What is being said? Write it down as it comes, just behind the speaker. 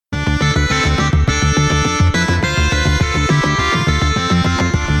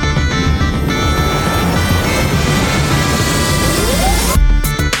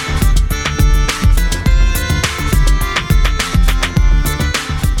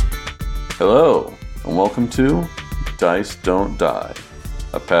Hello, and welcome to Dice Don't Die,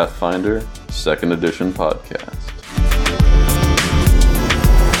 a Pathfinder 2nd Edition podcast.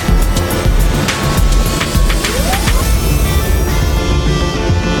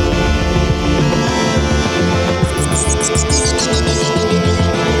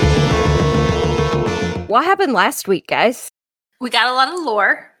 What happened last week, guys? We got a lot of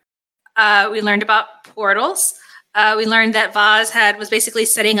lore. We learned about portals. We learned that Vaz was basically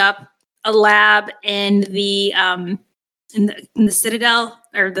setting up a lab in the Citadel,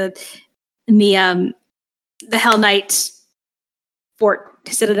 or in the Hell Knight Fort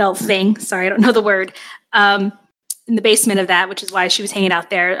Citadel thing. Sorry, I don't know the word. In the basement of that, which is why she was hanging out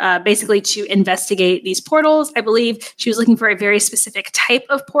there, basically to investigate these portals. I believe she was looking for a very specific type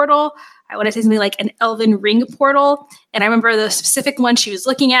of portal. I want to say something like an elven ring portal. And I remember the specific one she was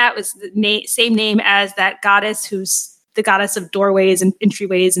looking at was the same name as that goddess who's the goddess of doorways and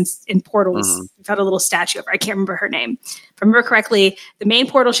entryways and portals. Mm-hmm. We've got a little statue of her. I can't remember her name. If I remember correctly, the main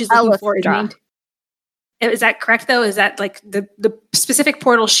portal she's looking for is named... Is that correct, though? Is that like the specific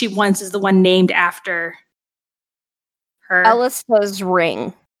portal she wants is the one named after her? Alista's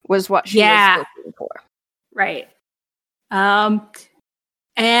ring was what she was looking for. Right.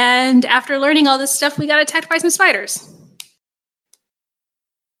 And after learning all this stuff, we got attacked by some spiders.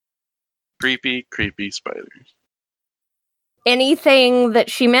 Creepy spiders. Anything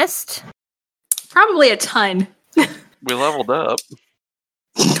that she missed? Probably a ton. We leveled up.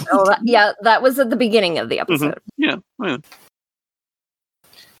 That was at the beginning of the episode. Mm-hmm.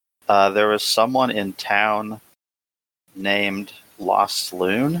 Yeah. There was someone in town named Lost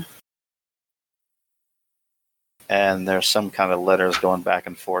Loon. And there's some kind of letters going back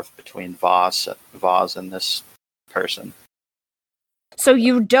and forth between Vaz and this person. So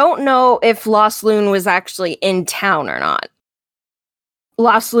you don't know if Lost Loon was actually in town or not.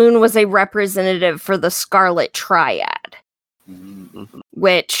 Lost Loon was a representative for the Scarlet Triad, mm-hmm.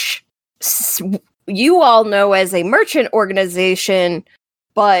 which you all know as a merchant organization,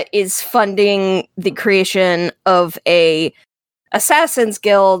 but is funding the creation of a Assassin's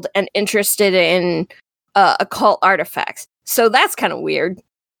Guild and interested in occult artifacts. So that's kind of weird.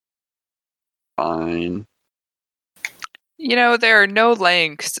 Fine. You know, there are no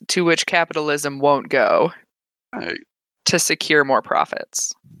lengths to which capitalism won't go to secure more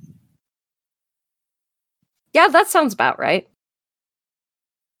profits. Yeah, that sounds about right.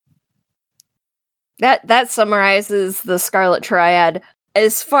 That summarizes the Scarlet Triad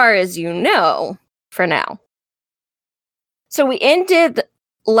as far as you know for now. So we ended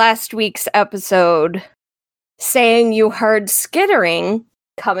last week's episode saying you heard skittering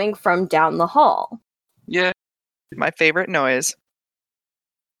coming from down the hall. Yeah, my favorite noise.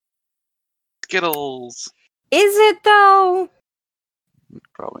 Skittles. Is it, though?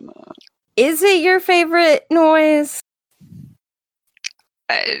 Probably not. Is it your favorite noise?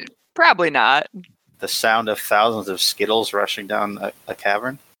 Probably not. The sound of thousands of Skittles rushing down a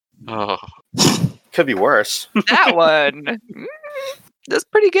cavern? Oh. Could be worse. That one. That's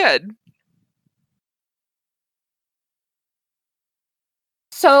pretty good.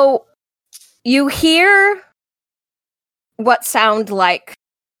 So, you hear what sound like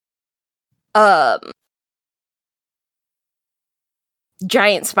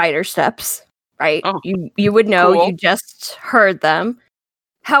giant spider steps, right? Oh, you would know, cool. You just heard them.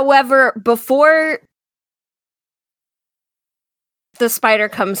 However, before the spider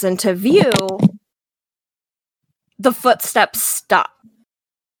comes into view, the footsteps stop.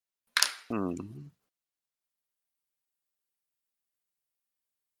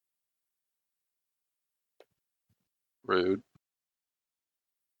 Rude.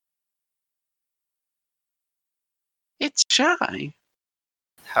 It's shy.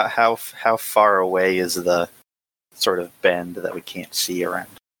 How far away is the sort of bend that we can't see around?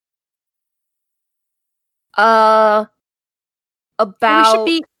 About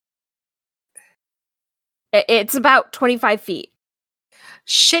it's about 25 feet.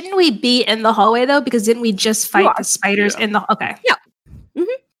 Shouldn't we be in the hallway though? Because didn't we just fight the spiders in the? Okay. Yeah.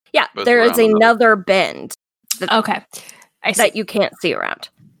 Mm-hmm. Yeah. Both there is around another bend. Okay. That you can't see around.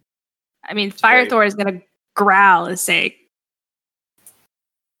 I mean, Firethorn is gonna growl and say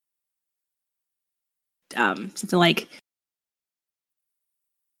something like,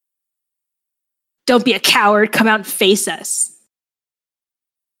 "Don't be a coward. Come out and face us."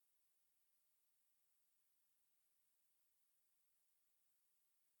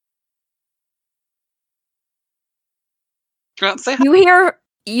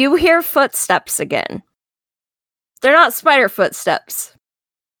 You hear footsteps again. They're not spider footsteps.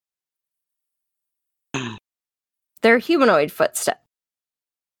 They're humanoid footsteps.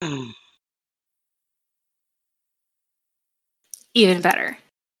 Even better.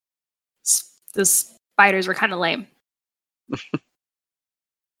 Those spiders were kind of lame.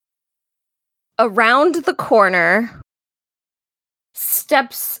 Around the corner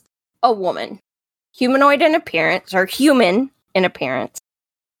steps a woman. Humanoid in appearance, or human in appearance.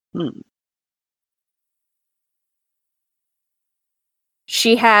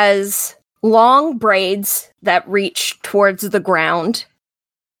 She has long braids that reach towards the ground,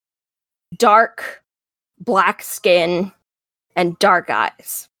 dark black skin, and dark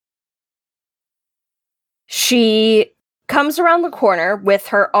eyes. She comes around the corner with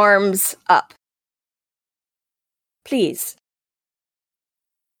her arms up. Please.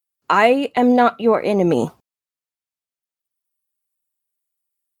 I am not your enemy.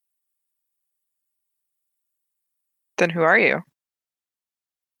 Then who are you?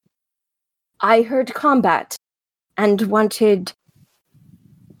 I heard combat and wanted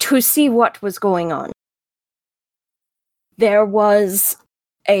to see what was going on. There was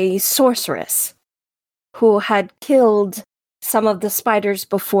a sorceress who had killed some of the spiders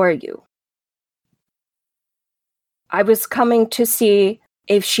before you. I was coming to see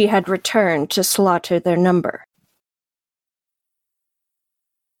if she had returned to slaughter their number.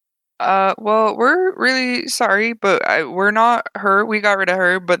 Well, we're really sorry, but we're not her. We got rid of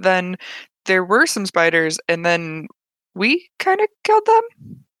her, but then there were some spiders, and then we kind of killed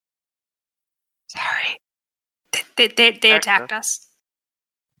them. Sorry. They attacked us.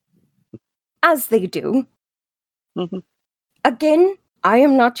 As they do. Mm-hmm. Again, I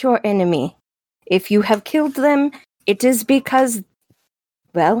am not your enemy. If you have killed them, it is because,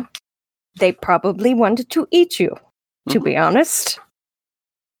 well, they probably wanted to eat you, to be honest.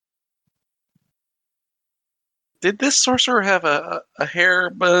 Did this sorcerer have a hair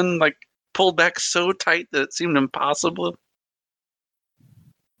bun like pulled back so tight that it seemed impossible?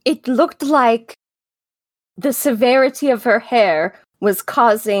 It looked like the severity of her hair was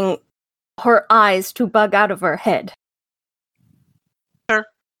causing her eyes to bug out of her head.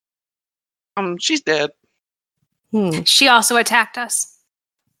 She's dead. She also attacked us.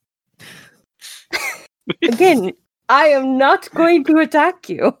 Again, I am not going to attack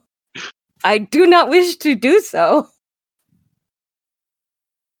you. I do not wish to do so.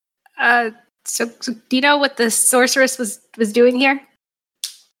 So do you know what the sorceress was doing here?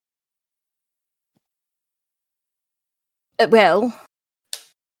 Well,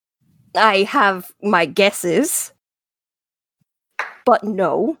 I have my guesses. But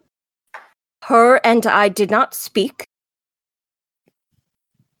no. Her and I did not speak.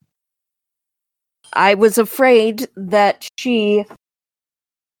 I was afraid that she...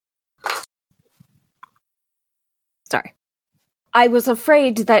 Sorry. I was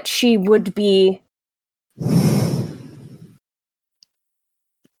afraid that she would be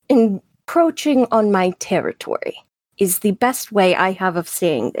encroaching on my territory, is the best way I have of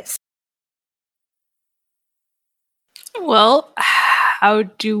saying this. Well, how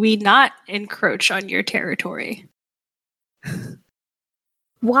do we not encroach on your territory?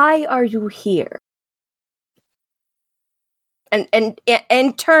 Why are you here? And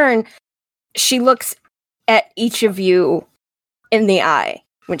in turn, she looks at each of you in the eye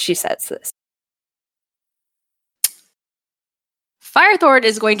when she says this. Firethorn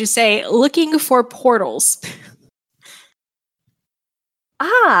is going to say, looking for portals.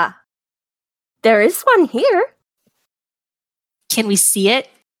 Ah, there is one here. Can we see it?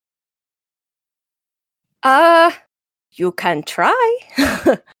 You can try.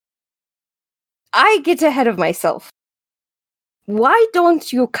 I get ahead of myself. Why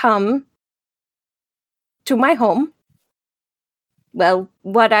don't you come to my home? Well,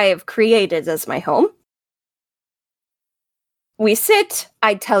 what I have created as my home. We sit,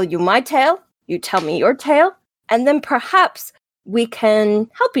 I tell you my tale, you tell me your tale, and then perhaps we can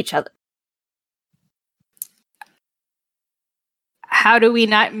help each other. How do we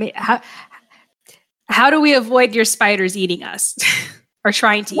not how do we avoid your spiders eating us? Or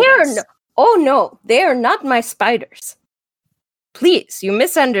trying to eat us? No, they are not my spiders. Please, you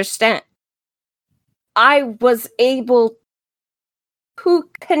misunderstand. I was able to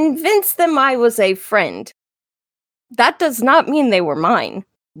convince them I was a friend. That does not mean they were mine.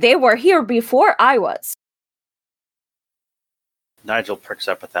 They were here before I was. Nigel perks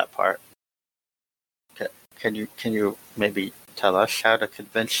up at that part. Can you maybe tell us how to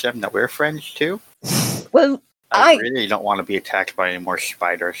convince them that we're friends too? Well, I really don't want to be attacked by any more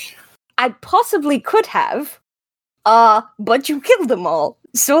spiders. I possibly could have. But you killed them all,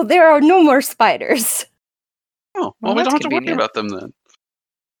 so there are no more spiders. Oh, Well, well, we don't that's have to worry convenient. about them then.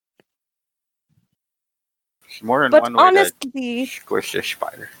 There's more than But one way honestly, to squish a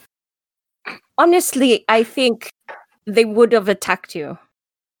spider. honestly, I think they would have attacked you.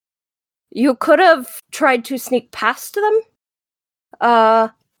 You could have tried to sneak past them,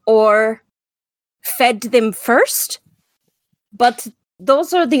 or fed them first, but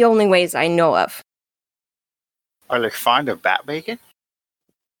those are the only ways I know of. Are they fond of bat bacon?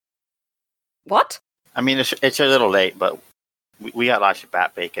 What? I mean, it's a little late, but we got lots of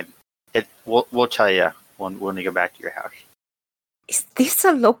bat bacon. We'll tell you when we go back to your house. Is this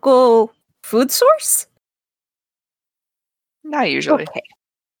a local food source? Not usually. Okay.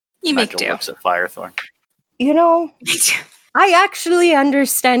 You make Nigel do. looks at Firethorn. You know, I actually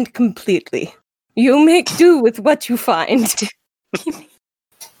understand completely. You make do with what you find.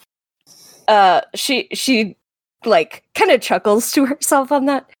 She like kind of chuckles to herself on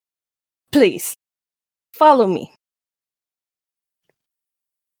that. Please, follow me.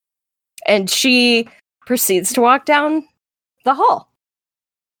 And she proceeds to walk down the hall.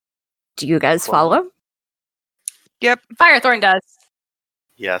 Do you guys follow? Yep. Firethorn does.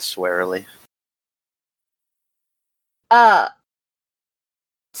 Yes, warily. So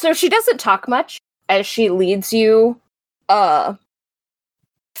she doesn't talk much as she leads you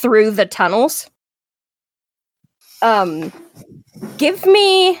through the tunnels. Give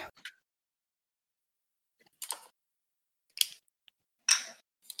me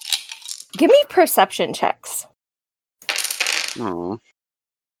perception checks. Oh.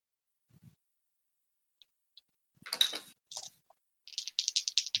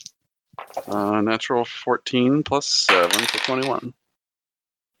 Natural 14 plus 7 for 21.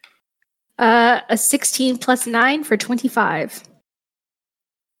 A 16 plus 9 for 25.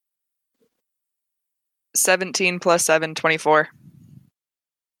 17 plus 7, 24.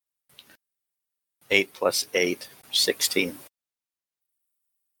 8 plus 8, 16.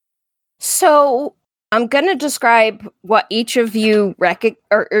 So I'm going to describe what each of you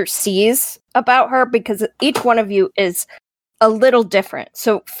or sees about her, because each one of you is a little different.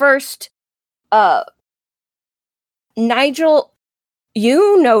 So first, Nigel,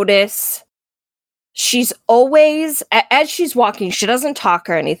 you notice she's always, as she's walking, she doesn't talk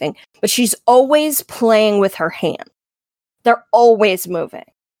or anything, but she's always playing with her hand. They're always moving.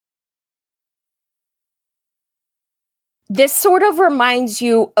 This sort of reminds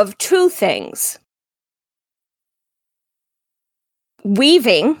you of two things.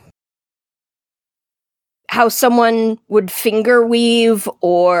 Weaving, how someone would finger weave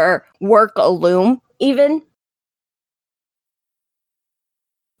or work a loom, even.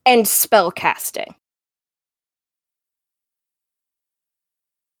 And spell casting.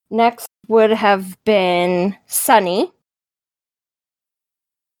 Next would have been Sunny.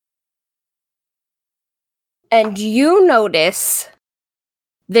 And you notice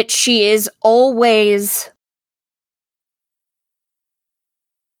that she is always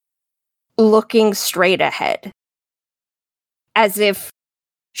looking straight ahead, as if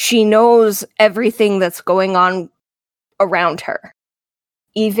she knows everything that's going on around her,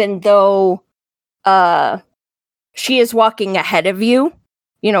 even though she is walking ahead of you,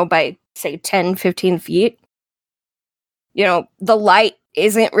 by say 10, 15 feet. The light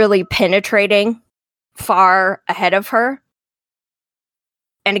isn't really penetrating far ahead of her.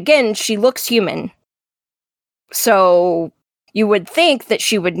 And again, she looks human. So you would think that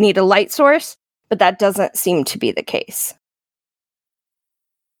she would need a light source, but that doesn't seem to be the case.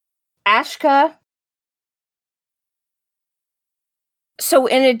 Ashka. So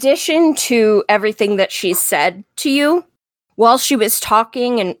in addition to everything that she said to you, while she was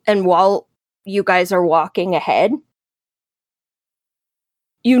talking and while you guys are walking ahead,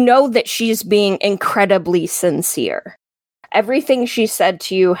 you know that she's being incredibly sincere. Everything she said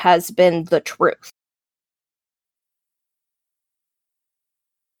to you has been the truth.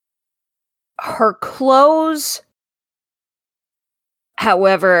 Her clothes,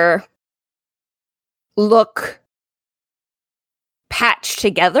 however, look patched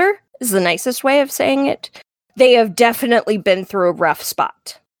together, is the nicest way of saying it. They have definitely been through a rough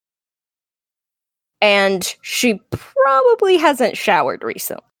spot. And she probably hasn't showered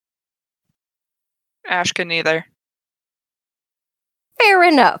recently. Ashka neither. Fair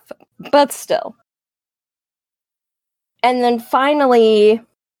enough, but still. And then finally,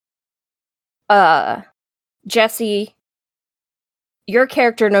 Jesse, your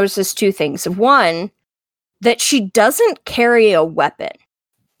character notices two things. One, that she doesn't carry a weapon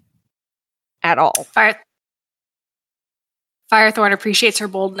at all. Firethorn appreciates her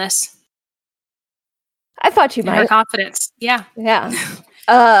boldness. I thought you And her might. confidence. Yeah. Yeah.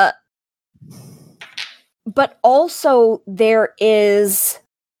 But also there is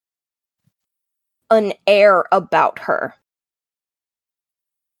an air about her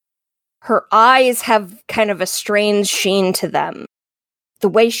Her eyes have kind of a strange sheen to them. The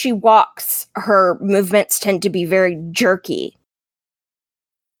way she walks, her movements tend to be very jerky.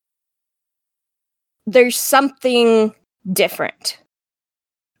 There's something different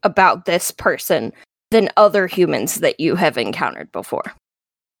about this person than other humans that you have encountered before.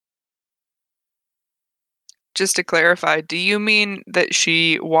 Just to clarify, do you mean that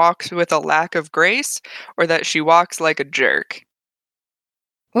she walks with a lack of grace or that she walks like a jerk?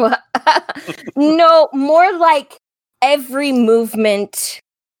 No, more like every movement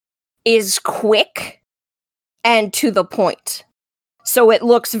is quick and to the point. So it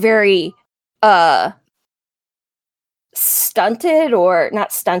looks very stunted, or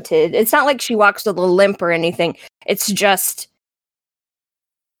not stunted. It's not like she walks with a limp or anything. It's just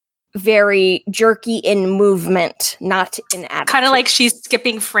very jerky in movement, not in attitude. Kind of like she's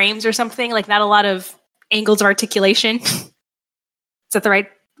skipping frames or something, like not a lot of angles of articulation. Is that the right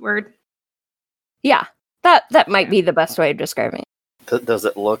word? Yeah, that might be the best way of describing it. Does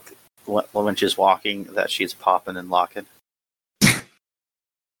it look when she's walking that she's popping and locking?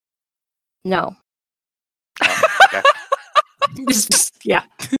 No. Oh, okay. Yeah.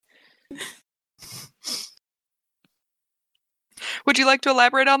 Would you like to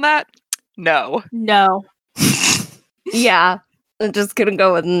elaborate on that? No. No. Yeah, I'm just gonna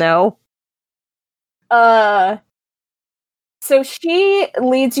go with no. So she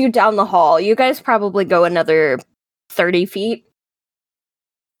leads you down the hall. You guys probably go another 30 feet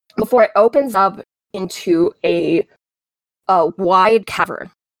before it opens up into a wide cavern.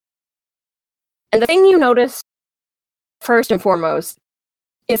 And the thing you notice, first and foremost,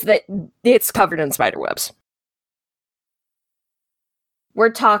 is that it's covered in spider webs. We're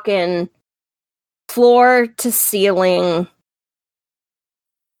talking floor to ceiling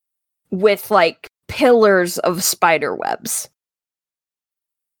with, like, pillars of spider webs.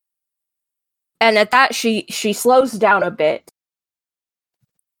 And at that, she slows down a bit.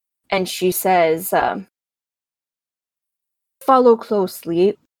 And she says, follow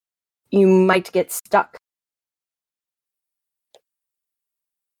closely. You might get stuck.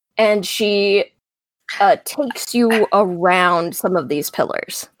 And she takes you around some of these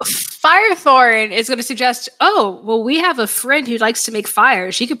pillars. Firethorn is going to suggest, oh, well, we have a friend who likes to make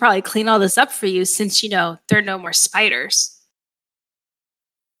fire. She could probably clean all this up for you since, there are no more spiders.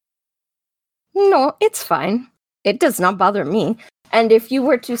 No, it's fine. It does not bother me. And if you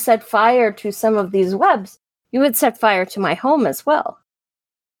were to set fire to some of these webs, you would set fire to my home as well.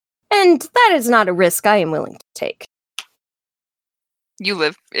 And that is not a risk I am willing to take. You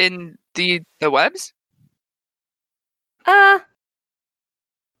live in the webs?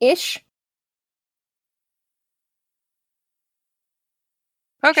 Ish.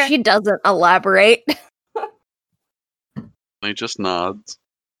 Okay. She doesn't elaborate. He just nods.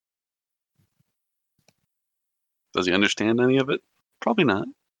 Does he understand any of it? Probably not.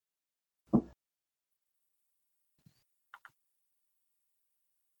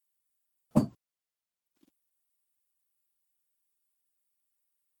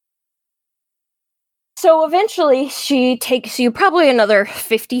 So eventually, she takes you probably another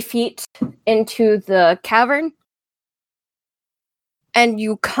 50 feet into the cavern. And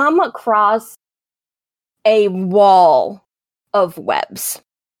you come across a wall of webs.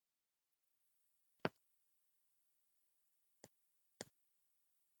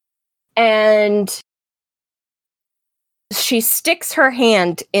 And she sticks her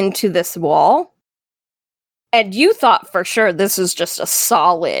hand into this wall. And you thought for sure this is just a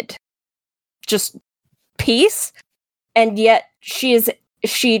solid, just piece. And yet she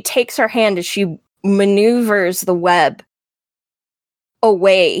takes her hand as she maneuvers the web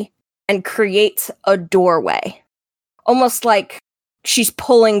away and creates a doorway. Almost like she's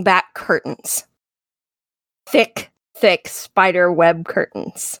pulling back curtains. Thick spider web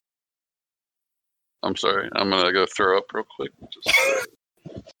curtains. I'm sorry. I'm gonna go throw up real quick.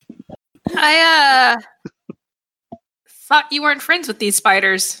 I thought you weren't friends with these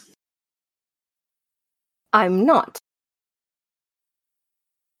spiders. I'm not.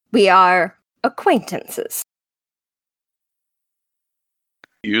 We are acquaintances.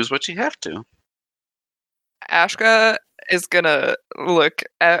 Use what you have to. Ashka is gonna look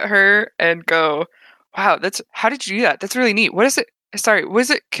at her and go, wow, how did you do that? That's really neat. What is it? Sorry,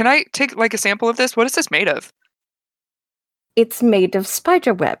 can I take like a sample of this? What is this made of? It's made of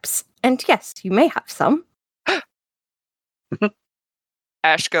spider webs. And yes, you may have some.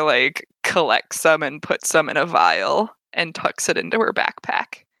 Ashka like collects some and puts some in a vial and tucks it into her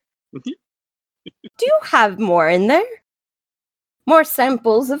backpack. Do you have more in there? More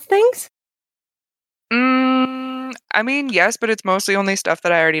samples of things? I mean, yes, but it's mostly only stuff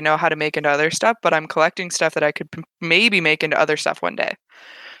that I already know how to make into other stuff, but I'm collecting stuff that I could maybe make into other stuff one day.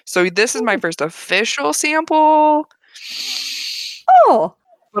 So this is my first official sample. Oh,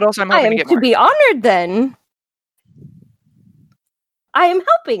 But also I'm I hoping am to get to more. be honored then. I am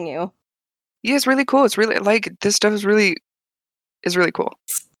helping you. Yeah, it's really cool. It's really like this stuff is really cool.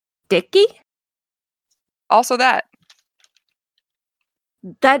 Sticky? Also that.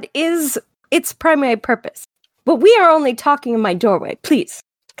 That is its primary purpose. But we are only talking in my doorway. Please,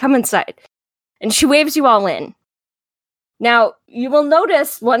 come inside. And she waves you all in. Now, you will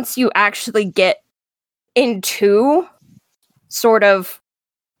notice once you actually get into sort of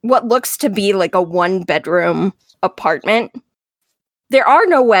what looks to be like a one-bedroom apartment, there are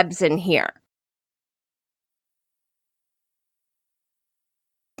no webs in here.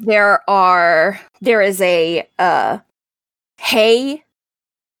 There is a hay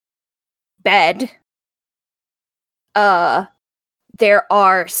bed. There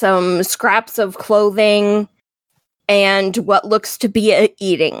are some scraps of clothing and what looks to be an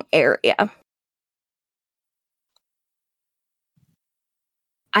eating area.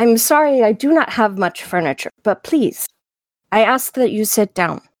 I'm sorry, I do not have much furniture, but please, I ask that you sit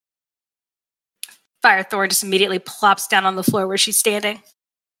down. Firethorn just immediately plops down on the floor where she's standing.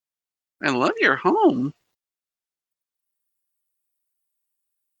 I love your home.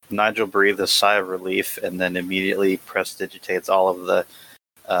 Nigel breathed a sigh of relief and then immediately prestidigitates all of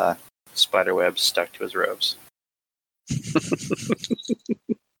the spider webs stuck to his robes.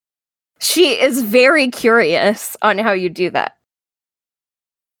 She is very curious on how you do that.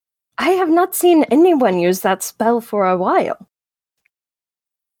 I have not seen anyone use that spell for a while.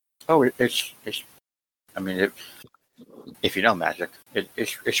 Oh, it's I mean, if you know magic,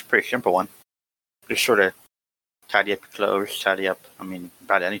 it's a pretty simple one. Just sort of tidy up your clothes, tidy up,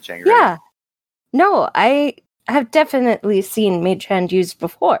 about anything. Really. Yeah. No, I have definitely seen Mage Hand used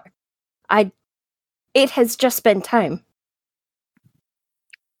before. It has just been time.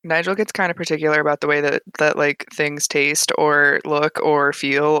 Nigel gets kind of particular about the way that like things taste or look or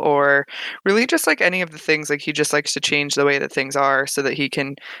feel, or really just like any of the things. Like he just likes to change the way that things are so that he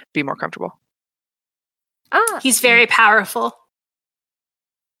can be more comfortable. He's very powerful.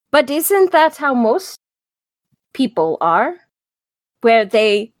 But isn't that how most people are? Where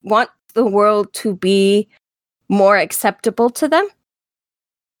they want the world to be more acceptable to them?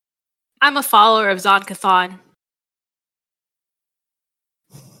 I'm a follower of Zon-Cathon.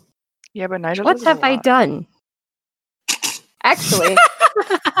 Yeah, but Nigel. What does have a I lot. done? Actually,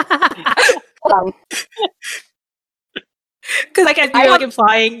 Because I feel like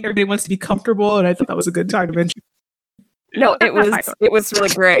implying everybody wants to be comfortable, and I thought that was a good time to mention. no, it was really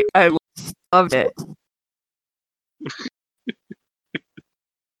great. I loved it.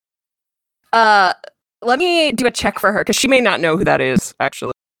 Let me do a check for her because she may not know who that is.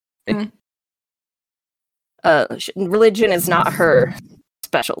 Actually, religion is not her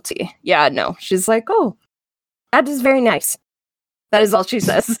specialty. Yeah, no, she's like, oh, that is very nice. That is all she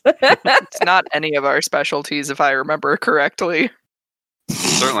says. It's not any of our specialties, if I remember correctly.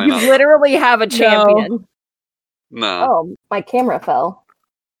 Certainly You not. literally have a champion. No. Oh, my camera fell.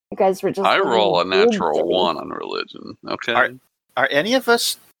 You guys were just. I roll a really natural silly. 1 on religion. Okay. Are any of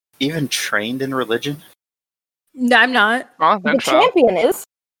us even trained in religion? No, I'm not. Oh, The that's so. champion is.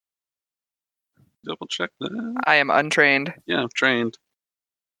 Double check that. I am untrained. Yeah, I'm trained.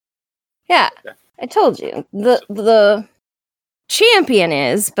 Yeah, Okay. I told you. The champion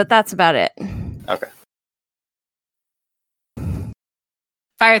is, but that's about it. Okay.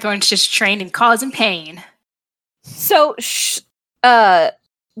 Firethorn's just trained in cause and pain. So, the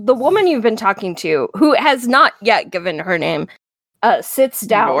woman you've been talking to, who has not yet given her name, sits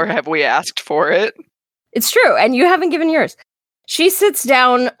down. Nor have we asked for it. It's true, and you haven't given yours. She sits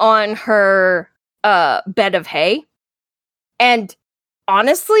down on her bed of hay, and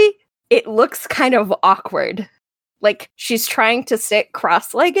honestly, it looks kind of awkward. Like she's trying to sit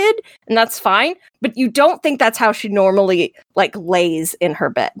cross-legged, and that's fine, but you don't think that's how she normally like lays in her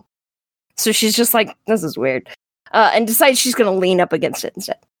bed. So she's just like, this is weird. And decides she's gonna lean up against it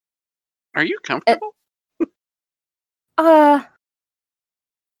instead. Are you comfortable?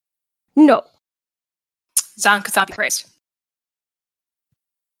 No. Zon-Cathon be praised.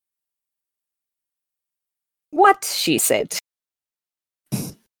 What? She said.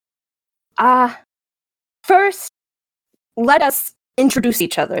 First, let us introduce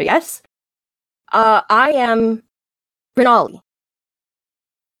each other, yes? I am Rinaldi.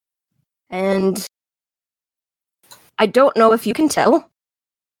 And I don't know if you can tell,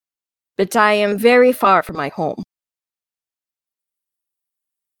 but I am very far from my home.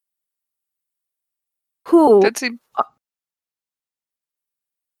 who... That seems.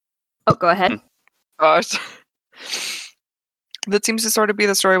 Oh, go ahead. Gosh. That seems to sort of be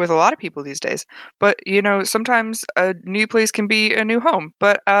the story with a lot of people these days. But, sometimes a new place can be a new home.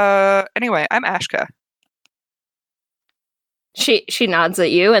 But anyway, I'm Ashka. She nods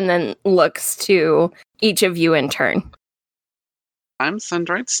at you and then looks to each of you in turn. I'm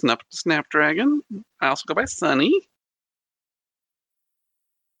Sundried Snapdragon. I also go by Sunny.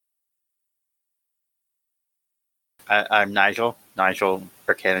 I'm Nigel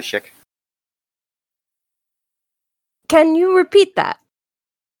Berkanishik. Can you repeat that?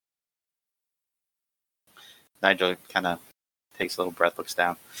 Nigel kind of takes a little breath, looks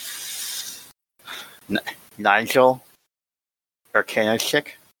down. Nigel Berkanishik.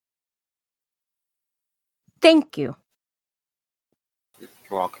 Thank you. You're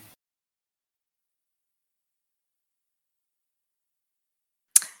welcome.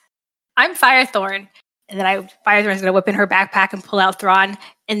 I'm Firethorn. And then Firethorn's going to whip in her backpack and pull out Thrawn.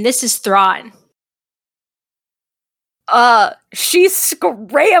 And this is Thrawn. She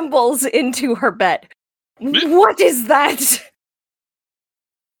scrambles into her bed. What is that?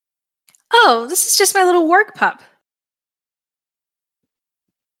 Oh, this is just my little work pup.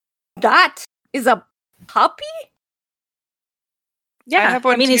 That is a puppy? Yeah, I have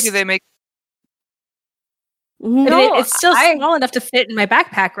one too. he's- Do they make? No, it's still small enough to fit in my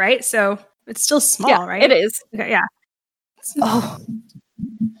backpack, right? So it's still small, yeah, right? It is. Okay, yeah. Oh,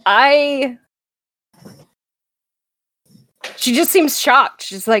 She just seems shocked.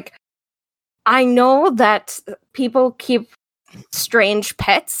 She's like, I know that people keep strange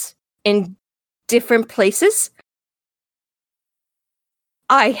pets in different places.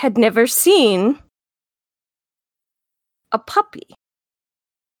 I had never seen a puppy.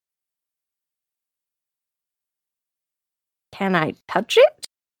 Can I touch it?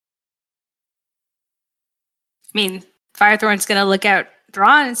 I mean, Firethorn's going to look at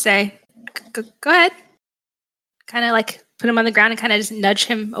Thrawn and say, go ahead. Kind of like put him on the ground and kind of just nudge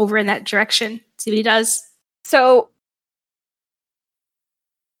him over in that direction. See what he does. So,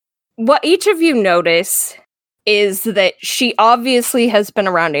 what each of you notice is that she obviously has been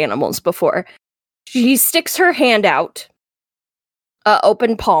around animals before. She sticks her hand out,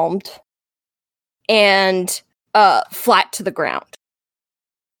 open palmed, and flat to the ground,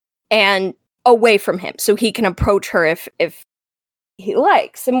 and away from him, so he can approach her if he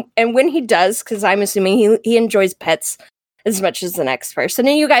likes. And when he does, because I'm assuming he enjoys pets as much as the next person,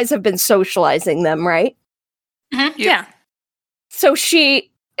 and you guys have been socializing them, right? Mm-hmm. Yeah. So he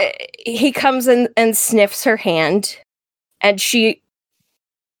comes in and sniffs her hand, and she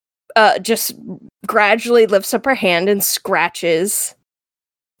just gradually lifts up her hand and scratches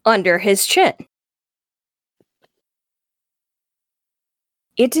under his chin.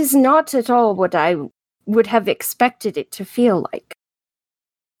 It is not at all what I would have expected it to feel like.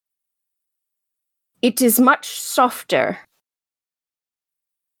 It is much softer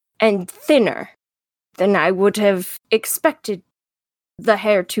and thinner than I would have expected the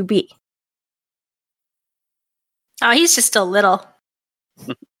hair to be. Oh, he's just still little.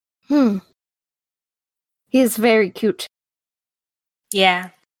 He is very cute. Yeah.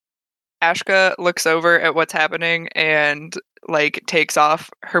 Ashka looks over at what's happening and takes off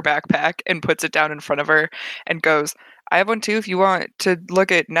her backpack and puts it down in front of her and goes, I have one too if you want to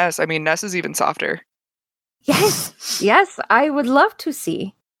look at Ness. I mean, Ness is even softer. Yes, I would love to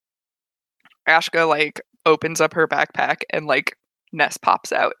see. Ashka opens up her backpack and Ness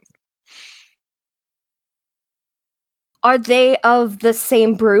pops out. Are they of the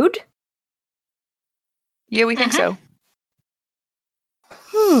same brood? Yeah, we think so.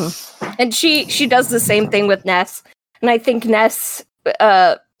 And she does the same thing with Ness. And I think Ness,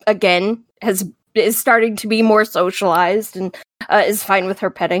 again, is starting to be more socialized and is fine with her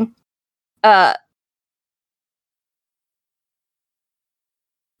petting. At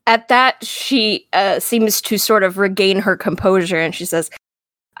that, she seems to sort of regain her composure, and she says,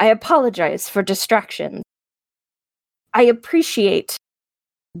 I apologize for distractions. I appreciate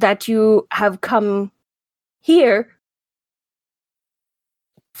that you have come here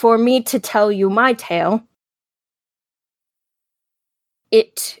for me to tell you my tale.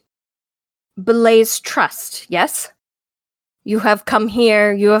 It belays trust, yes? You have come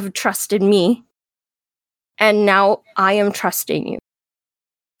here, you have trusted me, and now I am trusting you.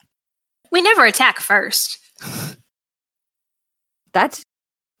 We never attack first. That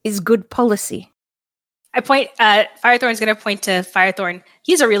is good policy. Firethorn's going to point to Firethorn.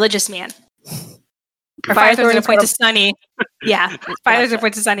 He's a religious man. Or Firethorn's going to point to Sunny. Yeah, Firethorn's going to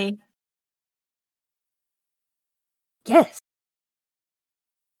point to Sunny. Yes.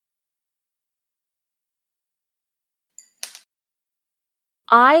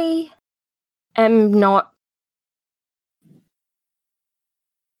 I am not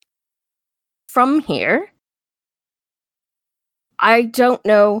from here. I don't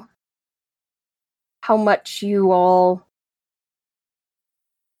know how much you all...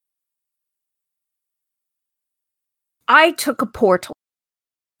 I took a portal.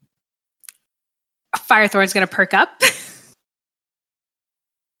 Firethorn's gonna perk up.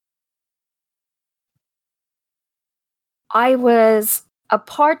 I was a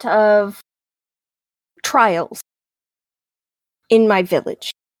part of trials in my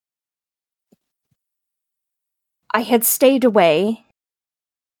village. I had stayed away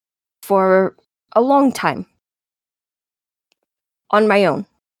for a long time on my own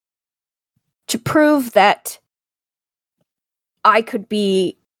to prove that I could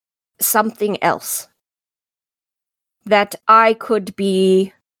be something else. That I could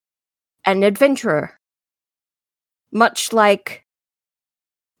be an adventurer. Much like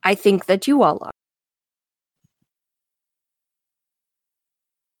I think that you all are.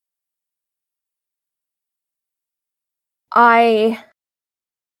 I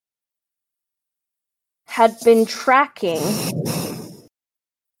had been tracking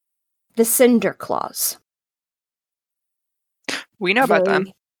the Cinder Claws. We know about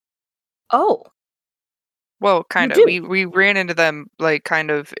them. Oh. Well, kind of. do? We ran into them, like, kind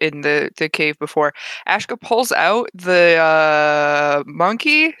of in the cave before. Ashka pulls out the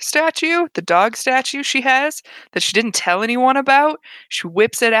monkey statue, the dog statue she has, that she didn't tell anyone about. She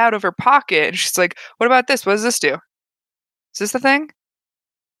whips it out of her pocket, and she's like, what about this? What does this do? Is this the thing?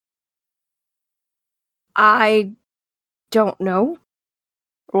 I don't know.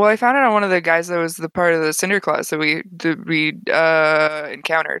 Well, I found it on one of the guys that was the part of the Cinder Claws that we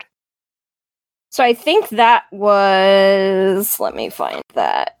encountered. So I think that was... Let me find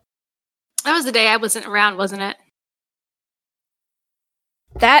that. That was the day I wasn't around, wasn't it?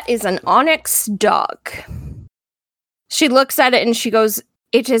 That is an onyx dog. She looks at it and she goes,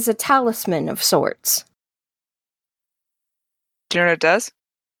 it is a talisman of sorts. Do you know what it does?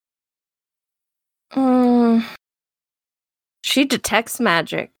 She detects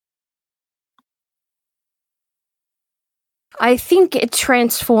magic. I think it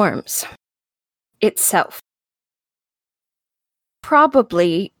transforms itself.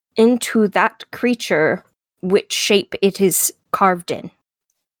 Probably into that creature which shape it is carved in.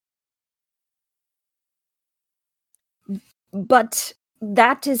 But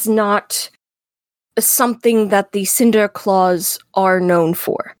that is not something that the Cinder Claws are known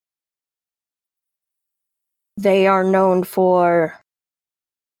for. They are known for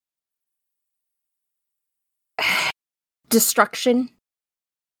destruction,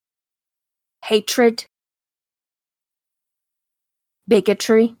 hatred,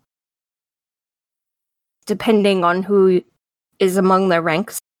 bigotry, depending on who is among their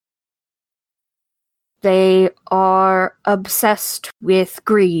ranks. They are obsessed with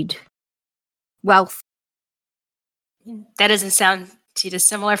greed, wealth. That doesn't sound too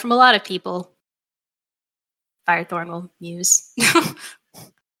dissimilar from a lot of people. Firethorn will muse.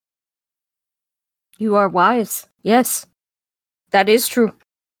 You are wise. Yes, that is true.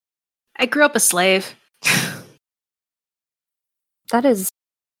 I grew up a slave. That is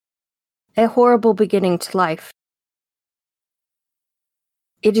a horrible beginning to life.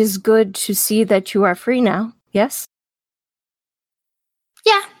 It is good to see that you are free now, yes?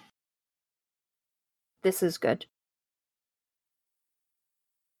 Yeah. This is good.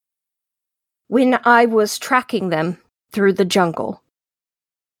 When I was tracking them through the jungle,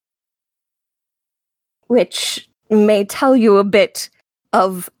 which may tell you a bit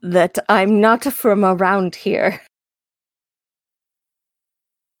of that I'm not from around here.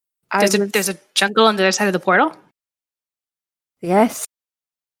 There's a jungle on the other side of the portal? Yes.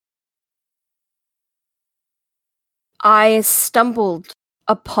 I stumbled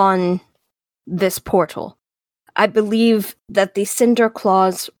upon this portal. I believe that the Cinder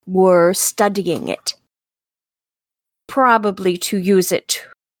Claws were studying it. Probably to use it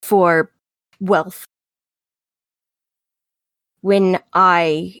for wealth. When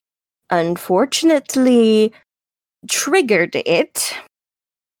I, unfortunately, triggered it,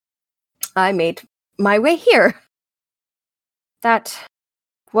 I made my way here. That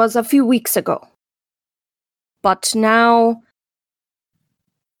was a few weeks ago. But now,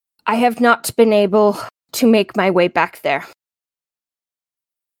 I have not been able to make my way back there.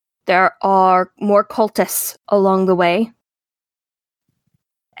 There are more cultists along the way.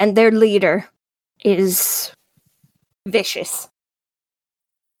 And their leader is vicious.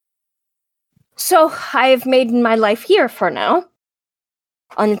 So, I have made my life here for now.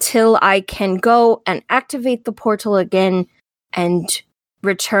 Until I can go and activate the portal again and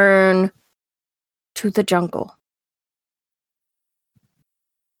return to the jungle.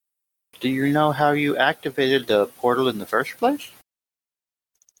 Do you know how you activated the portal in the first place?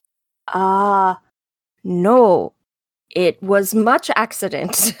 No. It was much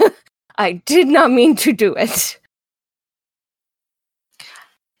accident. I did not mean to do it.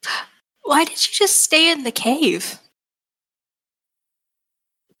 Why did you just stay in the cave?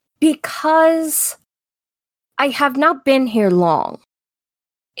 Because I have not been here long.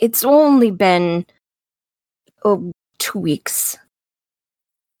 It's only been 2 weeks.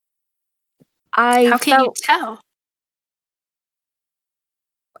 How can you tell?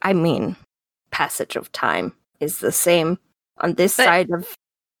 I mean, passage of time is the same on this But- side of...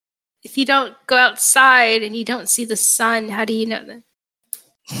 If you don't go outside and you don't see the sun, how do you know that?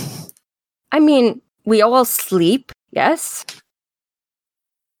 I mean, we all sleep, yes?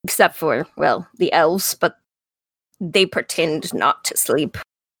 Except for, well, the elves, but they pretend not to sleep.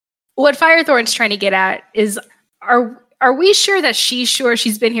 What Firethorn's trying to get at is, are we sure that she's sure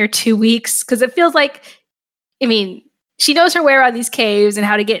she's been here 2 weeks? Because it feels like, I mean, she knows her way around these caves and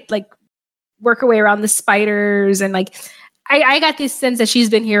how to get, like, work her way around the spiders. And, like, I got this sense that she's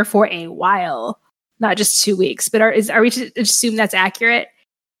been here for a while, not just 2 weeks. But are we to assume that's accurate?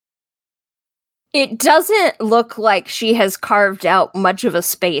 It doesn't look like she has carved out much of a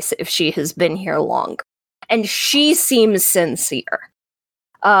space if she has been here long. And she seems sincere.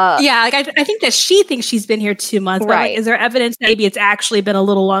 Yeah, like I think that she thinks she's been here 2 months. But Right. like, is there evidence that maybe it's actually been a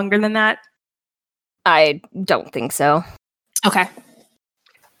little longer than that? I don't think so. Okay.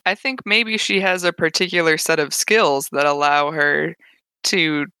 I think maybe she has a particular set of skills that allow her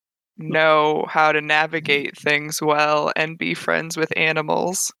to know how to navigate things well and be friends with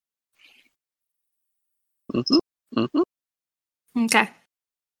animals. Okay.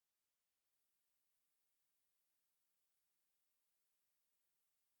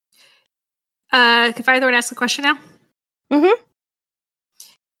 Can Firethorn ask a question now? Mhm.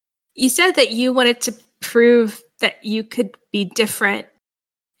 You said that you wanted to prove that you could be different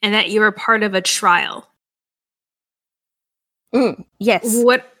and that you were part of a trial. Yes.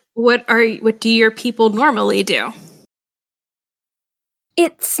 What do your people normally do?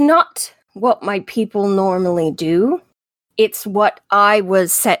 It's not what my people normally do. It's what I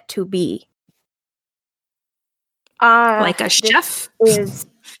was set to be. Like a this chef? is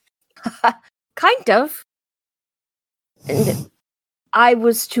kind of. And I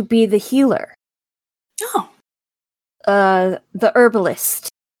was to be the healer, Oh. the herbalist,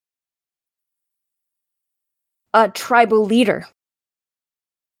 a tribal leader.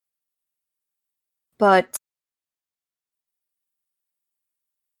 But,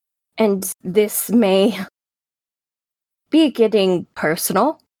 and this may be getting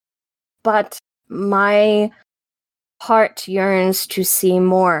personal, but my heart yearns to see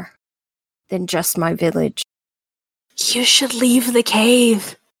more than just my village. You should leave the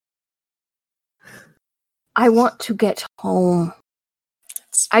cave. I want to get home.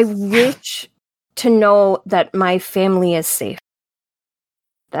 I wish to know that my family is safe,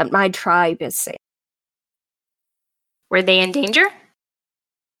 that my tribe is safe. Were they in danger?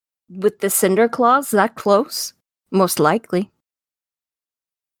 With the Cinder Claws that close? Most likely.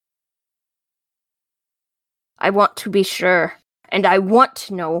 I want to be sure, and I want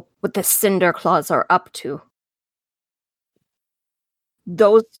to know what the Cinder Claws are up to.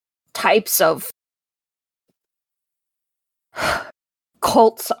 Those types of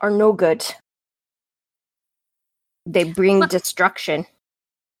cults are no good. They bring Well- destruction.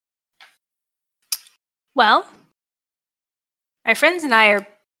 Well, my friends and I are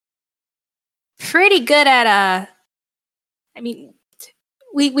pretty good at I mean,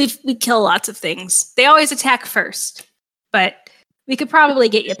 we kill lots of things. They always attack first, but we could probably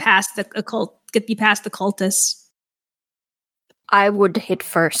get you past the cultists. I would hit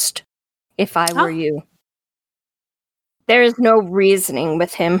first if I were Oh. you. There is no reasoning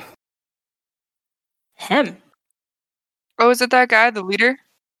with him. Him. Oh, is it that guy, the leader?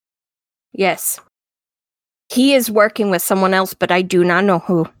 Yes. He is working with someone else, but I do not know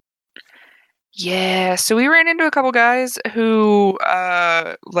who. Yeah, so we ran into a couple guys who,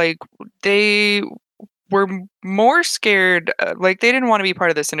 they were more scared, like they didn't want to be part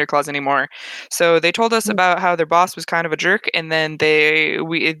of the Cinder Claws anymore. So they told us about how their boss was kind of a jerk, and then they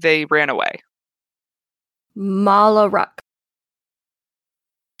ran away. Malaruk.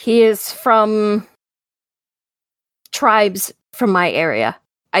 He is from tribes from my area.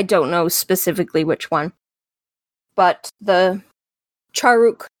 I don't know specifically which one. But the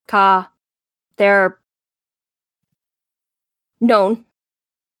Charuk Ka, they're known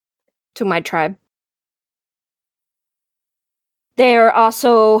to my tribe. They are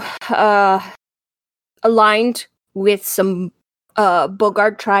also aligned with some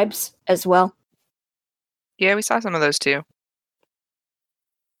Bogard tribes as well. Yeah, we saw some of those too.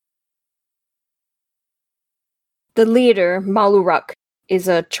 The leader, Maluruk, is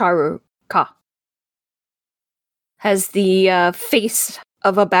a Charuka. Has the face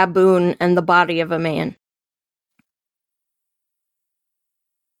of a baboon and the body of a man.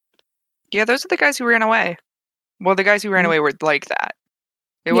 Yeah, those are the guys who ran away. Well, the guys who ran away were like that.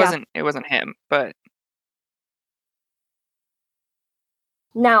 It Yeah. wasn't him, but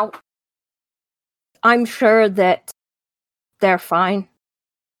Now, I'm sure that they're fine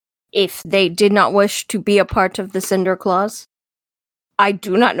if they did not wish to be a part of the Cinder Claws. I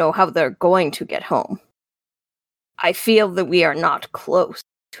do not know how they're going to get home. I feel that we are not close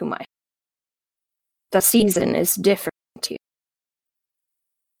to my... The season is different here.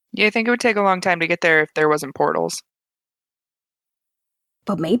 yeah, I think it would take a long time to get there if there wasn't portals.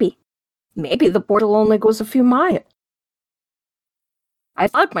 But maybe the portal only goes a few miles. I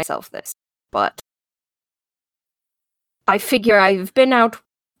thought myself this, but I figure I've been out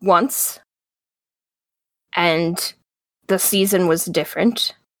once, and the season was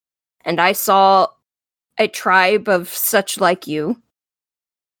different, and I saw a tribe of such like you,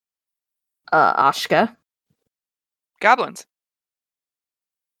 Ashka. Goblins.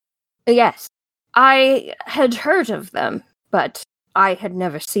 Yes, I had heard of them, but I had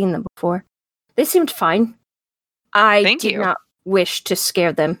never seen them before. They seemed fine. I Thank did you. not wish to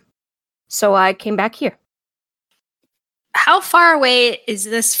scare them, so I came back here. How far away is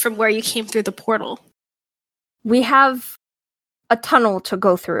this from where you came through the portal? We have a tunnel to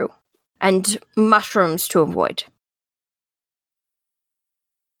go through, and mushrooms to avoid.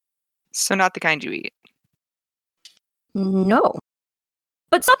 So not the kind you eat. No.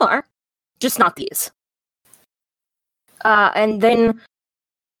 But some are. Just not these. And then,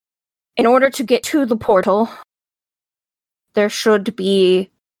 in order to get to the portal, there should be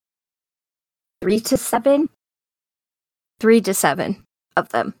 3 to 7? 3 to 7 of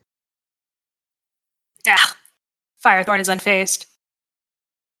them. Yeah. Firethorn is unfazed.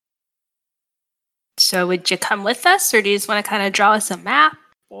 So would you come with us, or do you just want to kind of draw us a map?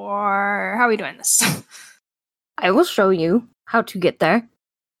 Or how are we doing this? I will show you how to get there.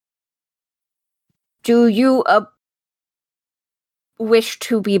 Do you wish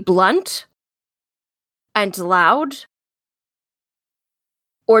to be blunt and loud?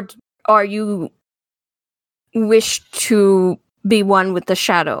 Or are you wish to be one with the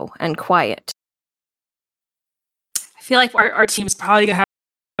shadow and quiet? I feel like our team's probably going to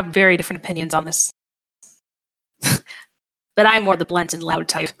have very different opinions on this. But I'm more the blunt and loud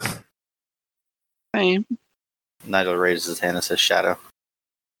type. Same. Nigel raises his hand and says shadow.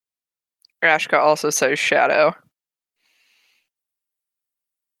 Rashka also says shadow.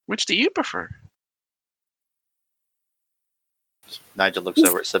 Which do you prefer? Nigel looks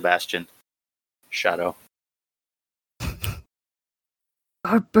over at Sebastian. Shadow.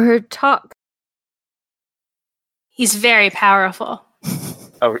 Our bird talk. He's very powerful.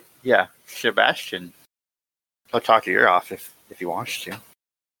 Oh, yeah. Sebastian. He'll talk your ear off if he wants to.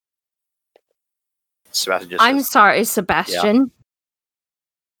 Sebastian just I'm says, sorry, Sebastian.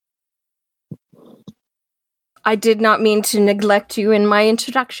 I did not mean to neglect you in my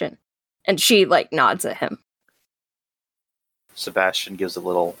introduction. And she, nods at him. Sebastian gives a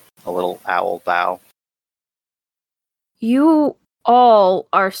little owl bow. You all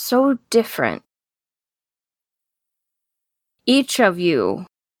are so different. Each of you.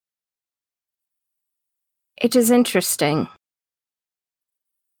 It is interesting.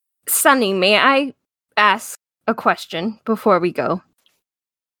 Sunny, may I ask a question before we go?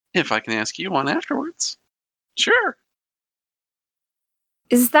 If I can ask you one afterwards. Sure.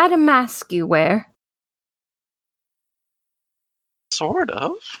 Is that a mask you wear? Sort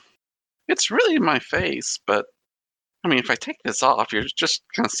of. It's really my face, but I mean, if I take this off, you're just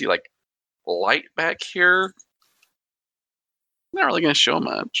gonna see light back here. Not really gonna show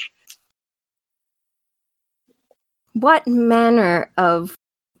much. What manner of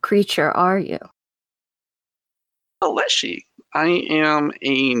creature are you? A Leshy. I am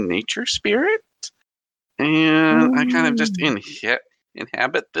a nature spirit, and I kind of just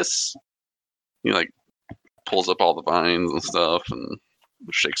inhabit this. He pulls up all the vines and stuff, and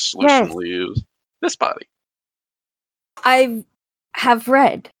shakes loose some leaves. This body. I have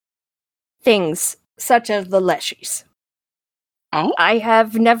read things such as the Leshies. Oh, I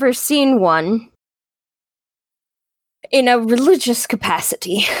have never seen one in a religious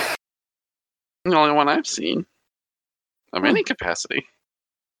capacity. the only one I've seen of any capacity.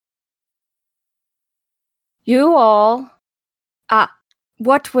 You all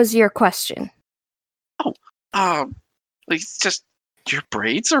What was your question? It's just your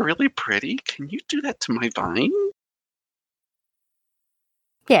braids are really pretty. Can you do that to my vine?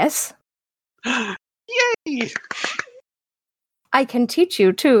 Yes, Yay! I can teach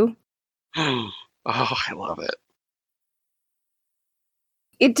you too. Oh, I love it.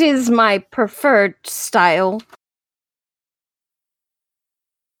 It is my preferred style.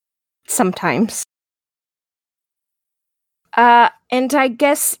 Sometimes. And I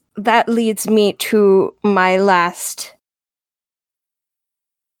guess that leads me to my last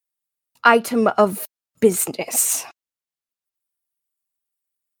item of business.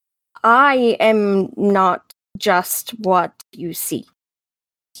 I am not just what you see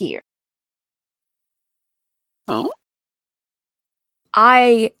here. Oh?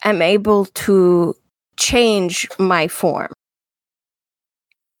 I am able to change my form.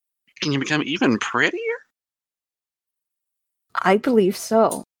 Can you become even prettier? I believe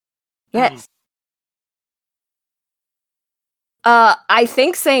so. Yes. I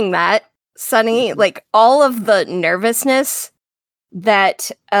think saying that, Sunny, like all of the nervousness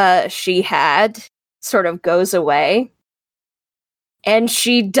that she had sort of goes away. And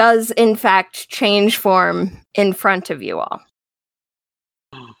she does, in fact, change form in front of you all.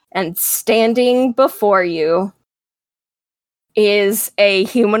 And standing before you is a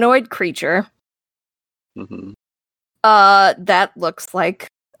humanoid creature Mm-hmm. that looks like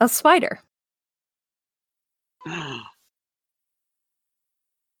a spider.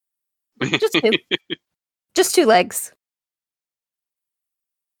 Just two. Just two legs.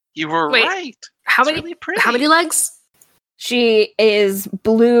 You were Wait, right. How It's many? really pretty. How many legs? She is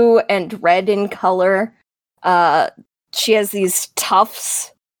blue and red in color. She has these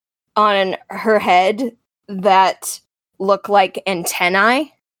tufts on her head that look like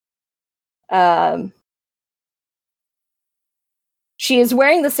antennae. She is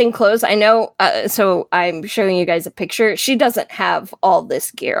wearing the same clothes. I know, so I'm showing you guys a picture. She doesn't have all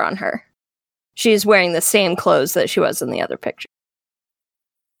this gear on her. She's wearing the same clothes that she was in the other picture.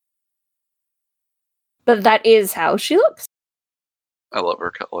 But that is how she looks. I love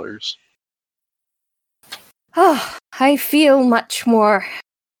her colors. Oh, I feel much more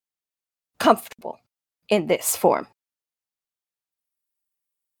comfortable in this form.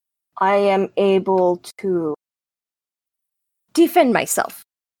 I am able to defend myself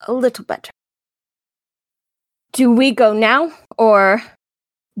a little better. Do we go now, or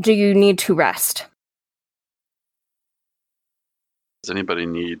do you need to rest? Does anybody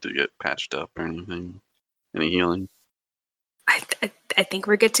need to get patched up or anything? Any healing? I think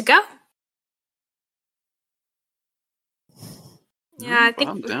we're good to go. Yeah, I think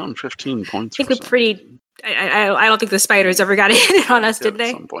I'm down 15 points. I think for we're some pretty. reason. I don't think the spiders ever got in on us, did At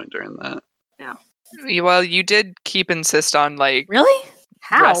they? some point during that. Well, you did insist on Really?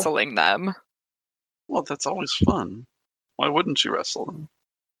 How? wrestling them Well, that's always fun. Why wouldn't you wrestle them?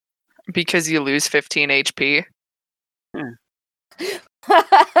 because you lose 15 HP. No,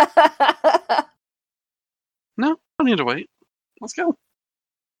 I don't need to wait. Let's go.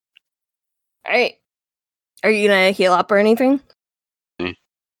 Alright. Are you gonna heal up or anything? Mm.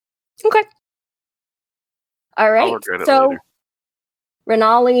 Okay. I'll Alright, regret it so later.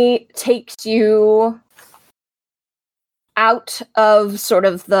 Renali takes you out of sort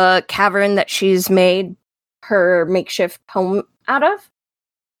of the cavern that she's made her makeshift home out of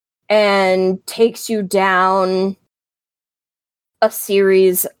and takes you down a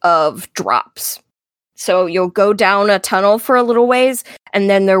series of drops. So you'll go down a tunnel for a little ways, and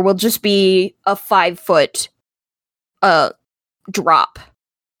then there will just be a 5-foot drop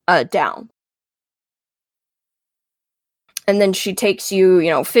down. And then she takes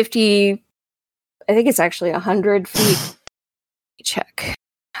you, 50, I think it's actually 100 feet. Check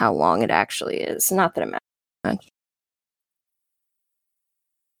how long it actually is. Not that it matters much.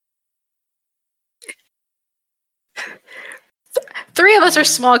 Three of us are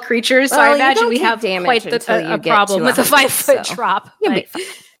small creatures, so Well, I you imagine don't we take have damage quite until you a get problem to with a 100, 5-foot so drop. you'll be Like, fine.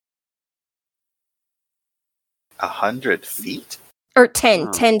 100 feet? Or 10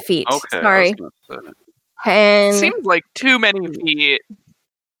 Oh, feet. Okay. I Sorry. was gonna say. 10. Seems like too many feet.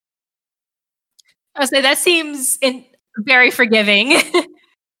 I would say that seems very forgiving.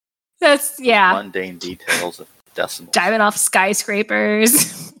 That's Mundane details of decimals. diving off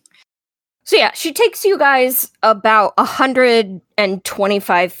skyscrapers. So yeah, she takes you guys about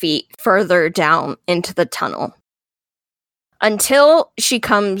 125 feet further down into the tunnel until she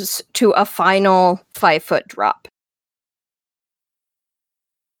comes to a final 5-foot drop.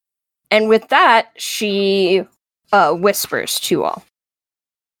 And with that, she whispers to you all.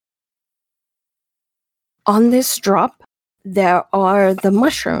 On this drop, there are the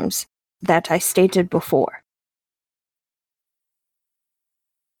mushrooms that I stated before.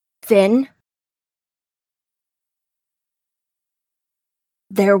 Then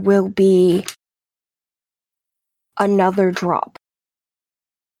there will be another drop.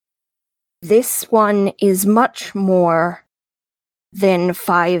 This one is much more than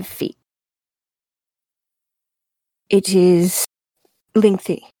 5 feet. It is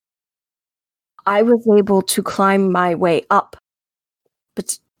lengthy. I was able to climb my way up,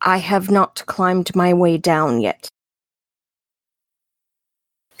 but I have not climbed my way down yet.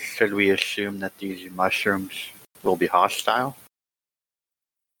 Should we assume that these mushrooms will be hostile?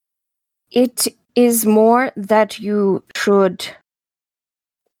 It is more that you should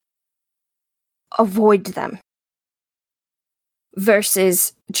avoid them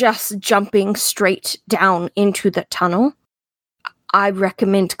versus just jumping straight down into the tunnel. I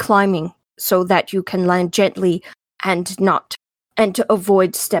recommend climbing so that you can land gently and to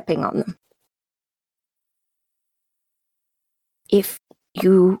avoid stepping on them. If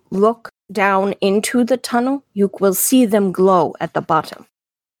you look down into the tunnel, you will see them glow at the bottom.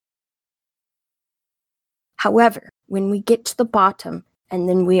 However, when we get to the bottom and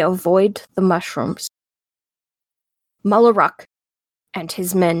then we avoid the mushrooms, Mularuk and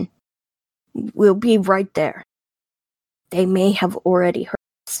his men will be right there. They may have already heard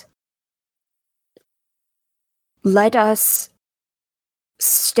us. Let us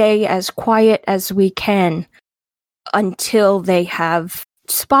stay as quiet as we can until they have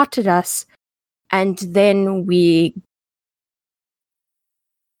spotted us, and then we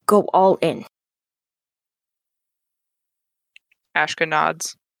go all in. Ashka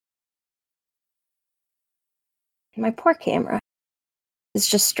nods. My poor camera is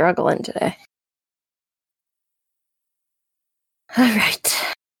just struggling today. All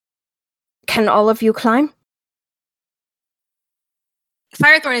right. Can all of you climb?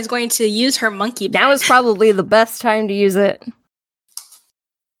 Firethorn is going to use her monkey bag. Now is probably the best time to use it.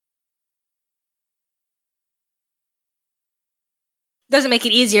 Doesn't make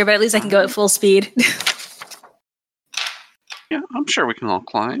it easier, but at least I can go at full speed. Yeah, I'm sure we can all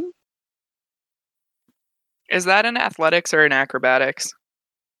climb. Is that an athletics or an acrobatics?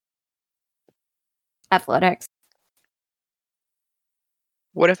 Athletics.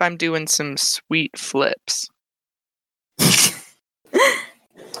 What if I'm doing some sweet flips?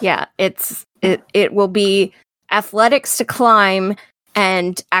 Yeah, it will be athletics to climb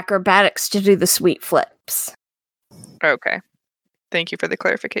and acrobatics to do the sweet flips. Okay. Thank you for the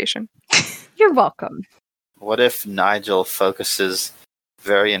clarification. You're welcome. What if Nigel focuses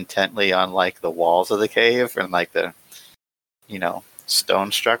very intently on like the walls of the cave and like the,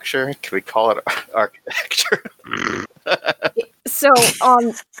 stone structure? Can we call it architecture? So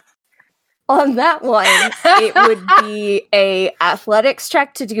on that one, it would be a athletics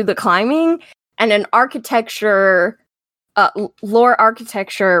check to do the climbing and an architecture, lore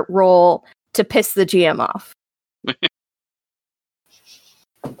architecture roll to piss the GM off.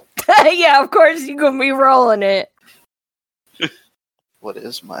 Yeah, of course you can be rolling it. What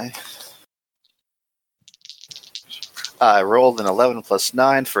is my... I rolled an 11 plus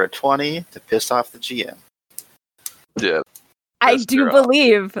 9 for a 20 to piss off the GM. Yeah. I That's do your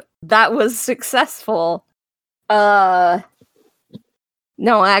believe that was successful. No,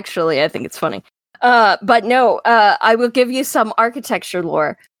 actually, I think it's funny. But no, I will give you some architecture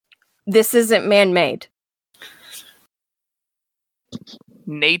lore. This isn't man-made.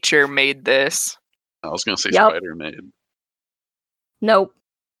 Nature made this. I was going to say Yep. spider made. Nope.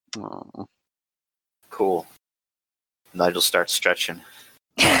 Oh. Cool. Nigel starts stretching.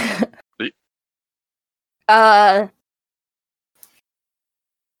 Yeah,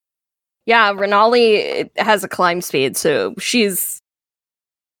 Renali has a climb speed, so she's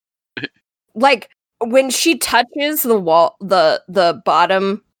like when she touches the wall, the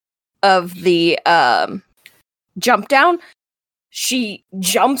bottom of the jump down, she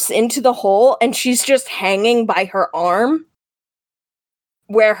jumps into the hole and she's just hanging by her arm,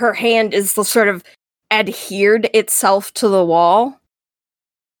 where her hand is sort of adhered itself to the wall,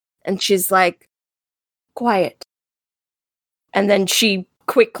 and she's like, "Quiet," and then she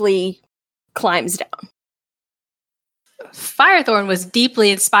quickly climbs down. Firethorn was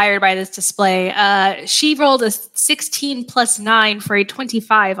deeply inspired by this display. She rolled a 16 plus 9 for a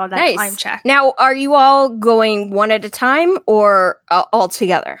 25 on that Nice. climb check. Now, are you all going one at a time or all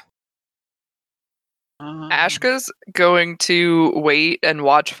together? Ashka's going to wait and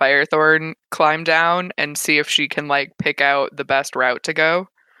watch Firethorn climb down and see if she can pick out the best route to go.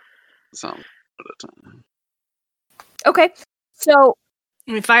 Some at a time. Okay, so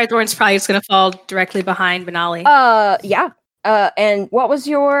I mean, Firethorn's probably just going to fall directly behind Benali. Yeah. And what was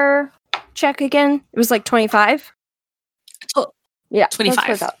your check again? It was like 25? Oh, Yeah. 25.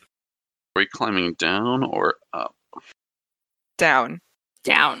 let's go up. Are we climbing down or up? Down.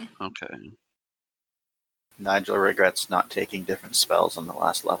 Down. Okay. Nigel regrets not taking different spells on the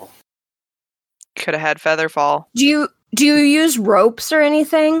last level. Could have had Featherfall. Do you use ropes or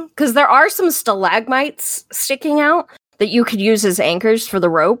anything? Because there are some stalagmites sticking out that you could use as anchors for the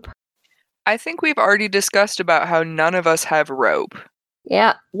rope. I think we've already discussed about how none of us have rope.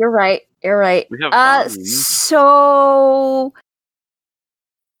 Yeah, you're right. You're right. We have vines. So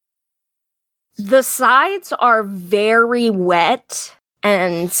the sides are very wet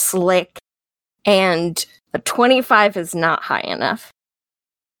and slick, and a 25 is not high enough.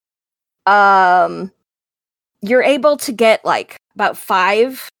 You're able to get like about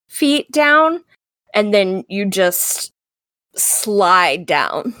 5 feet down, and then you just slide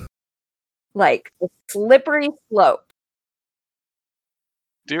down like a slippery slope.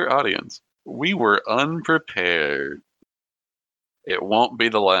 Dear audience, we were unprepared. It won't be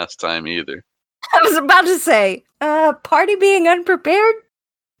the last time either. I was about to say, party being unprepared?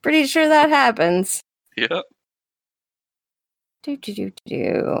 Pretty sure that happens. Yep.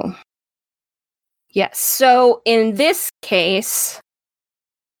 Do. Yes, so in this case,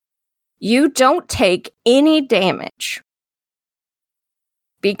 you don't take any damage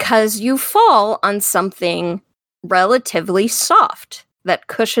because you fall on something relatively soft that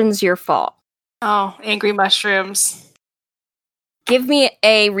cushions your fall. Oh, angry mushrooms. Give me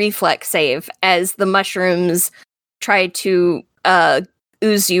a reflex save as the mushrooms try to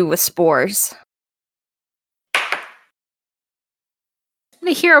ooze you with spores. I'm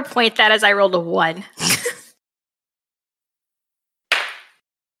going to hero point that as I rolled a 1.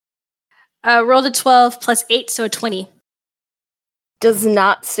 Rolled a 12 plus 8, so a 20. Does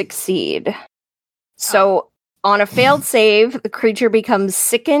not succeed. So on a failed save, the creature becomes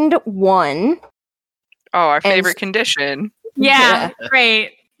sickened 1. Oh, our And- favorite condition. Yeah,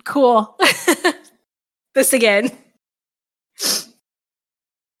 great. Cool. This again.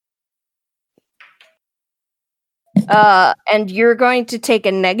 And you're going to take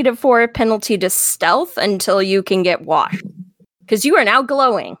a -4 penalty to stealth until you can get washed. Because you are now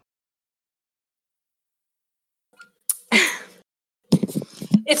glowing.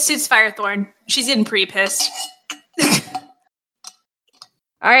 It suits Firethorn. She's getting pretty pissed.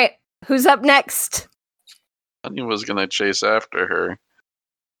 Alright, who's up next? Anya was gonna chase after her.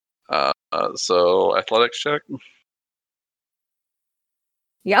 So athletics check.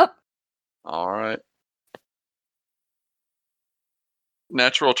 Yep. All right.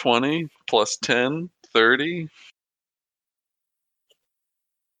 Natural 20 plus 10, 30.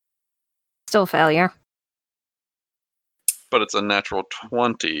 Still failure. But it's a natural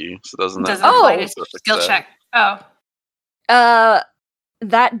 20, so doesn't that Doesn't Oh! apply to it's a skill success? check. Oh.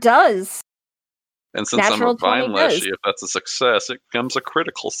 That does. And since Natural I'm a vine 20 does. leshy, if that's a success, it becomes a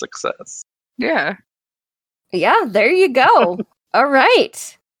critical success. Yeah. Yeah, there you go.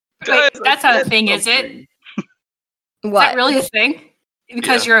 Alright. Wait, Guys, that's I not a did thing, is it? something. Is What? that really a thing?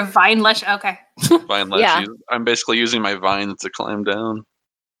 Because Yeah. you're a vine lush. Okay. Vine leshy. Yeah. I'm basically using my vines to climb down.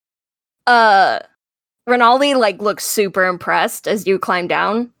 Rinaldi like looks super impressed as you climb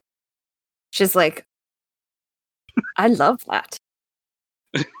down. She's like, I love that.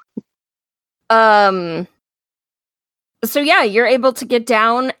 So yeah, you're able to get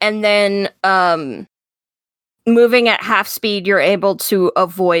down, and then moving at half speed, you're able to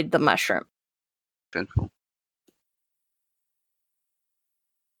avoid the mushroom. Okay, cool.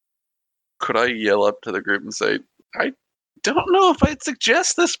 Could I yell up to the group and say, I don't know if I'd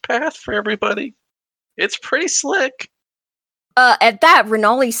suggest this path for everybody. It's pretty slick. At that,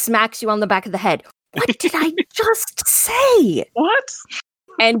 Rinaldi smacks you on the back of the head. What did I just say? What?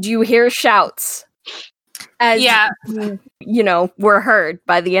 And you hear shouts as Yeah. you know, were heard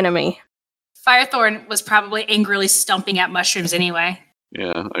by the enemy. Firethorn was probably angrily stomping at mushrooms anyway.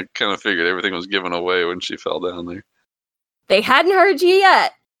 Yeah, I kind of figured everything was given away when she fell down there. They hadn't heard you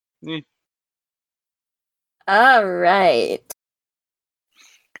yet. Mm. All right.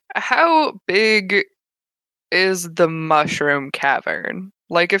 How big is the mushroom cavern?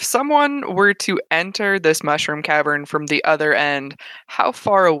 Like, if someone were to enter this mushroom cavern from the other end, how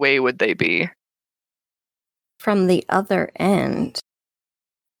far away would they be? From the other end.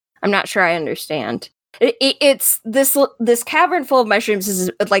 I'm not sure I understand. It's this cavern full of mushrooms is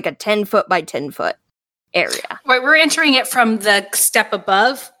like a 10-foot by 10-foot area. Right, we're entering it from the step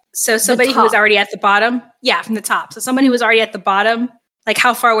above. So somebody who was top. already at the bottom. Yeah, from the top. So somebody who was already at the bottom, like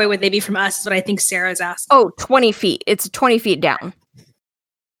how far away would they be from us is what I think Sarah's asking. Oh, 20 feet. It's 20 feet down.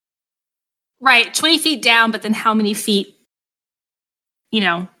 Right, 20 feet down, but then how many feet?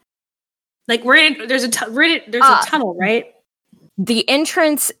 Like there's a tunnel, right? The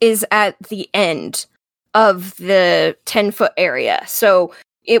entrance is at the end of the 10-foot area, so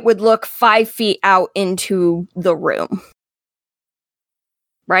it would look 5 feet out into the room.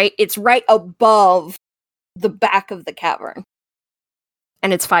 Right? It's right above the back of the cavern.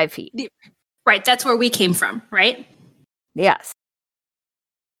 And it's 5 feet. Right, that's where we came from, right? Yes.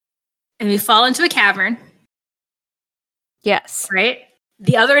 And we fall into a cavern, Yes. right?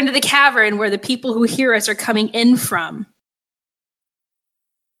 The other end of the cavern where the people who hear us are coming in from.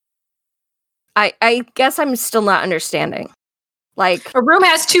 I guess I'm still not understanding. Like, A room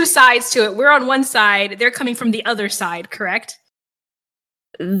has two sides to it. We're on one side. They're coming from the other side, correct?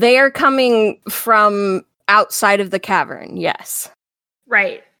 they're coming from outside of the cavern, yes.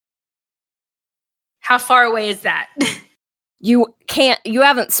 Right. How far away is that? You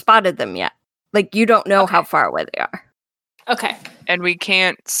haven't spotted them yet. Like, you don't know Okay. how far away they are. Okay. And we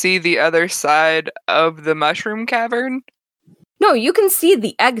can't see the other side of the mushroom cavern? No, you can see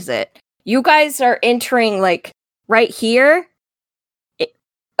the exit. You guys are entering, like, right here.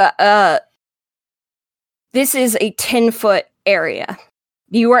 This is a 10-foot area.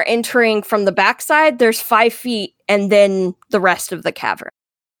 You are entering from the backside. There's 5 feet, and then the rest of the cavern.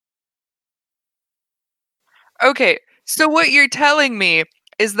 Okay, so what you're telling me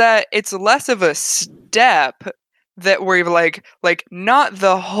is that it's less of a step that we're like not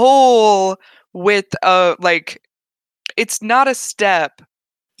the whole width of like it's not a step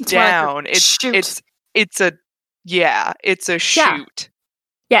It's more like a down. shoot. It's a shoot.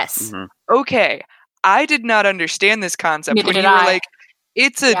 Yes. Mhm. Okay, I did not understand this concept Neither when did you were I. like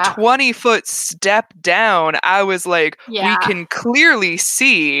it's a Yeah. 20-foot step down. I was like, Yeah. we can clearly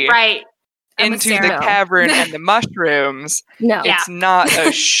see Right. I'm with into the Sarah. cavern and the mushrooms. No. Yeah. It's not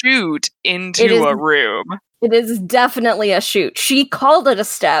a chute It into is- a room. It is definitely a shoot. She called it a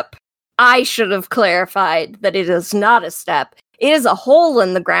step. I should have clarified that it is not a step. It is a hole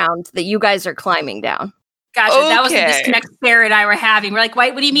in the ground that you guys are climbing down. Gotcha. That was the Okay. disconnect Sarah and I were having. We're like,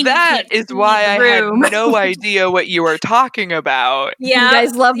 what do you mean? we That can't is see why the I room? had no idea what you were talking about. Yeah. You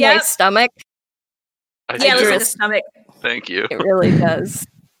guys love my Yep. stomach. I Yeah, do. listen to the stomach. Thank you. It really does.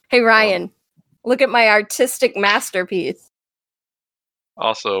 Hey, Ryan, look at my artistic masterpiece.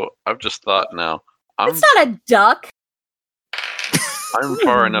 Also, I've just thought now. I'm It's not a duck. I'm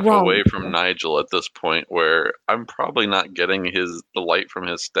far enough Wrong. away from Nigel at this point where I'm probably not getting the light from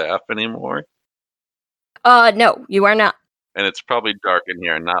his staff anymore, No, you are not. and it's probably dark in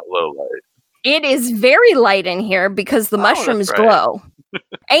here, not low light. It is very light in here because the Oh, that's mushrooms right. glow.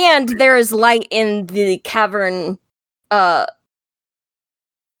 And there is light in the cavern that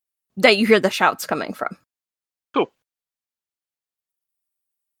you hear the shouts coming from. Cool.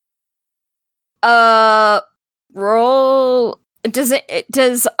 Roll.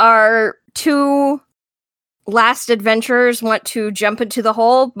 Does our two last adventurers want to jump into the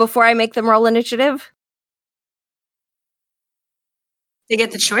hole before I make them roll initiative? They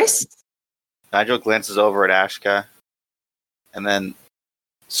get the choice. Nigel glances over at Ashka and then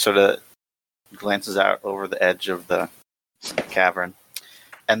sort of glances out over the edge of the cavern.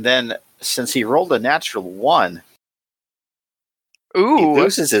 And then, since he rolled a natural 1, he Ooh,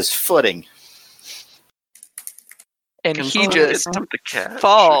 loses his footing. and Can he someone just attempt to catch?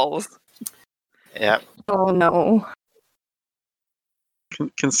 falls. Yep. Oh no.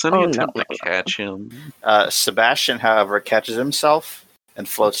 Can Sunny Oh, no, attempt no, to catch him? Sebastian, however, catches himself and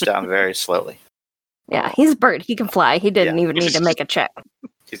floats down very slowly. Yeah, he's a bird. He can fly. He didn't Yeah. even need to make a check.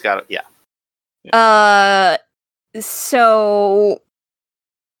 He's got it. Yeah. So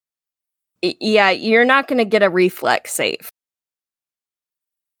yeah, you're not going to get a reflex save.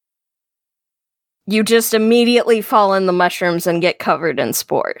 You just immediately fall in the mushrooms and get covered in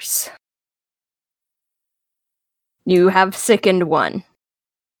spores. You have sickened 1.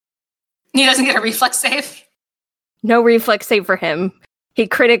 He doesn't get a reflex save. No reflex save for him. He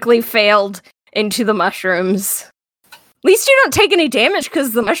critically failed into the mushrooms. At least you don't take any damage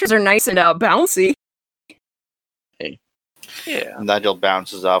because the mushrooms are nice and bouncy. Yeah. Nigel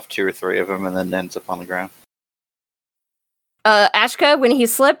bounces off 2 or 3 of them and then ends up on the ground. Ashka, when he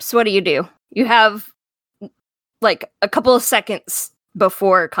slips, what do? You have like a couple of seconds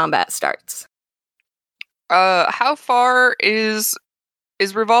before combat starts. How far is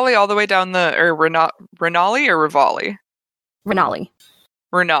Rivali all the way down the or Renali or Rivali? Renali.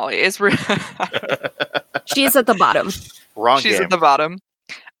 Renali is She is at the bottom. Wrong she's game. at the bottom.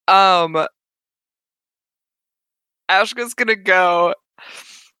 Ashka's gonna go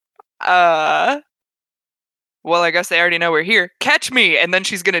well, I guess they already know we're here. Catch me! And then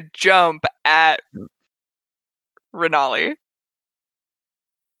she's gonna jump at Renali.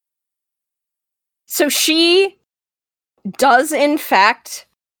 So she does, in fact,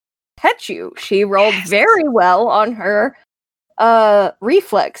 catch you. She rolled very well on her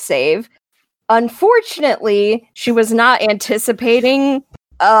reflex save. Unfortunately, she was not anticipating,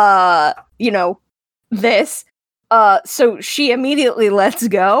 this. So she immediately lets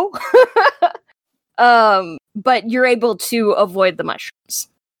go. But you're able to avoid the mushrooms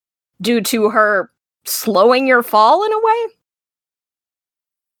due to her slowing your fall in a way.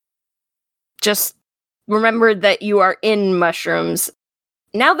 Just remember that you are in mushrooms.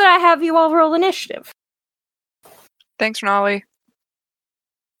 Now that I have you all roll initiative. Thanks, Renali.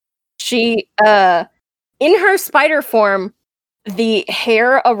 She, in her spider form, the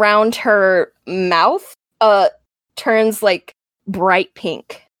hair around her mouth, turns like bright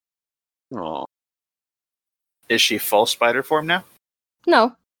pink. Oh, Is she full spider form now?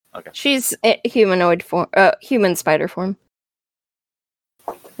 No. Okay. She's humanoid form, human spider form.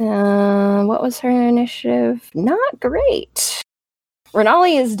 What was her initiative? Not great.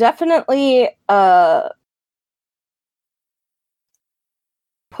 Renali is definitely,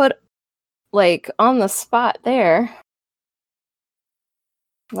 put, on the spot there.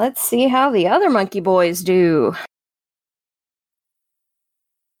 Let's see how the other monkey boys do.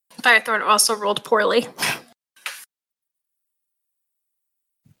 Firethorn also rolled poorly.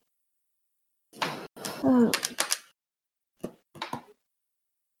 Oh.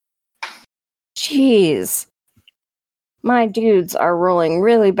 Jeez. My dudes are rolling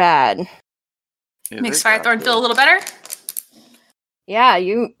really bad. Makes Firethorn feel a little better. Yeah,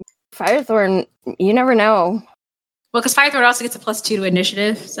 Firethorn, you never know. Well, because Firethorn also gets a +2 to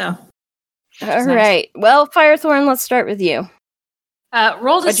initiative, so. All right. Well, Firethorn, let's start with you.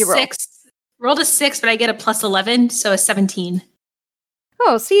 Rolled a What'd you roll? 6. Rolled a 6, but I get a +11, so a 17.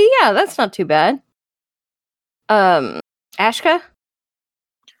 Oh, see, yeah, that's not too bad. Ashka?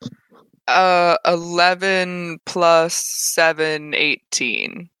 11 plus 7,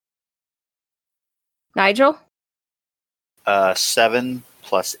 18. Nigel? 7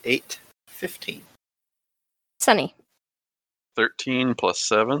 plus 8, 15. Sunny? 13 plus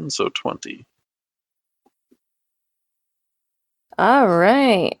 7, so 20. All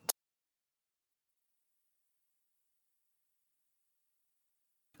right.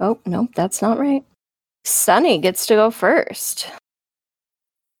 Oh, no, that's not right. Sunny gets to go first.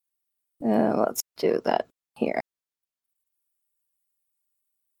 Let's do that here.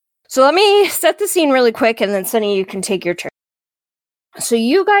 So let me set the scene really quick, and then Sunny, you can take your turn. So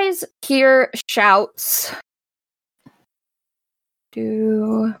you guys hear shouts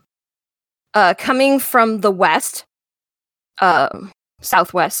coming from the west,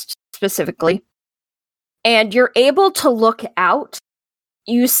 southwest specifically, and you're able to look out.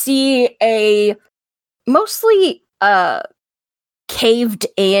 You see a mostly caved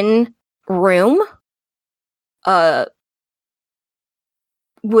in room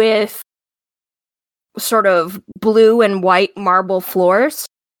with sort of blue and white marble floors.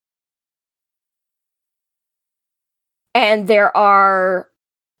 And there are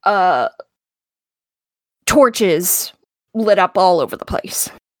torches lit up all over the place.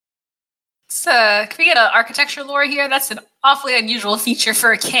 So, can we get an architecture lore here? That's an awfully unusual feature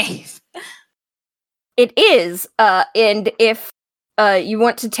for a cave. It is, and if you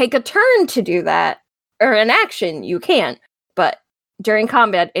want to take a turn to do that, or an action, you can. But during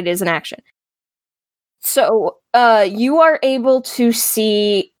combat, it is an action. So, you are able to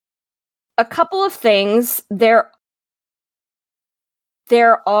see a couple of things. There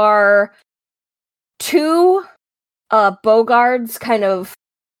are two bogards kind of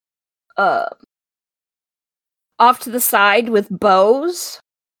off to the side with bows.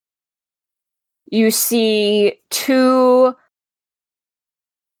 You see two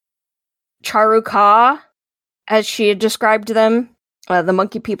Charuka, as she had described them, the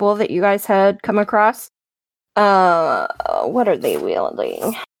monkey people that you guys had come across. What are they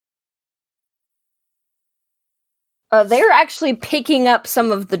wielding? They're actually picking up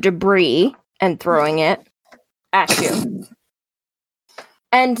some of the debris and throwing it at you.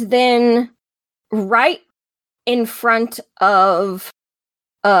 And then right in front of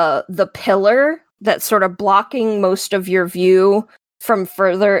the pillar that's sort of blocking most of your view from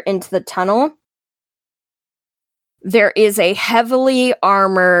further into the tunnel, there is a heavily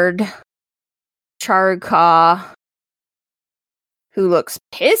armored Charuka who looks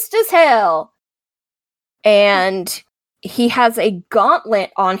pissed as hell. And he has a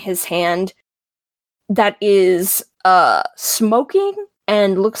gauntlet on his hand that is smoking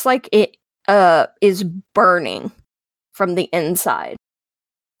and looks like it is burning from the inside.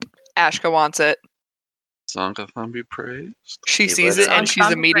 Ashka wants it. Zangathon be praised. She He sees it and literally-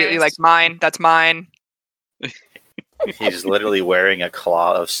 she's immediately like, mine. That's mine. He's literally wearing a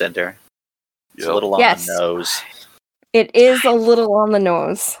claw of cinder. It's a Yep. little on Yes. the nose. It is a little on the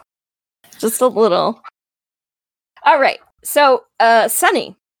nose. Just a little. All right. So,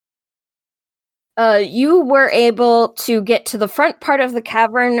 Sunny, you were able to get to the front part of the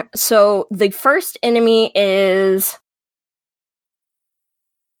cavern. So the first enemy is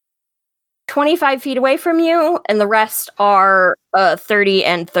 25 feet away from you, and the rest are 30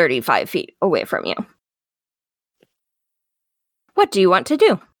 and 35 feet away from you. What do you want to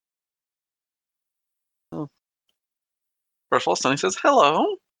do? First of all, Sunny says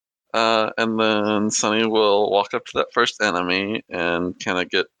hello. And then Sunny will walk up to that first enemy and kind of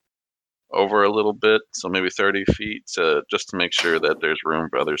get over a little bit, so maybe 30 feet, just to make sure that there's room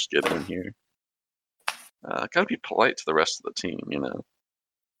for others to get in here. Gotta be polite to the rest of the team, you know.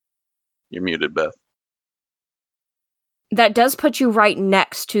 You're muted, Beth. That does put you right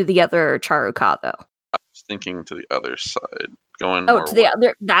next to the other Charuka, though. I was thinking to the other side, going Oh, more to the west.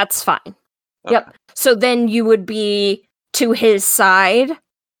 other. That's fine. Okay. Yep. So then you would be to his side,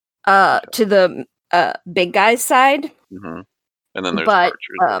 to the big guy's side. Mhm. And then there's But,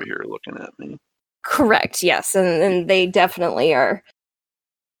 archers over here looking at me. Correct. Yes, and they definitely are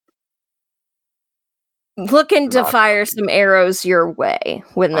looking to Not- fire some arrows your way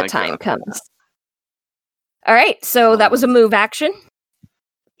when the I time gotcha. comes. All right. So that was a move action.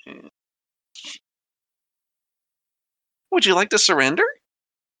 Would you like to surrender?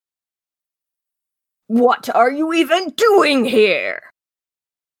 What are you even doing here?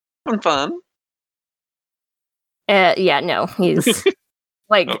 Having fun. Yeah. No, he's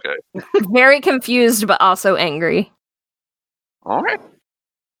like Okay. very confused, but also angry. All right.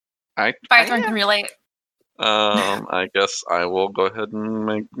 Firethorn can relate. I guess I will go ahead and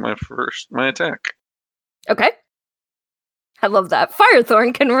make my attack. Okay. I love that.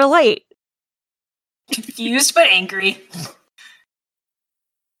 Firethorn can relate. Confused but angry.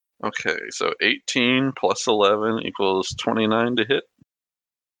 Okay, so 18 plus 11 equals 29 to hit.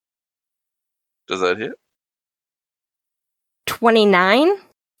 Does that hit? 29?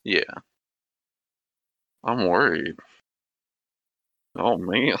 Yeah. I'm worried. Oh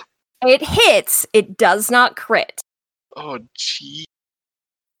man. It hits. It does not crit. Oh gee.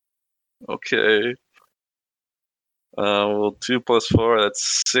 Okay. Well, 2 plus 4,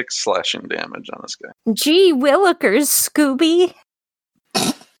 that's 6 slashing damage on this guy. Gee willikers, Scooby.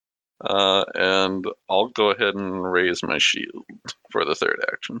 And I'll go ahead and raise my shield for the third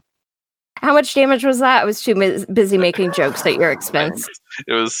action. How much damage was that? I was too busy making jokes at your expense.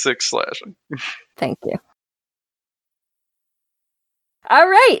 It was 6 slashing. Thank you. All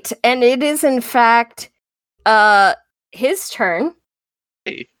right. And it is, in fact, his turn.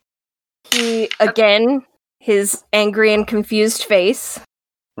 Hey. He, again, his angry and confused face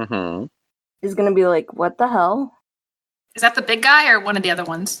Mm-hmm. is going to be like, what the hell? Is that the big guy or one of the other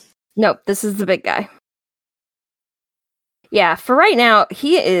ones? Nope, this is the big guy. Yeah, for right now,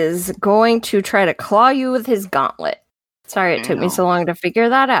 he is going to try to claw you with his gauntlet. Sorry it took me so long to figure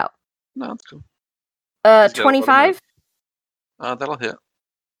that out. No, that's cool. He's got a lot of 25? That'll hit.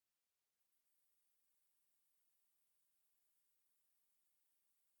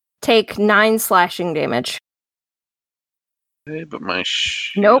 Take 9 slashing damage. Okay, but my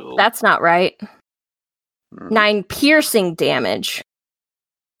shield... Nope, that's not right. Hmm, 9 piercing damage.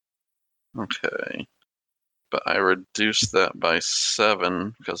 Okay. But I reduced that by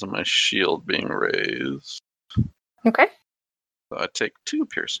 7 because of my shield being raised. Okay. So I take 2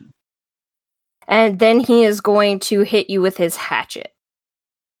 piercing. And then he is going to hit you with his hatchet.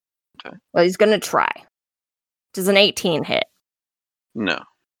 Okay. Well, he's going to try. Does an 18 hit? No.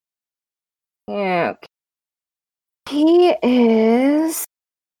 Yeah. Okay. He is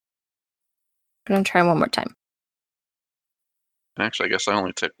going to try one more time. Actually, I guess I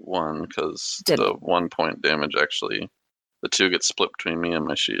only took 1 because Did the 1 point damage actually... The 2 gets split between me and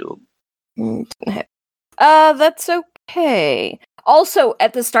my shield. Didn't hit. That's okay. Also,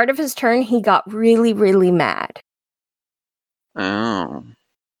 at the start of his turn, he got really, really mad. Oh.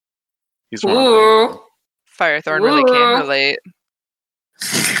 He's one of Ooh. Firethorn really can Ooh. relate.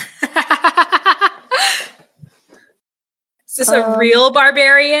 Is this a real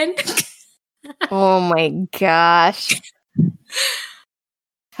barbarian? Oh my gosh.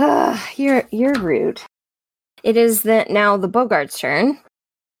 You're rude. It is now the Bogart's turn,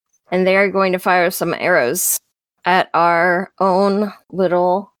 and they are going to fire some arrows at our own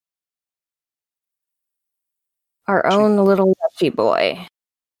little Lushy boy.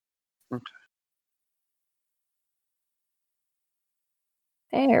 Okay.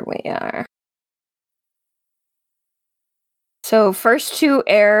 There we are. So first 2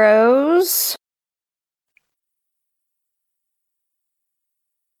 arrows.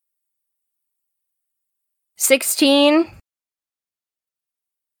 $16.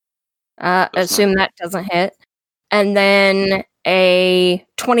 Assume that doesn't hit. And then a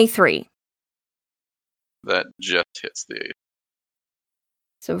 23. That just hits the 8.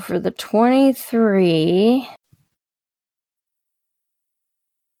 So for the 23,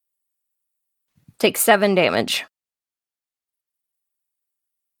 take 7 damage.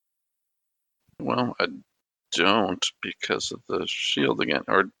 Well, I don't because of the shield again.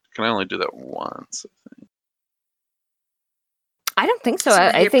 Or can I only do that once? I don't think so. So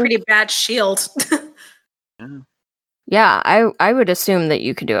I you're think pretty bad shield. yeah, I would assume that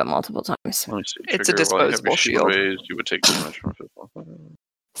you could do it multiple times. Let me see. It's a Trigger, while you have your disposable shield. Raised, you would take damage from physical.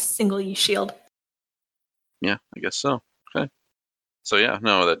 Single use shield. Yeah, I guess so. Okay. So yeah,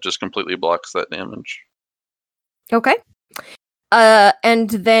 no, that just completely blocks that damage. Okay. And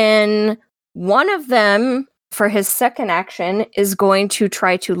then one of them, for his second action, is going to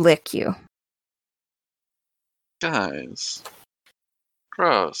try to lick you. Guys.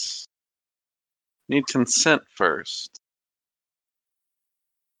 Gross. Need consent first.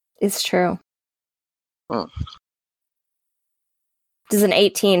 It's true. Oh, Does an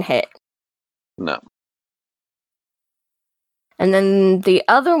 18 hit? no. And then the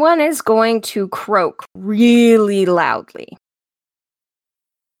other one is going to croak really loudly.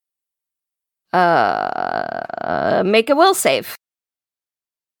 Make a will save.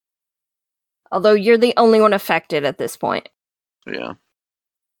 Although you're the only one affected at this point. Yeah.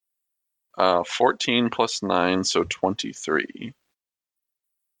 14 plus 9, so 23.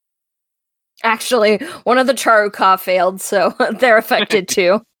 Actually, one of the Charuka failed, so they're affected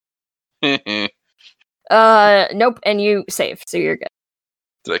too. Did Nope, and you save, so you're good.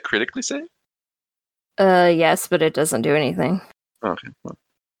 I critically save? Yes, but it doesn't do anything. Okay. Well,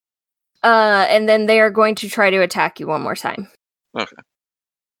 And then they are going to try to attack you one more time. okay.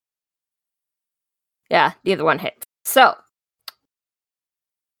 Yeah, neither one hits. So,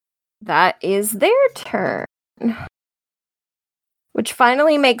 that is their turn. Which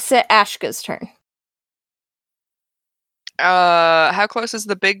finally makes it Ashka's turn. How close is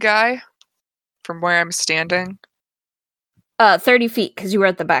the big guy from where I'm standing? 30 feet, because you were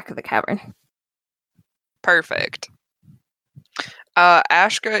at the back of the cavern. Perfect.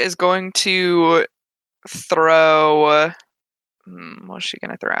 Ashka is going to throw. What's she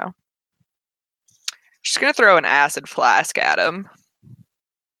gonna throw? She's gonna throw an acid flask at him.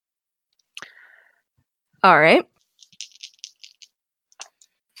 All right.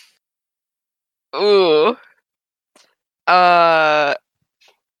 Ooh.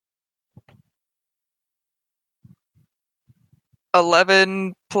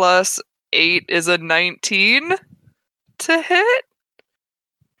 11 plus 8 is a 19 to hit.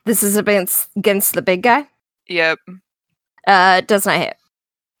 This is against the big guy? Yep. Does not hit.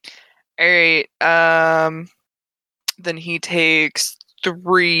 Alright, then he takes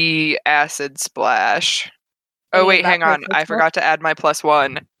 3 acid splash. Oh Any of wait, that hang on. I persistent? forgot to add my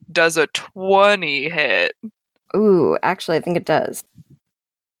 +1. Does a 20 hit? Ooh, actually, I think it does.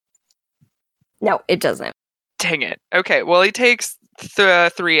 No, it doesn't. Dang it. Okay, well he takes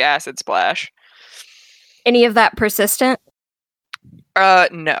 3 acid splash. Any of that persistent?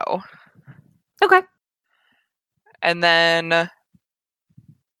 No. Okay. And then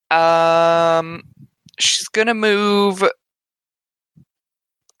she's gonna move.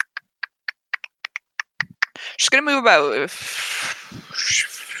 She's gonna move about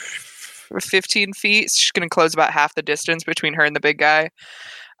 15 feet. She's gonna close about half the distance between her and the big guy.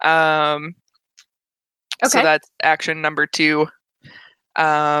 So Okay. that's action number 2.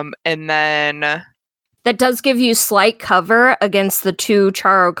 And then That does give you slight cover against the 2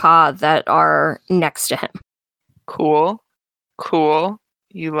 Charoka that are next to him. cool.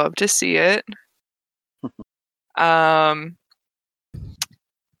 You love to see it. And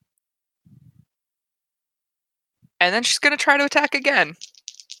then she's gonna try to attack again.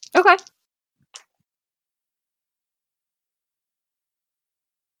 Okay.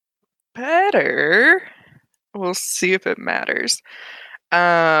 Better. We'll see if it matters.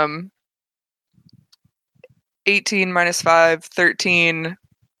 18 minus 5, 13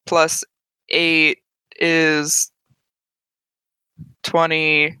 plus 8 is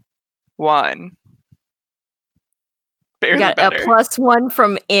 21. You Barely got better. a +1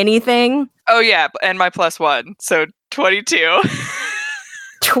 from anything. Oh yeah, and my +1, so 22.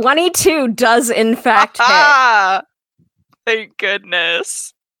 22 does in fact hit. Ah! Thank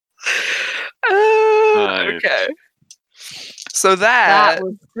goodness. Nice. Okay. So That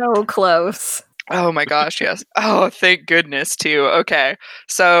was so close. oh my gosh, yes. Oh, thank goodness too. Okay.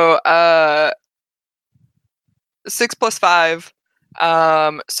 So 6 plus 5.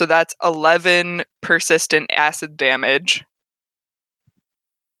 So that's 11 persistent acid damage.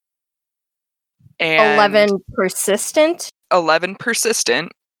 And 11 persistent. 11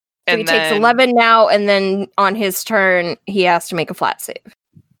 persistent. So And he takes then 11 now, and then on his turn, he has to make a flat save.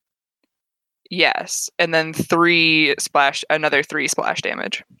 yes. And then another 3 splash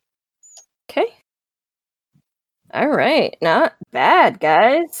damage. Okay. All right. Not bad,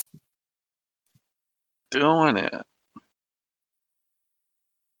 guys. Doing it.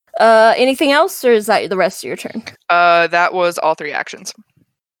 Anything else, or is that the rest of your turn? That was all 3 actions.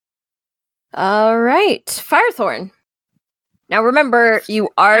 All right. Firethorn. Now remember, you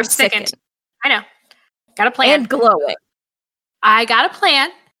are I'm sickened. sickened I know. Got a plan. and glowing. I got a plan.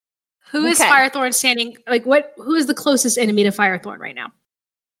 Who is Okay. Firethorn standing? Like, what? Who is the closest enemy to Firethorn right now?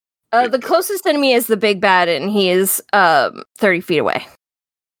 The closest enemy is the big bad, and he is 30 feet away.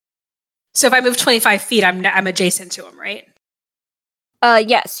 So if I move 25 feet, I'm adjacent to him, right?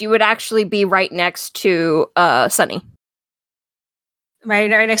 Yes, you would actually be right next to Sunny. Am I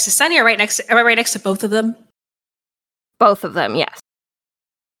right next to Sunny, or am I right next to both of them? Both of them, yes.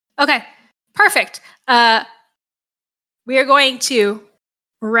 Okay, perfect. We are going to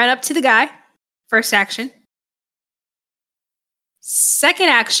run up to the guy. First action. Second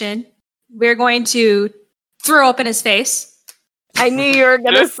action, we're going to throw up in his face. I knew you were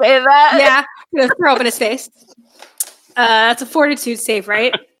going to say that. Yeah, I'm going to throw up in his face. That's a fortitude save,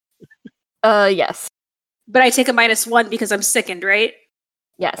 right? Yes. But I take a -1 because I'm sickened, right?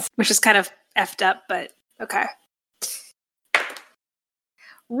 Yes. Which is kind of effed up, but okay.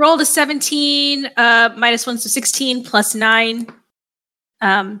 Rolled a 17, -1, so 16 plus 9,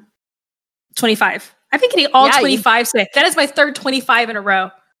 25. I've been getting all 25 today. That is my third 25 in a row.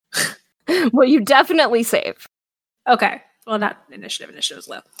 Well, you definitely save. Okay. Well, not initiative. Initiative is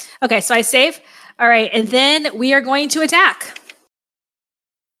low. Okay, so I save. All right, and then we are going to attack.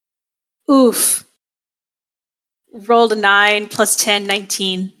 Oof. Rolled a 9 plus 10,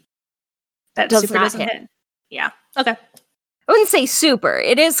 19. That Does super not doesn't hit. hit. Yeah. Okay. I wouldn't say super.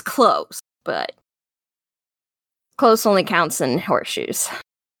 It is close, but close only counts in horseshoes.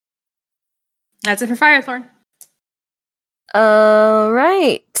 That's it for Firethorn. All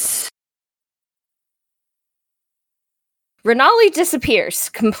right. Renali disappears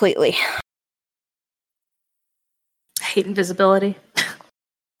completely. I hate invisibility.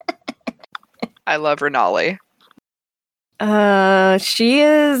 I love Renali. She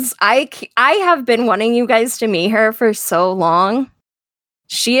is. I have been wanting you guys to meet her for so long.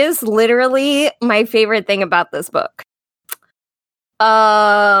 She is literally my favorite thing about this book.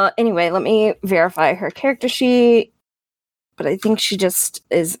 Anyway, let me verify her character sheet. But I think she just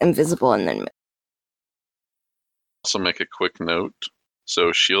is invisible and then. Also make a quick note.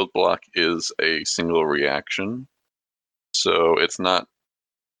 So shield block is a single reaction. So it's not.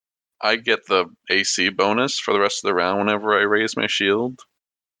 I get the AC bonus for the rest of the round whenever I raise my shield.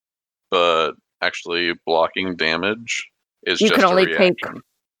 But actually blocking damage is You just can a only reaction.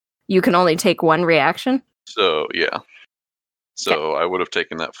 You can only take one reaction. So yeah. So I would have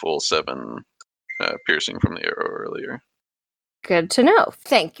taken that full 7 piercing from the arrow earlier. Good to know.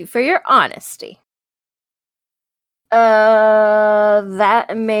 Thank you for your honesty.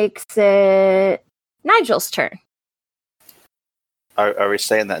 That makes it Nigel's turn. Are we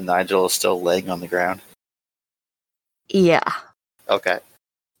saying that Nigel is still laying on the ground? Yeah. Okay.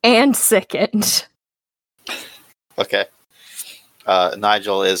 And sickened. Okay.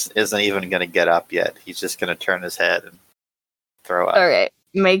 Nigel isn't even going to get up yet. He's just going to turn his head and throw up. All right.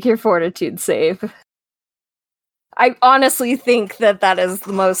 Make your fortitude save. I honestly think that is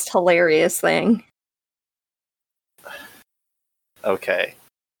the most hilarious thing. Okay.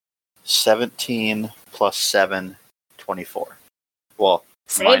 17 plus 7, 24. Well,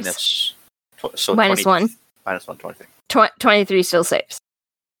 Saves. so Minus 20 1. Minus 1, 23. 23 still saves.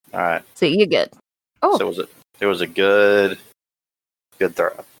 All right. So you're good. Oh. So it was a good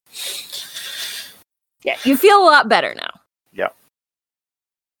throw. Yeah, you feel a lot better now. Yeah.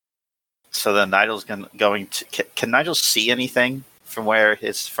 So then Nigel's going to. Can Nigel see anything from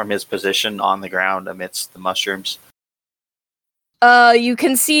his position on the ground amidst the mushrooms? You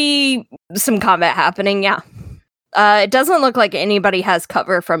can see some combat happening, yeah. It doesn't look like anybody has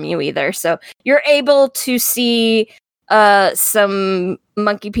cover from you either, so you're able to see some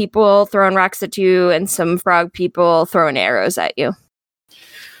monkey people throwing rocks at you and some frog people throwing arrows at you.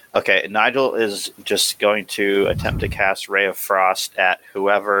 Okay, Nigel is just going to attempt to cast Ray of Frost at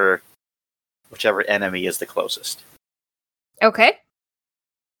whichever enemy is the closest. Okay.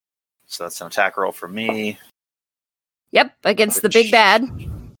 So that's an attack roll for me. Yep, against the big Which- bad.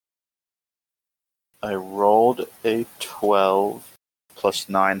 I rolled a 12 plus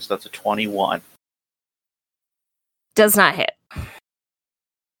 9, so that's a 21. Does not hit. All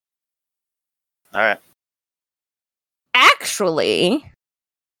right. Actually,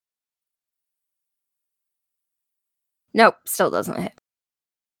 nope, still doesn't hit.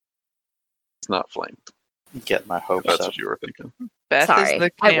 It's not flanked. Get my hopes That's up. what you were thinking. Beth Sorry, is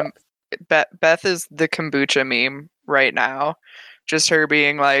the I Beth is the kombucha meme right now. Just her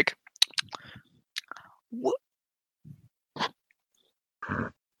being like, "Wha-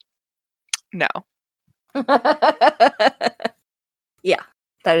 no." Yeah,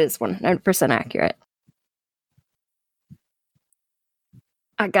 that is 100% accurate.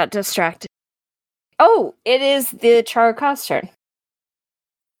 I got distracted. Oh, it is the Charcot's turn.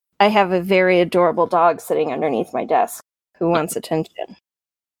 I have a very adorable dog sitting underneath my desk who wants attention.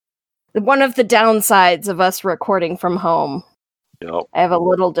 One of the downsides of us recording from home, Yep. I have a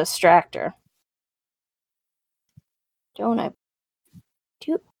little distractor. Don't I?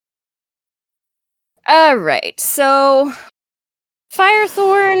 All right, so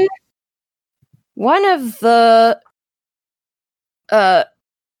Firethorn, one of the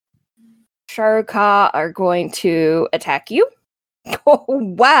Sharka are going to attack you. Oh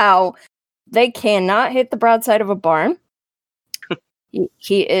wow, they cannot hit the broadside of a barn.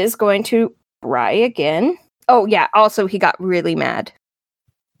 he is going to try again. Oh yeah, also he got really mad.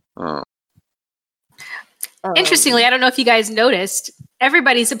 Oh, Interestingly, I don't know if you guys noticed,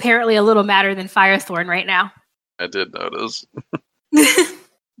 everybody's apparently a little madder than Firethorn right now. I did notice.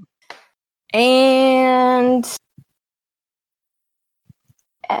 and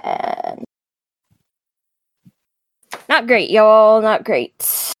not great, y'all. Not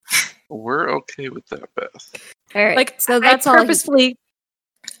great. We're okay with that, Beth. All right, Like, so that's all.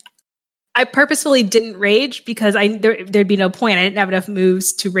 I purposefully didn't rage because there'd be no point. I didn't have enough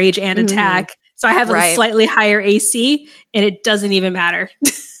moves to rage and Mhm. attack. So I have a Right. slightly higher AC, and it doesn't even matter.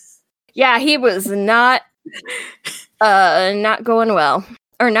 Yeah, he was not going well.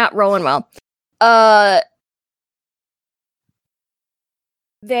 Or not rolling well.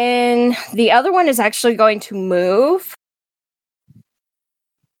 Then the other one is actually going to move.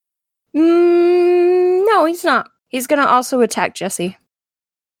 No, he's not. He's gonna also attack Jesse.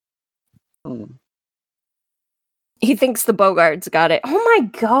 Hmm. He thinks the Bogarts got it. Oh my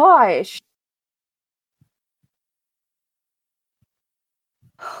gosh.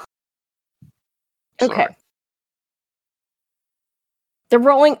 Okay. Sorry. They're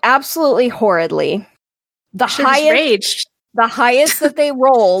rolling absolutely horridly. The Should've just highest raged. the highest that they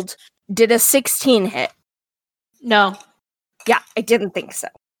rolled did a 16 hit. No. Yeah, I didn't think so.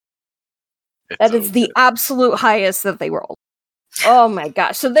 It's That is the okay. absolute highest that they rolled. Oh my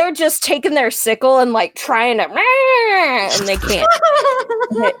gosh. So they're just taking their sickle and like trying to and they can't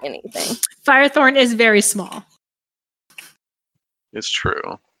hit anything. Firethorn is very small. It's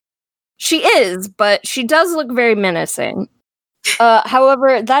true. She is, but she does look very menacing.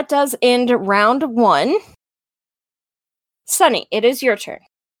 However, that does end round 1. Sunny, it is your turn.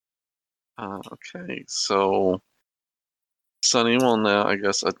 Okay, so Sunny will now, I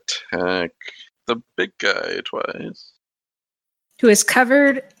guess, attack the big guy twice. Who is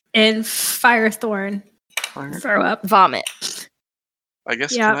covered in Firethorn. Fire. Throw up. Vomit. I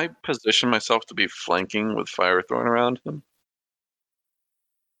guess, Yeah. can I position myself to be flanking with Firethorn around him?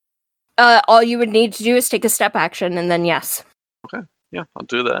 All you would need to do is take a step action, and then yes. Yeah, I'll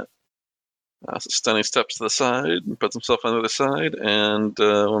do that. So Stunny steps to the side and puts himself on the other side and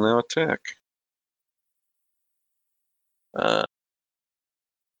will now attack.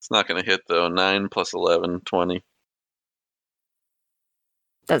 It's not going to hit, though. 9 plus 11, 20.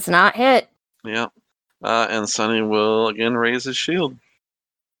 Does not hit. Yeah. And Sunny will again raise his shield.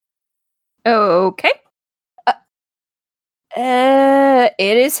 Okay.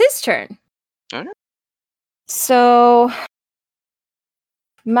 It is his turn. Okay. So,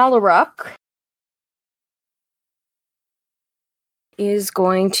 Malarok is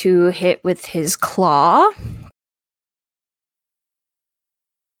going to hit with his claw.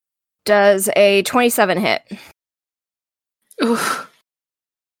 Does a 27 hit. Oof.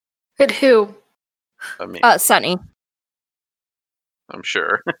 Hit who? I mean, Sunny. I'm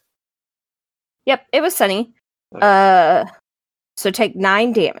sure. Yep, it was Sunny. So take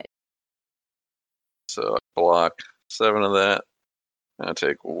 9 damage. So I block 7 of that. I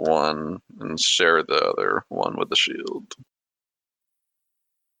take 1 and share the other 1 with the shield.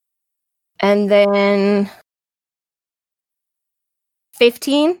 And then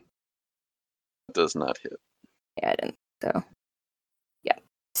 15. Does not hit. Yeah, I didn't. So, yeah.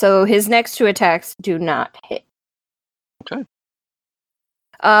 So his next 2 attacks do not hit. Okay.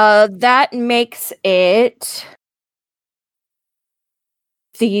 That makes it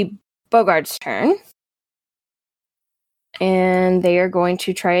the Bogart's turn. And they are going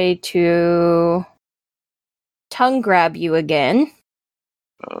to try to tongue grab you again.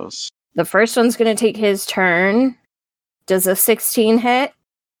 The first one's going to take his turn. Does a 16 hit?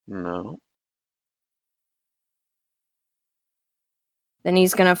 No. Then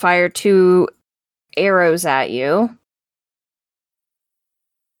he's going to fire 2 arrows at you.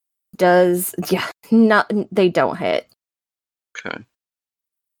 They don't hit. Okay.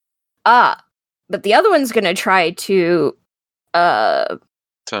 But the other one's going to try to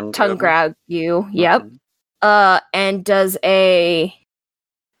Tongue grab you. Mhm. Yep. And does a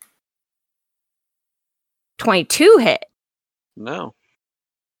 22 hit? No.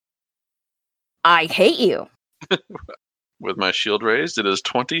 I hate you. With my shield raised, it is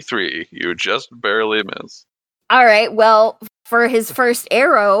 23. You just barely miss. All right. Well, for his first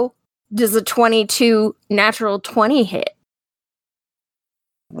arrow, does a 22 natural 20 hit?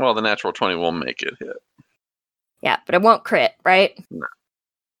 Well, the natural 20 will make it hit. Yeah, but it won't crit, right? No.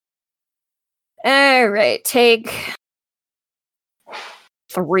 All right. Take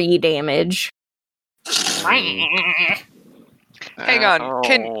 3 damage. Hang on.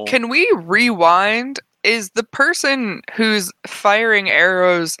 Can we rewind? Is the person who's firing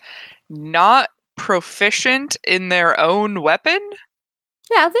arrows not proficient in their own weapon?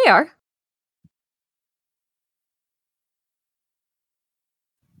 Yeah, they are.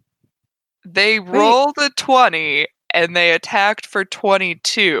 They rolled a 20 and they attacked for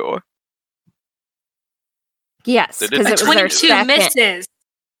 22. Yes, They because did it was their 22 second. misses.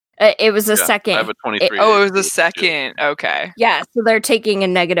 It was a Yeah, second. I have a 23. It was a second. Okay. Yeah, so they're taking a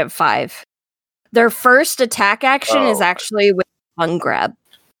 -5. Their first attack action is Oh. actually with tongue grab.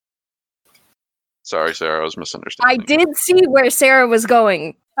 Sorry, Sarah, I was misunderstanding. I did see where Sarah was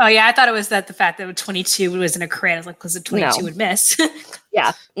going. Oh yeah, I thought it was that the fact that 22 wasn't a crit. I was like, because the 22 No. would miss.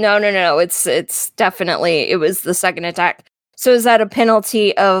 Yeah, no. It's definitely it was the second attack. So is that a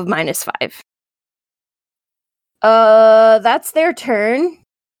penalty of -5? That's their turn.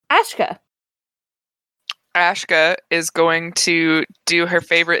 Ashka. Ashka is going to do her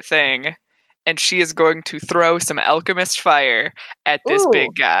favorite thing, and she is going to throw some alchemist fire at this Ooh. big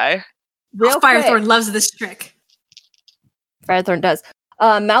guy. Real Firethorn quick. loves this trick. Firethorn does.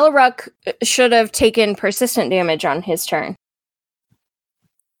 Malaruk should have taken persistent damage on his turn.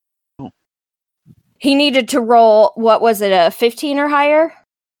 Oh. He needed to roll, what was it, a 15 or higher?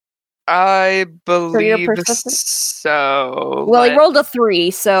 I your believe persistence? so. Well, he rolled a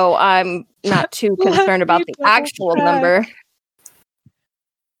 3, so I'm not too concerned about the actual number.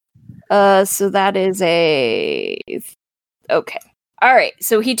 So that is a... Okay. All right,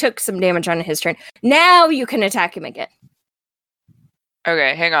 so he took some damage on his turn. Now you can attack him again.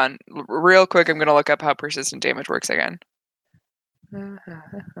 Okay, hang on. Real quick, I'm going to look up how persistent damage works again.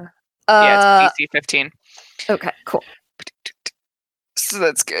 Yeah, it's DC 15. Okay, cool. So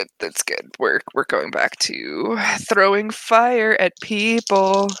that's good. That's good. We're going back to throwing fire at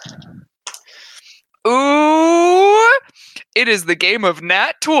people. Ooh! It is the game of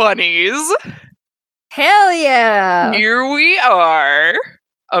nat 20s. Hell yeah! Here we are.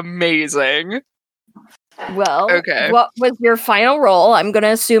 Amazing. Well, Okay. what was your final roll? I'm going to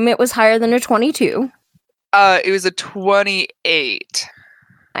assume it was higher than a 22. It was a 28.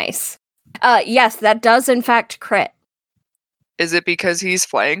 Nice. Yes, that does in fact crit. Is it because he's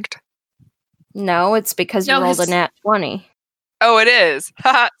flanked? No, it's because you No, rolled a his- nat 20. Oh, it is.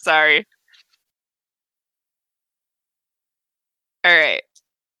 Haha, sorry. All right.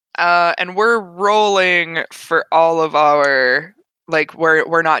 And we're rolling for all of our, like,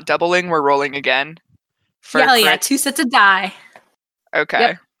 we're not doubling, we're rolling again. For Hell yeah, crit. 2 sets of die. Okay.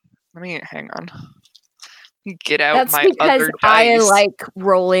 Yep. Let me hang on. Let me get out That's my because other I dice. like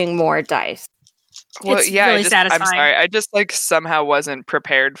rolling more dice. Well, It's yeah, really I'm satisfying. sorry. I just like somehow wasn't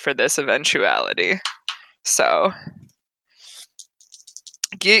prepared for this eventuality. So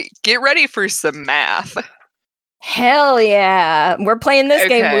get ready for some math. Hell yeah. We're playing this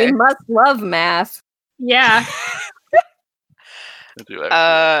game. Okay. We must love math. Yeah. I do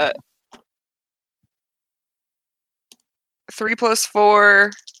actually. 3 plus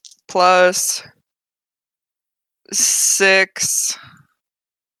 4 plus 6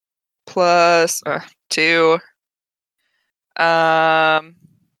 plus 2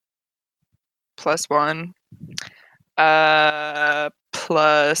 plus 1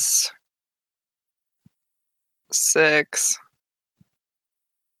 plus 6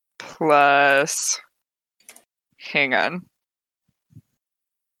 plus Hang on.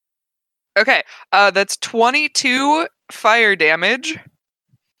 Okay, that's 22 fire damage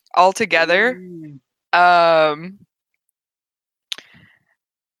altogether.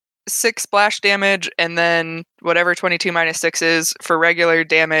 6 splash damage, and then whatever 22 minus 6 is for regular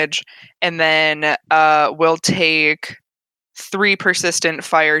damage, and then we'll take 3 persistent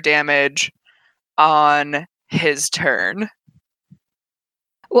fire damage on his turn.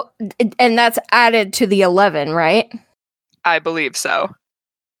 Well, and that's added to the 11, right? I believe so.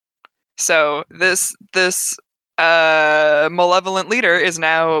 So this malevolent leader is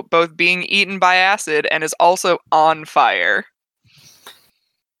now both being eaten by acid and is also on fire.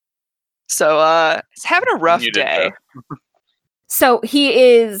 So he's having a rough day. So he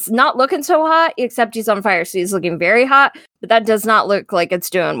is not looking so hot, except he's on fire, so he's looking very hot, but that does not look like it's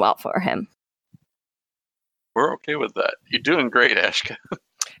doing well for him. We're okay with that. You're doing great, Ashka.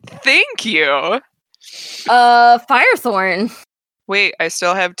 Thank you. Firethorn. Wait, I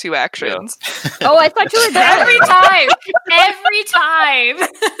still have 2 actions. Oh, I thought you were Every done. time.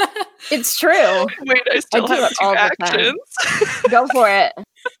 It's true. Wait, I still do have it 2 all the time. actions. Go for it.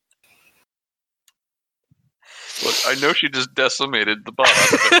 Look, I know she just decimated the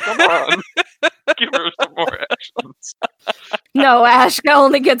boss, but come on. Give her some more actions. No, Ashka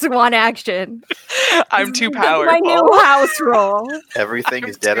only gets 1 action. I'm too That's powerful. my new house rule. Everything I'm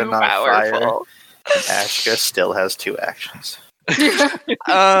is dead too and on fire. powerful. Ashka still has 2 actions.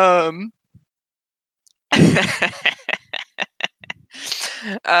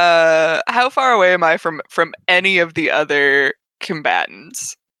 How far away am I from any of the other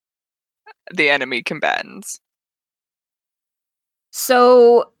combatants? The enemy combatants.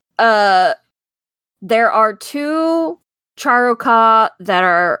 So, there are 2 Charoka that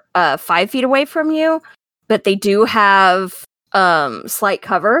are 5 feet away from you, but they do have slight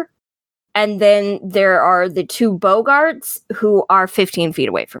cover. And then there are the 2 Bogarts who are 15 feet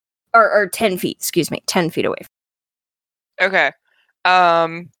away from, or 10 feet, excuse me, 10 feet away from. Okay.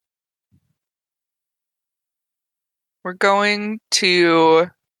 We're going to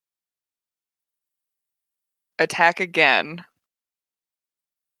attack again.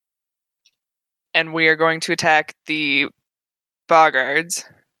 And we are going to attack the Bogards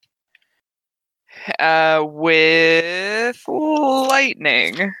with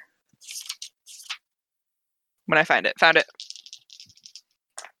lightning. When I find it. Found it.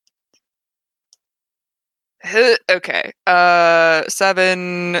 Okay.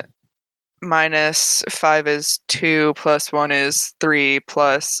 7 minus 5 is 2, plus 1 is 3,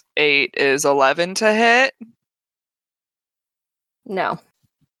 plus 8 is 11 to hit. No.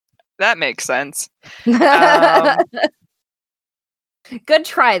 That makes sense. Good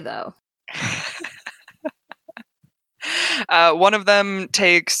try, though. One of them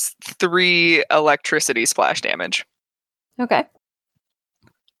takes 3 electricity splash damage. Okay.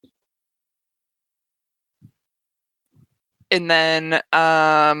 And then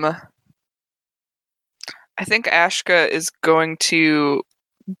I think Ashka is going to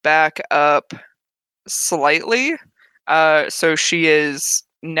back up slightly. So she is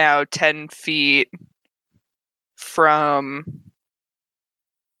now 10 feet from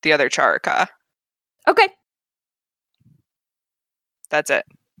the other Charaka. Okay. That's it.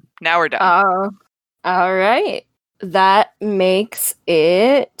 Now we're done. All right. That makes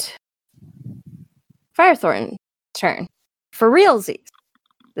it Firethorn's turn. For realsies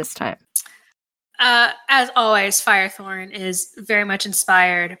this time. As always, Firethorn is very much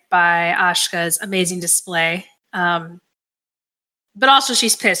inspired by Ashka's amazing display. But also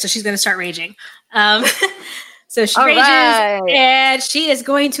she's pissed, so she's going to start raging. So she rages, and she is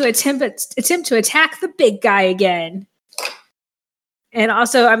going to attempt to attack the big guy again. And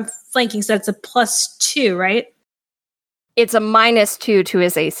also, I'm flanking, so that's a +2, right? It's a -2 to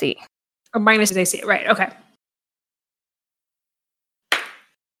his AC. Or minus his AC, right? Okay.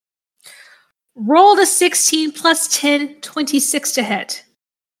 Roll a 16 plus 10, 26 to hit.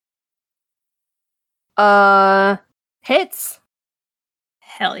 Hits.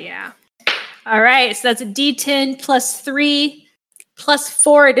 Hell yeah. All right, so that's a D10 plus 3 plus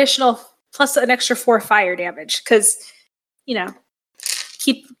 4 additional, plus an extra 4 fire damage. Because, you know,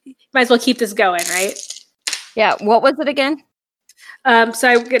 might as well keep this going, right? Yeah, what was it again? So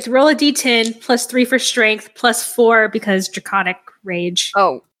I get to roll a D10 plus 3 for strength, plus 4 because Draconic Rage.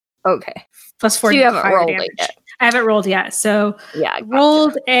 Oh, okay. Plus 4 So you haven't fire rolled damage. it yet. I haven't rolled yet. So Yeah, I gotcha.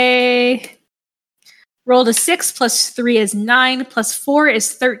 rolled a 6 plus 3 is 9 plus 4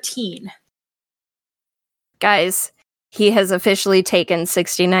 is 13. Guys, he has officially taken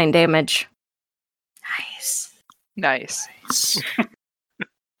 69 damage. Nice. Nice.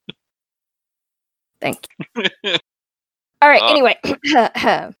 Thank you. All right. Anyway,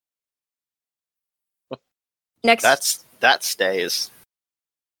 next. That stays.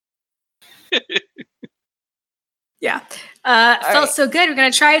 Yeah. Felt right. so good. We're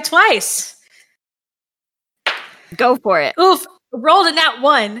gonna try it twice. Go for it. Oof. Rolled a nat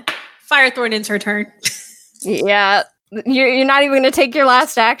 1. Firethorn ends her turn. Yeah. You're not even going to take your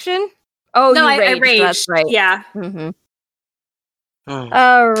last action? Oh, No, you I raged. raged. That's right. Yeah. Mm-hmm.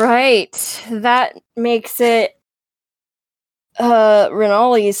 All right. That makes it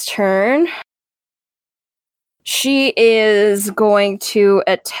Renali's turn. She is going to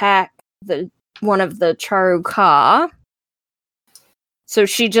attack one of the Charuka. So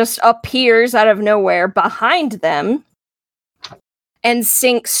she just appears out of nowhere behind them and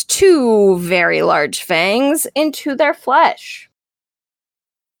sinks 2 very large fangs into their flesh.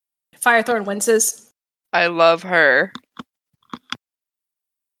 Firethorn winces. I love her.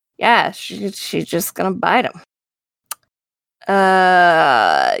 Yeah, she's just gonna bite him.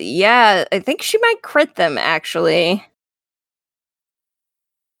 Yeah, I think she might crit them, actually.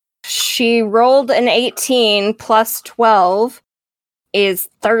 She rolled an 18 plus 12 is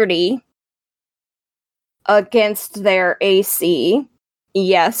 30 against their AC.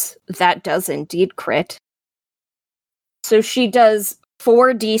 Yes, that does indeed crit. So she does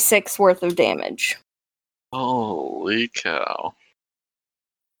 4d6 worth of damage. Holy cow.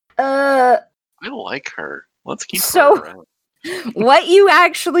 Uh, I like her. Let's keep So- her around. what you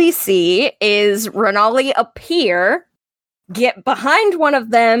actually see is Renali appear, get behind one of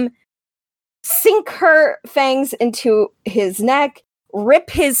them, sink her fangs into his neck, rip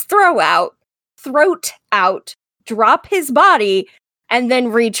his throat out, drop his body, and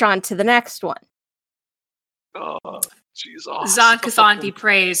then reach on to the next one. Oh, she's awesome. Zon-Kuthon be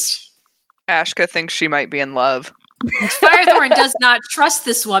praised. Ashka thinks she might be in love. Firethorn does not trust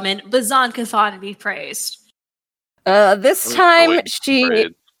this woman, but Zon-Kuthon be praised. This time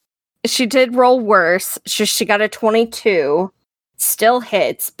Afraid. she did roll worse. She got a 22. Still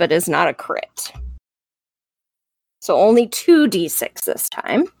hits, but is not a crit. So only 2d6 this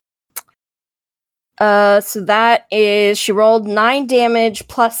time. So that is, she rolled 9 damage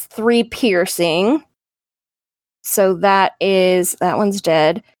plus 3 piercing. So that one's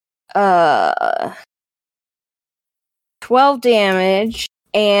dead. 12 damage,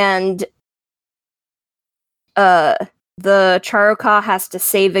 and the Charuka has to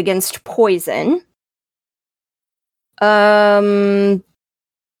save against poison. Does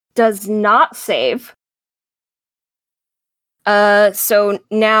not save. So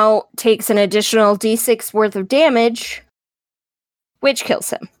now takes an additional d6 worth of damage, which kills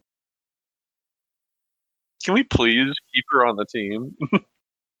him. Can we please keep her on the team?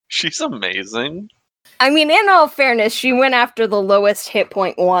 She's amazing. I mean, in all fairness, she went after the lowest hit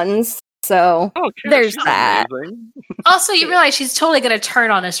point ones, so Okay, there's she's that. amazing. Also, you realize she's totally going to turn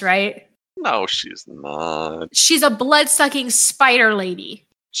on us, right? No, she's not. She's a blood-sucking spider lady.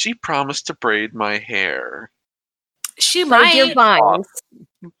 She promised to braid my hair. She Like your might, vines.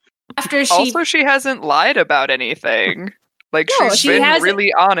 after she... Also, she hasn't lied about anything. Like, No, she's she been hasn't.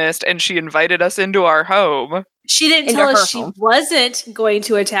 really honest, and she invited us into our home. She didn't Into tell her us she home. wasn't going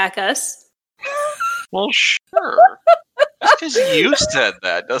to attack us. Well, sure. Just because you said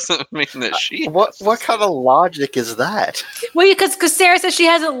that doesn't mean that she. What kind of logic is that? Well, because Sarah says she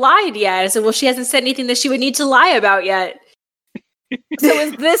hasn't lied yet. I said, well, she hasn't said anything that she would need to lie about yet. So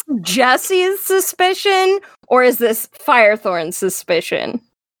is this Jesse's suspicion, or is this Firethorn's suspicion?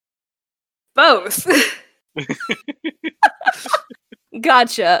 Both.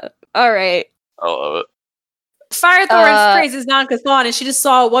 Gotcha. All right. I love it. Firethorn's praises Zon-Kuthon, and she just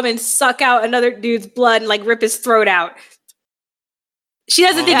saw a woman suck out another dude's blood and like rip his throat out. She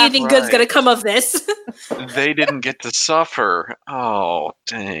doesn't think Oh, anything good's right. gonna come of this. They didn't get to suffer. Oh,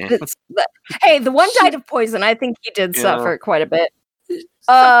 dang. Hey, the one died of poison. I think he did Yeah. suffer quite a bit.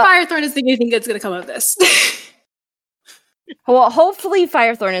 Firethorn doesn't think anything good's gonna come of this. Well, hopefully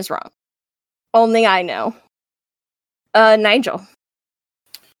Firethorn is wrong. Only I know. Nigel.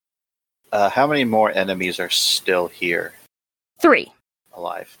 How many more enemies are still here 3.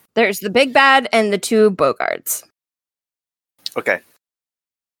 alive? There's the big bad and the 2 Bogarts. Okay.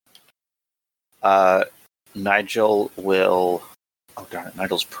 Nigel will. Oh darn it!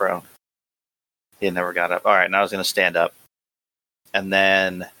 Nigel's prone. He never got up. All right, now I was going to stand up, and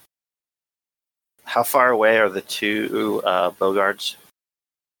then. How far away are the 2 Bogarts?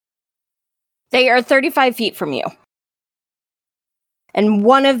 They are 35 feet from you. And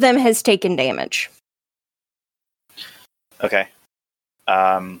one of them has taken damage. Okay.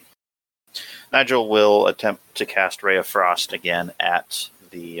 Nigel will attempt to cast Ray of Frost again at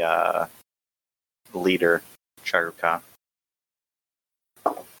the leader, Chiruka.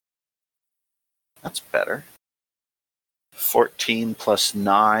 That's better. 14 plus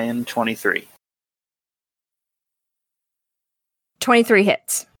 9, 23. 23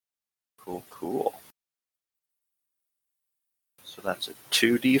 hits. Cool. So that's a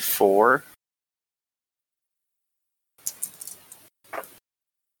 2d4.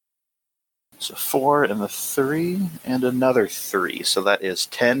 It's a 4 and a 3 and another 3. So that is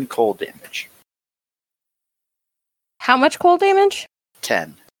 10 cold damage. How much cold damage?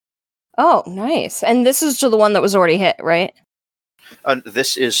 10. Oh, nice. And this is to the one that was already hit, right?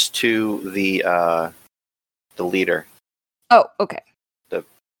 This is to the leader, Oh, okay.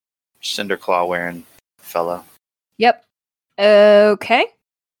 Cinderclaw wearing fellow. Yep. Okay.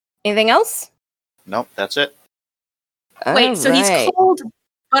 Anything else? Nope, that's it. Wait, so he's Alright. cold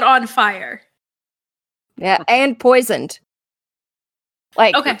but on fire. Yeah, and poisoned.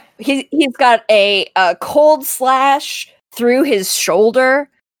 Like, Okay. he's got a cold slash through his shoulder,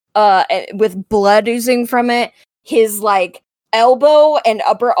 with blood oozing from it. His like elbow and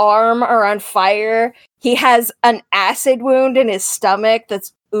upper arm are on fire. He has an acid wound in his stomach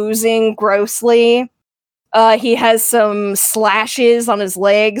that's oozing grossly. He has some slashes on his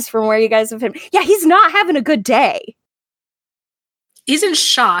legs from where you guys have hit him. Yeah, he's not having a good day. He's in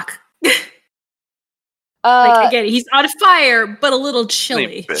shock. Uh, Like again, he's on fire, but a little Any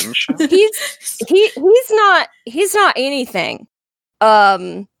chilly. binge? he's not anything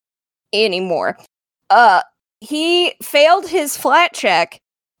anymore. He failed his flat check,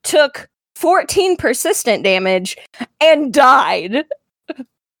 took 14 persistent damage, and died.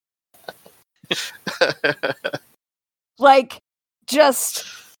 Like, just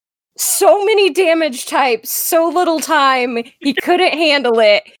so many damage types, so little time. He couldn't handle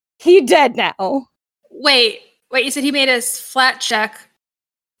it. He dead now, Wait, you said he made a flat check.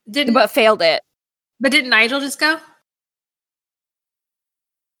 Didn't but failed it. but didn't Nigel just go?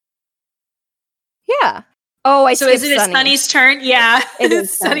 Yeah. Oh, I So is skipped it Sunny. Sunny's turn? Yeah. It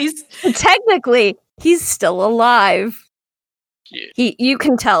is Sunny's. Technically, he's still alive. Yeah. You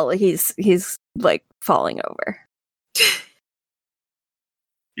can tell he's like falling over.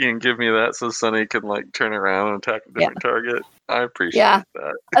 You can give me that so Sunny can like turn around and attack a different target. I appreciate Yeah.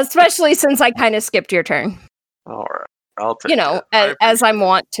 that. Especially since I kind of skipped your turn. All right, I'll take You know, it. I as I'm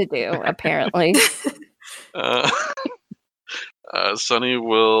wont to do, apparently. Uh, Sunny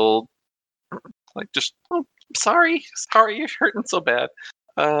will like just. Oh, sorry, you're hurting so bad.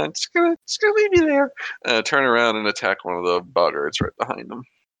 Just gonna leave you there. Turn around and attack one of the boggards right behind him.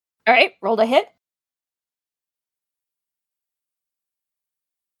 All right, rolled a hit.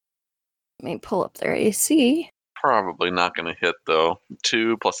 Let me pull up their AC. Probably not gonna hit though.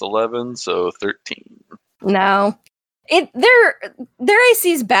 2 plus 11, so 13. No, their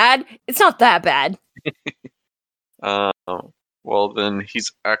AC is bad. It's not that bad. Well, then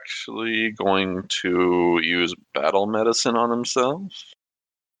he's actually going to use battle medicine on himself.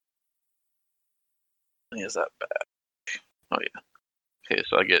 Is that bad? Oh yeah. Okay,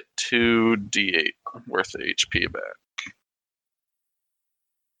 so I get 2d8 worth of HP back.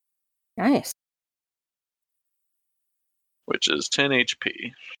 Nice. Which is 10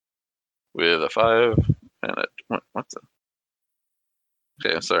 HP with a 5 and a what's it?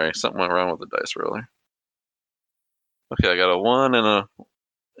 Okay, sorry, something went wrong with the dice roller. Okay, I got a 1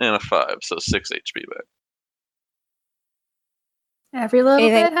 and a 5, so 6 HP back. Every little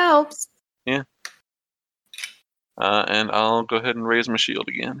Anything- bit helps. And I'll go ahead and raise my shield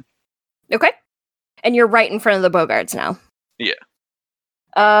again. Okay. And you're right in front of the Bogarts now. Yeah.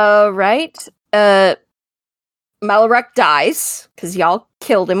 Right. Malorek dies because y'all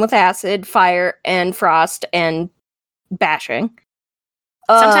killed him with acid, fire, and frost and bashing.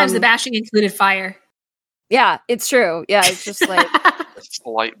 Sometimes the bashing included fire. Yeah, it's true. Yeah, it's just like A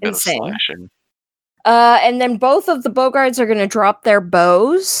slight bit Insane. of slashing. and then both of the Bogarts are gonna drop their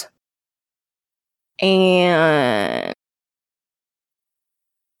bows. And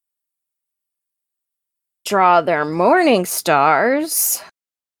draw their morning stars.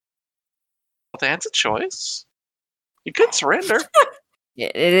 Well, that's a choice. You could surrender.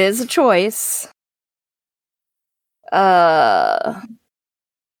 It is a choice.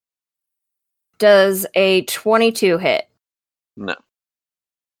 Does a 22 hit? No.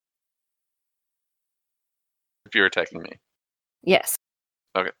 If you're attacking me. Yes.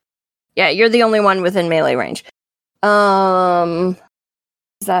 Okay. Yeah, you're the only one within melee range. Is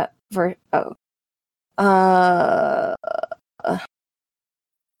that for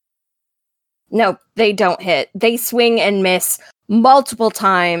no, they don't hit. They swing and miss multiple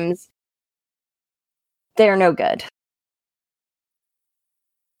times. They're no good.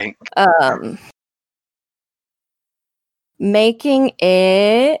 Dang. making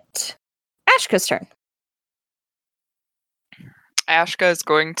it Ashka's turn. Ashka is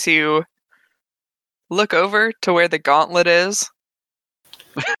going to look over to where the gauntlet is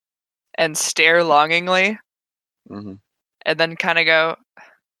and stare longingly, Mhm. and then kind of go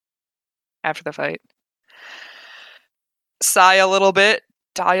after the fight. Sigh a little bit,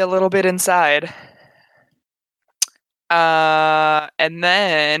 die a little bit inside. And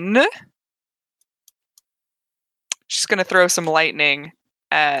then she's going to throw some lightning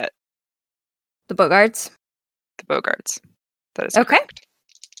at The Bogarts. the Bogarts. That is Okay. correct.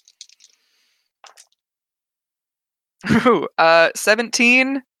 Ooh,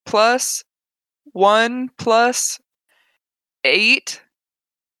 17 plus 1 plus 8,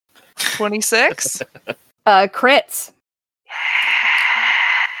 26. Crits.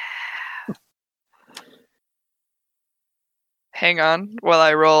 Hang on while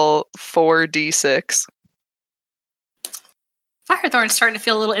I roll 4d6. Firethorn's starting to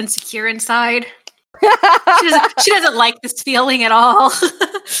feel a little insecure inside. She doesn't like this feeling at all.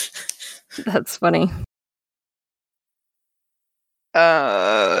 That's funny.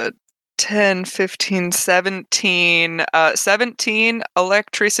 10, 15, 17. 17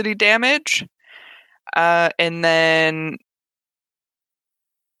 electricity damage. And then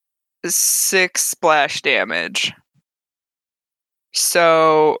 6 splash damage.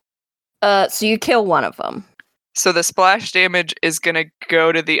 So So you kill one of them. So the splash damage is going to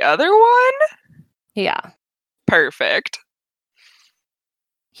go to the other one? Yeah. Perfect.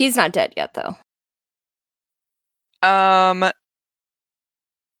 He's not dead yet, though.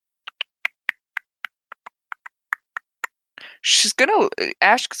 Ash's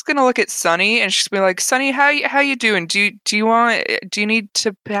gonna look at Sunny and she's gonna be like, Sunny, how you doing? Do you need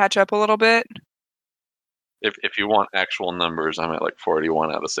to patch up a little bit? If you want actual numbers, I'm at like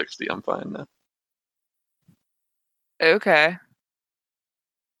 41 out of 60. I'm fine now. Okay.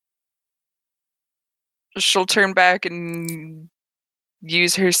 She'll turn back and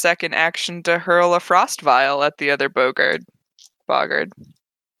use her second action to hurl a frost vial at the other Boggard.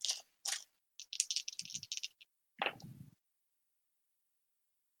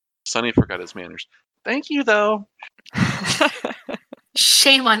 Sonny forgot his manners. Thank you, though.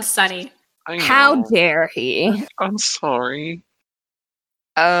 Shame on Sunny. I know. How dare he? I'm sorry.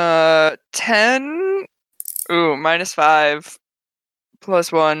 10. Ooh, minus 5.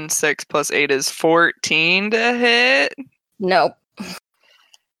 Plus 1, 6 plus 8 is 14 to hit. Nope.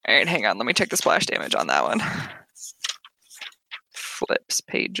 Alright, hang on. Let me check the splash damage on that one. Flips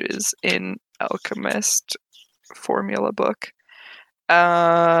pages in Alchemist formula book.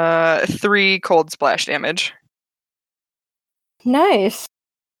 3 cold splash damage. Nice.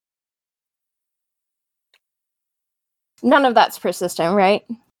 None of that's persistent, right?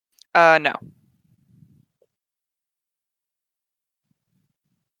 No.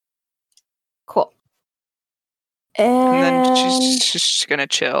 Cool. And then And she's gonna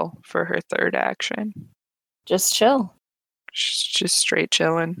chill for her third action. just chill. She's just straight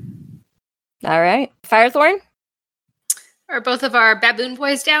chilling. All right. Firethorn? Are both of our baboon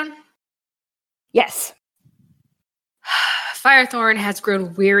boys down? Yes. Firethorn has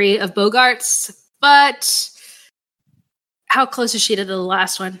grown weary of Bogarts, but how close is she to the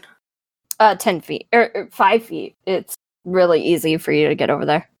last one? 10 feet. Or 5 feet. It's really easy for you to get over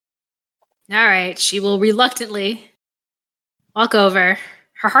there. All right, she will reluctantly walk over.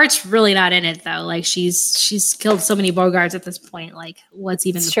 Her heart's really not in it though. Like she's killed so many Bogarts at this point. Like, what's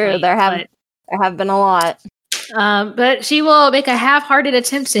even It's the true. point? There have been a lot. But she will make a half-hearted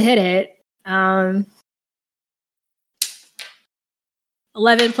attempt to hit it.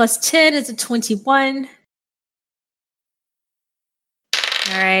 11 plus 10 is a 21.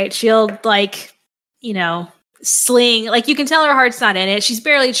 All right, she'll sling. Like, you can tell her heart's not in it. She's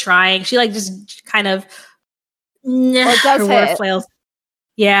barely trying. She just kind of. Well, it does her word hit. flails.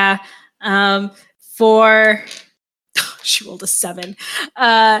 Yeah. For she rolled a 7.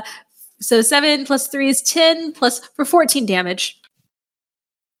 So 7 plus 3 is 10 for 14 damage.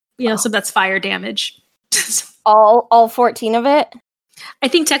 So that's fire damage. All 14 of it? I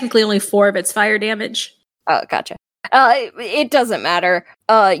think technically only 4 of it's fire damage. Oh, gotcha. It doesn't matter.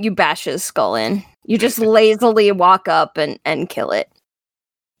 You bash his skull in. You just lazily walk up and kill it.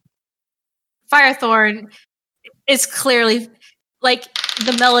 Firethorn is clearly like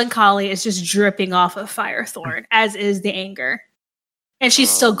the melancholy is just dripping off of Firethorn, as is the anger. And she's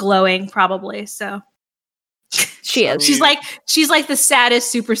still glowing, probably. So She is. she's like the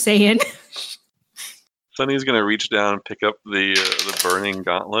saddest Super Saiyan. Sunny's gonna reach down and pick up the burning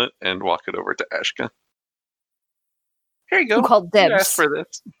gauntlet and walk it over to Ashka. Here you go. You called You dibs. asked for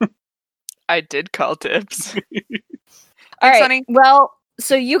this. I did call dibs. Thanks, right. honey. Well,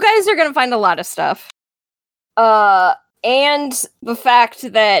 so you guys are gonna find a lot of stuff. And the fact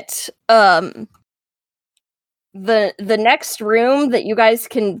that the next room that you guys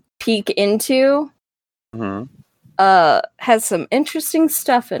can peek into Hmm. has some interesting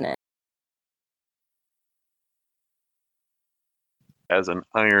stuff in it. As an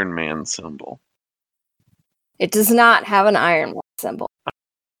Iron Man symbol. It does not have an Iron Man symbol.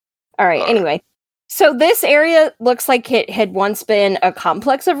 All right, All right. anyway. So this area looks like it had once been a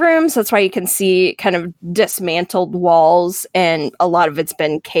complex of rooms. That's why you can see kind of dismantled walls and a lot of it's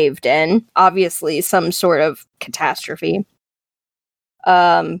been caved in. Obviously, some sort of catastrophe.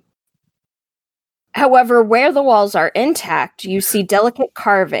 However, where the walls are intact, you see delicate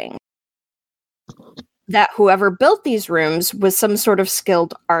carving that whoever built these rooms was some sort of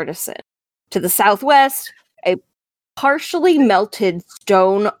skilled artisan. To the southwest, a partially melted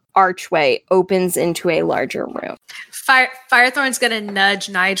stone archway opens into a larger room. Firethorn's gonna nudge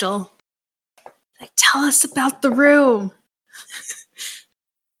Nigel. Like, tell us about the room.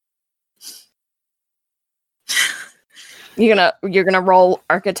 You're gonna roll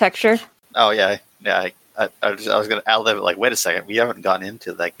architecture. Oh yeah. I was gonna outlive it. Like, wait a second, we haven't gone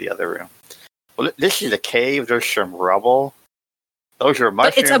into like the other room. Well, this is a cave. There's some rubble. Those are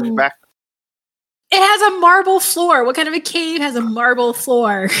But it's mushrooms back. It has a marble floor. What kind of a cave has a marble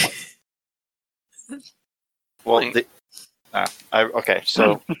floor? Well, okay.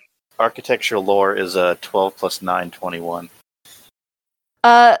 So, architecture lore is 12 plus 9, 21.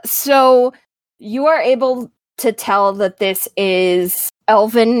 So you are able to tell that this is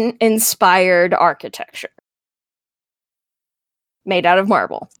elven-inspired architecture made out of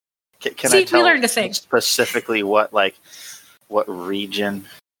marble. Can See, I we tell learned a thing. specifically what region?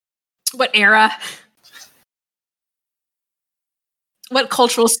 What era? What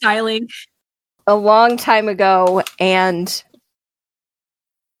cultural styling? A long time ago, and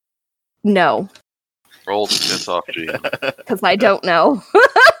no, Roll to piss off G. because I don't know.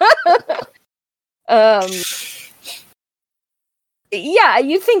 Yeah,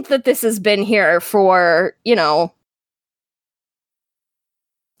 you think that this has been here for, a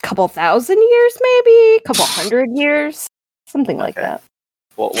couple thousand years, maybe? A couple hundred years? Something like Okay. that.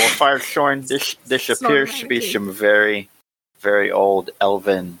 Well, Firethorn, this appears to be some very, very old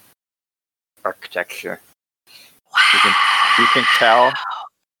elven architecture. You can tell.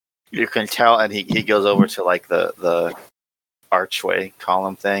 You can tell, and he goes over to like the archway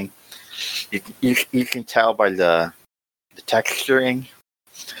column thing. You can tell by the texturing,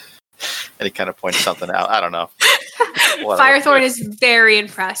 and he kind of points something out. I don't know. Whatever. Firethorn is very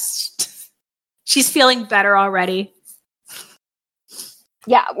impressed. She's feeling better already.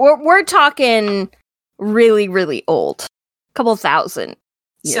 Yeah, we're talking really, really old. A couple thousand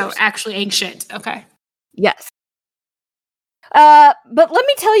years. So actually ancient. Okay. Yes. But let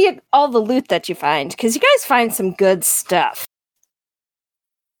me tell you all the loot that you find, because you guys find some good stuff.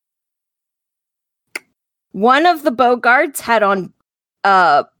 One of the bow guards had on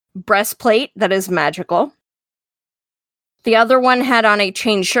a breastplate that is magical. The other one had on a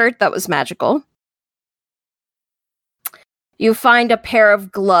chain shirt that was magical. You find a pair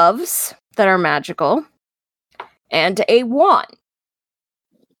of gloves that are magical. And a wand.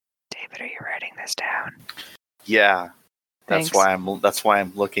 David, are you writing this down? Yeah, that's Thanks. why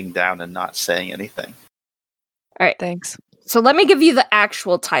I'm looking down and not saying anything. Thanks. So let me give you the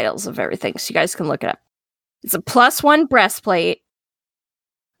actual titles of everything so you guys can look it up. It's a +1 breastplate,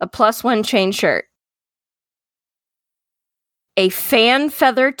 a +1 chain shirt, a fan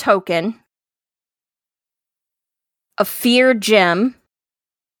feather token, a fear gem,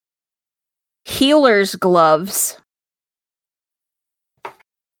 healer's gloves,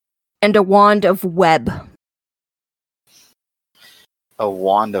 and a wand of web. A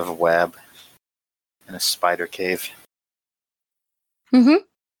wand of web in a spider cave. Mm-hmm.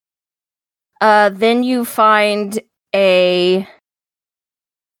 Then you find a Now,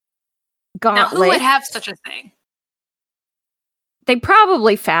 gauntlet. who would have such a thing? They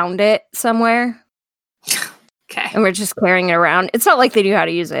probably found it somewhere, Okay. and we're just carrying it around. It's not like they knew how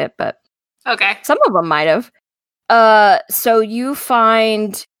to use it, but Okay. some of them might have. So you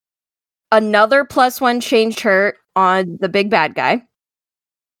find another +1 chain shirt on the big bad guy.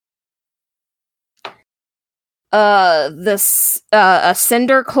 A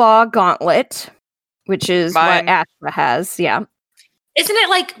cinder claw gauntlet, which is Mine. what Ashra has. Yeah. Isn't it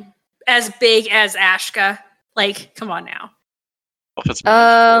like as big as Ashka? Like, come on now. If it's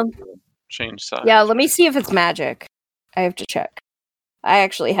Um, change size. Yeah, let me see if it's magic. I have to check. I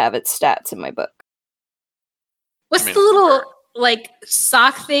actually have its stats in my book. What's I mean, the little like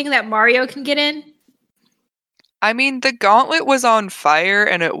sock thing that Mario can get in? I mean, the gauntlet was on fire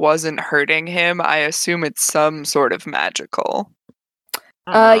and it wasn't hurting him. I assume it's some sort of magical.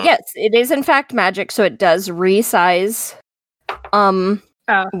 Yes, it is in fact magic, so it does resize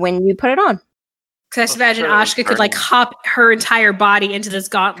when you put it on. Because I just imagine Ashka could like hop her entire body into this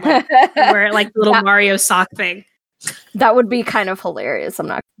gauntlet and wear it like the little Mario sock thing. That would be kind of hilarious.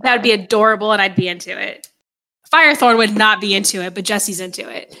 That would be adorable, and I'd be into it. Firethorn would not be into it, but Jesse's into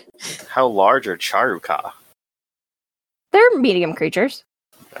it. How large are Charuka? They're medium creatures.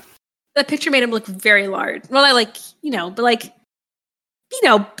 The picture made him look very large. Well,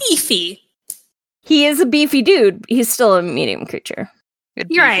 beefy. He is a beefy dude. He's still a medium creature.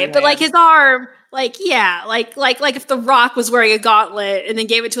 You're right, but like his arm, like if The Rock was wearing a gauntlet and then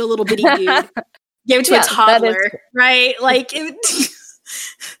gave it to a little bitty dude, gave it to a toddler, right? Like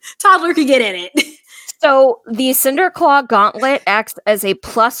toddler could get in it. So the Cinderclaw gauntlet acts as a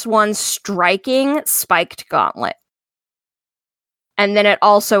 +1 striking spiked gauntlet. And then it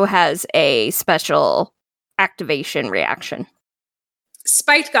also has a special activation reaction.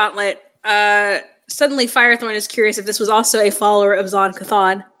 Spiked gauntlet. Suddenly Firethorn is curious if this was also a follower of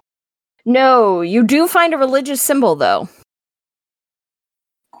Zon-Kuthon. No, you do find a religious symbol, though.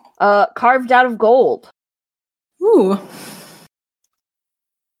 Carved out of gold. Ooh.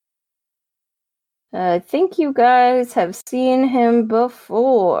 I think you guys have seen him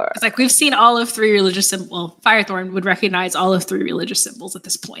before. It's like we've seen all of 3 religious symbols. Well, Firethorn would recognize all of 3 religious symbols at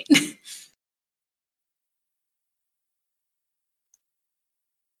this point.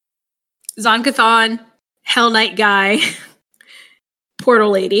 Zon-Kuthon, Hell Knight guy,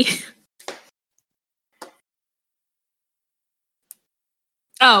 Portal lady.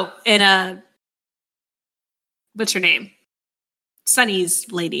 Oh, and what's her name? Sunny's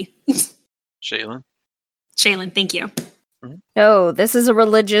lady. Shaylin. Shaylin, thank you. No, this is a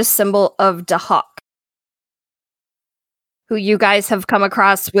religious symbol of Dahak, who you guys have come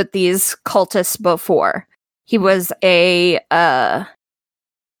across with these cultists before. He was a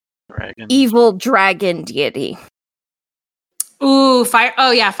evil dragon deity. Ooh,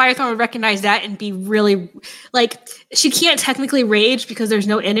 Firethorn would recognize that and be really like, she can't technically rage because there's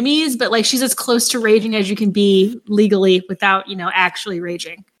no enemies, but like she's as close to raging as you can be legally without, actually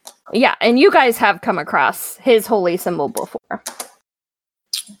raging. Yeah, and you guys have come across his holy symbol before.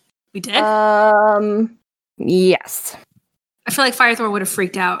 We did? Yes. I feel like Firethorn would have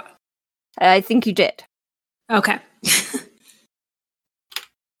freaked out. I think you did. Okay.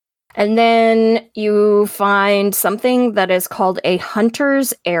 And then you find something that is called a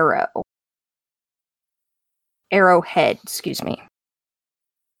hunter's arrow. Arrowhead, excuse me.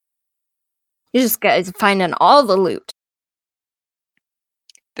 You just guys finding all the loot.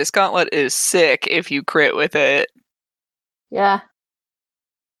 This gauntlet is sick if you crit with it. Yeah.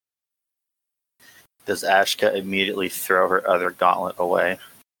 Does Ashka immediately throw her other gauntlet away?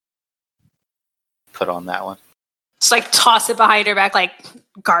 Put on that one. Just like toss it behind her back like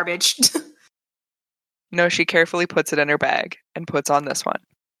garbage. No, she carefully puts it in her bag and puts on this one.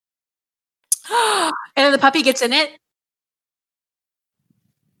 And then the puppy gets in it?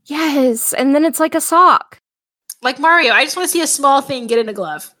 Yes, and then it's like a sock. Like Mario, I just want to see a small thing get in a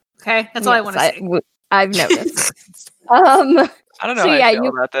glove. Okay? That's all I want to see. I've noticed. I don't know how I feel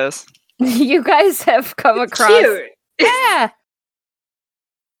about this. You guys have come across... Cute. Yeah.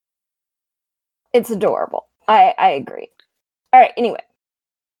 It's adorable. I agree. All right, anyway.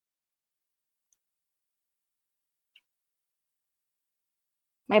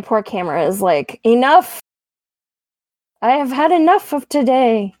 My poor camera is like, enough. I have had enough of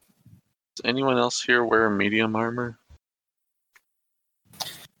today. Does anyone else here wear medium armor?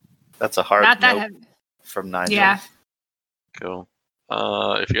 That's a hard Not that note heavy. from Nigel. Yeah. Cool.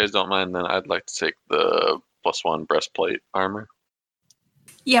 If you guys don't mind, then I'd like to take the +1 breastplate armor.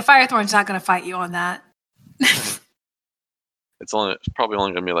 Yeah, Firethorn's not going to fight you on that. It's probably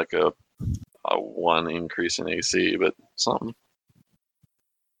only going to be like a 1 increase in AC, but something.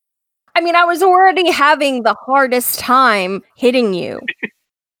 I mean, I was already having the hardest time hitting you.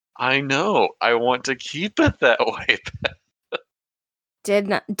 I know. I want to keep it that way. Did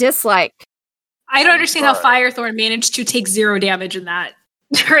not dislike. I don't understand how Firethorn managed to take 0 damage in that.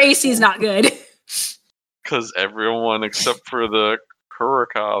 Her AC is not good. Because everyone except for the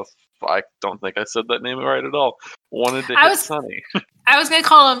Kurokoth, I don't think I said that name right at all, wanted to hit Sunny. I was gonna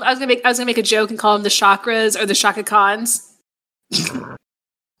call him. I was gonna make a joke and call him the Chakras or the Shaka Khans.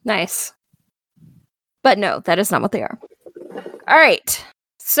 Nice. But no, that is not what they are. All right.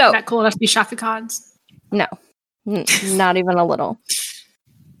 So not cool enough to be Shaka Khans. No, not even a little.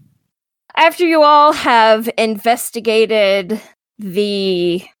 After you all have investigated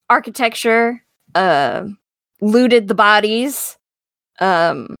the architecture, the looted the bodies.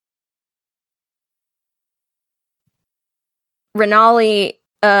 Renali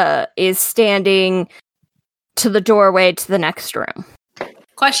is standing to the doorway to the next room.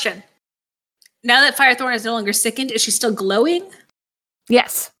 Question. Now that Firethorn is no longer sickened, is she still glowing?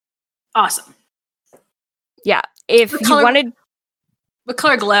 Yes. Awesome. Yeah. If What you color- wanted... What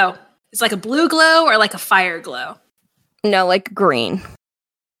color glow? Is it like a blue glow or like a fire glow? No, like green.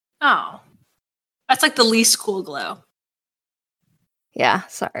 Oh. That's like the least cool glow. Yeah,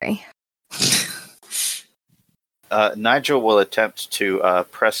 sorry. Nigel will attempt to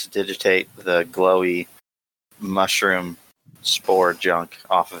prestidigitate the glowy mushroom spore junk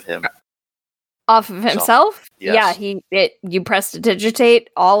off of him. Off of himself? Yes. Yeah, you prestidigitate,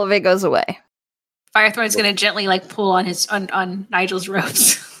 all of it goes away. Firethorn's gonna gently like pull on on Nigel's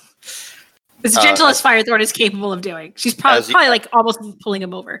robes. As gentle as Firethorn is capable of doing. She's probably like almost pulling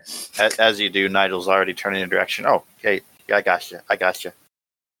him over. As you do, Nigel's already turning in direction. Oh, okay, yeah, I got you.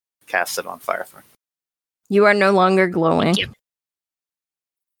 Cast it on Firethorn. You are no longer glowing. Thank you.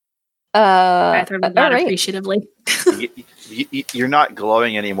 Firethorn would nod right. appreciatively. You're not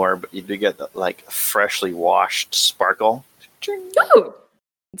glowing anymore, but you do get the, like, freshly washed sparkle. Ooh,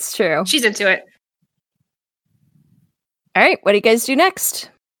 It's true. she's into it. All right, what do you guys do next?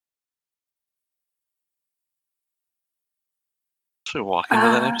 Should walk into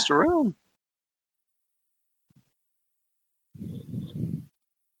the next room.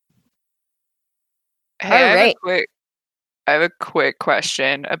 Hey, Alright. I have a quick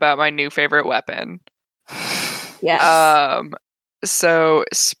question about my new favorite weapon. Yes. So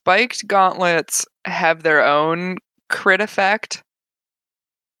spiked gauntlets have their own crit effect.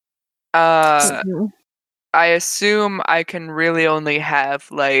 Mhm. I assume I can really only have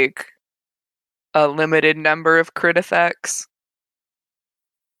like a limited number of crit effects.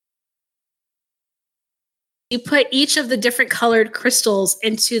 You put each of the different colored crystals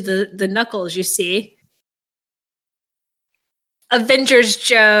into the knuckles, you see. Avengers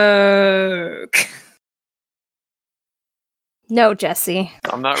joke. No, Jesse.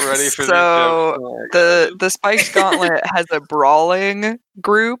 I'm not ready for So, these jokes. the spiked gauntlet has a brawling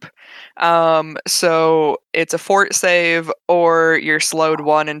group. So it's a fort save or you're slowed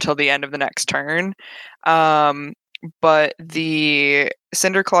 1 until the end of the next turn. But the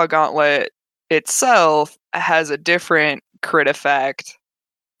Cinderclaw gauntlet itself has a different crit effect.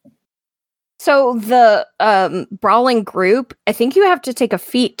 So the brawling group, I think you have to take a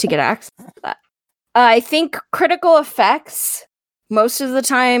feat to get access to that. I think critical effects most of the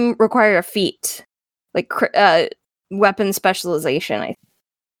time require a feat, like weapon specialization.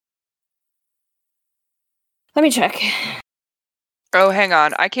 Let me check. Oh, hang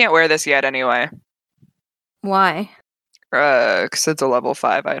on. I can't wear this yet anyway. Why? 'Cause it's a level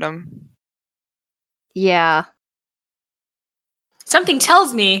 5 item. Yeah. Something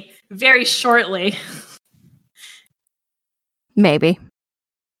tells me very shortly. Maybe.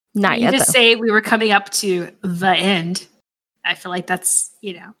 Not You yet, just though. say we were coming up to the end. I feel like that's,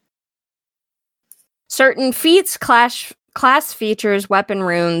 Certain feats, class features, weapon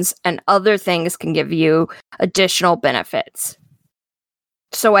runes, and other things can give you additional benefits.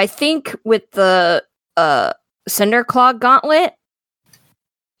 So I think with the Cinderclaw gauntlet,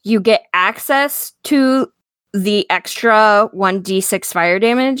 you get access to the extra 1d6 fire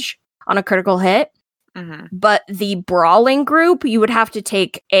damage on a critical hit. Mm-hmm. But the brawling group, you would have to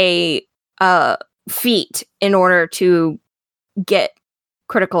take a feat in order to get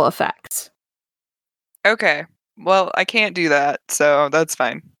critical effects. Okay. Well, I can't do that, so that's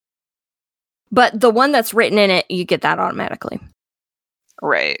fine. But the one that's written in it, you get that automatically.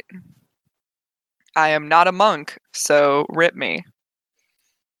 Right. I am not a monk, so rip me.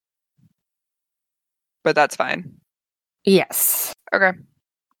 But that's fine. Yes. Okay.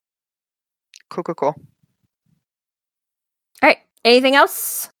 Cool. All right. Anything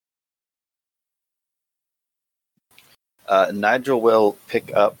else? Nigel will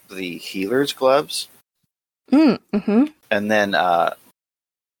pick up the healer's gloves, Mm-hmm. and then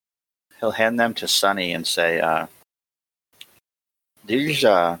he'll hand them to Sunny and say, "These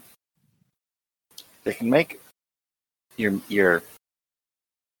they can make your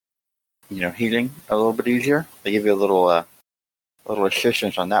healing a little bit easier. They give you a little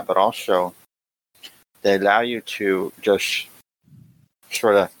assistance on that, but also they allow you to just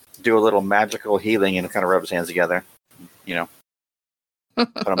sort of do a little magical healing and kind of rub his hands together,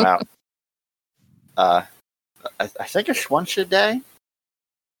 put them out. I think it's once a day,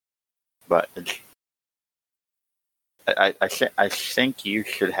 but I think you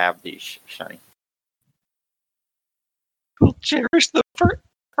should have these, Sonny. We'll cherish the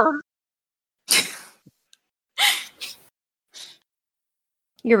part.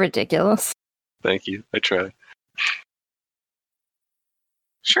 You're ridiculous. Thank you. I try.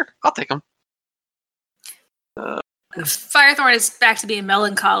 Sure, I'll take them. Firethorn is back to being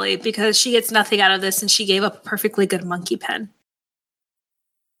melancholy because she gets nothing out of this and she gave up a perfectly good monkey pen.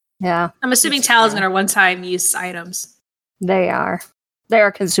 Yeah. I'm assuming talisman are one-time use items. They are. They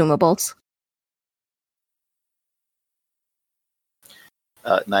are consumables.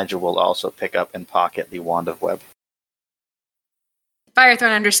 Nigel will also pick up and pocket the Wand of Web.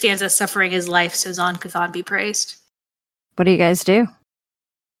 Firethorn understands that suffering is life, so Zon-Kuthon be praised. What do you guys do?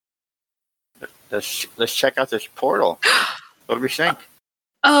 Let's check out this portal. What do we think?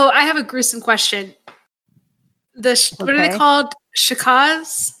 Oh, I have a gruesome question. What are they Okay. called?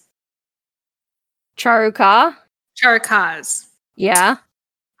 Shakaz? Charuka? Charakaz. Yeah.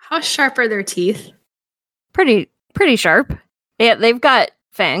 How sharp are their teeth? Pretty sharp. Yeah, they've got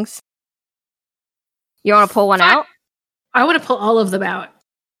fangs. You want to pull one Fi- out? I want to pull all of them out.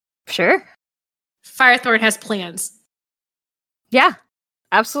 Sure. Firethorn has plans. Yeah.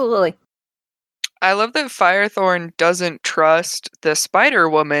 Absolutely. I love that Firethorn doesn't trust the Spider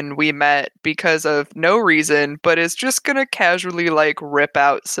Woman we met because of no reason, but is just gonna casually like rip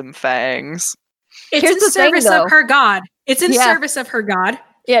out some fangs. It's Here's in the thing, service though. of her god. It's in Yeah. service of her god.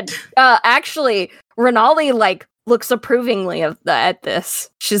 Yeah. Actually, Renali like looks approvingly at this.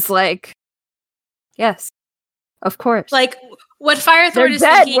 She's like, yes, of course. Like what Firethorn they're is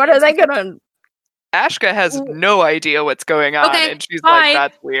dead. thinking. What are is they like, gonna? Ashka has no idea what's going on, Okay, and she's fine.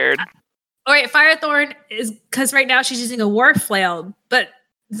 like, "That's weird." All right, Firethorn is because right now she's using a war flail, but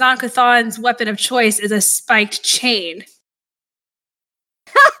Zon-Kuthon's weapon of choice is a spiked chain.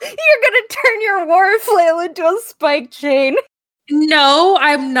 You're gonna turn your war flail into a spike chain. No,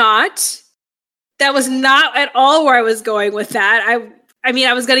 I'm not. That was not at all where I was going with that. I mean,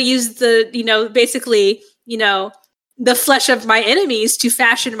 I was going to use basically, the flesh of my enemies to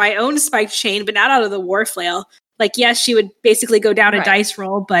fashion my own spiked chain, but not out of the war flail. Like, yes, she would basically go down a Right. dice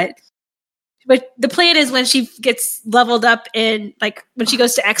roll, but the plan is when she gets leveled up in, like, when she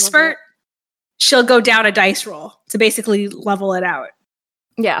goes to expert, she'll go down a dice roll to basically level it out.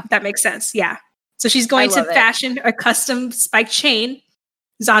 Yeah. If that makes sense. Yeah. So she's going I to love it. fashion a custom spiked chain.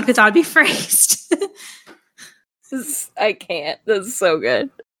 Zon-Kuthon be praised. I can't. This is so good.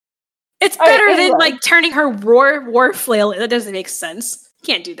 It's I better than love- like turning her war flail. That doesn't make sense.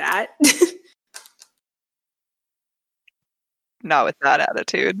 Can't do that. Not with that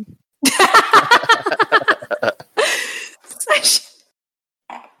attitude.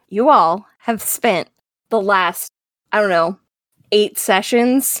 You all have spent the last, 8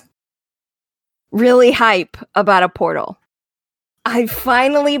 sessions really hype about a portal. I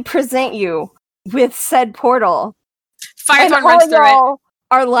finally present you with said portal. And Firethorn all runs through it. y'all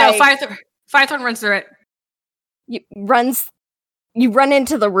are like, No, Firethorn runs through it. you run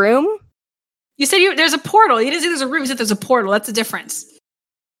into the room. You said there's a portal. You didn't say there's a room. You said there's a portal. That's the difference.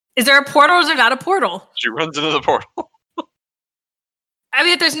 Is there a portal or is there not a portal? She runs into the portal. I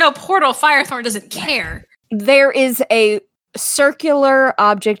mean, if there's no portal, Firethorn doesn't care. There is a circular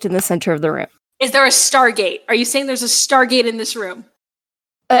object in the center of the room. Is there a Stargate? Are you saying there's a Stargate in this room?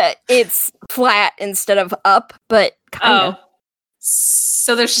 It's flat instead of up, but kind of.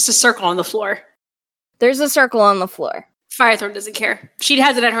 So there's just a circle on the floor. There's a circle on the floor. Firethorn doesn't care. She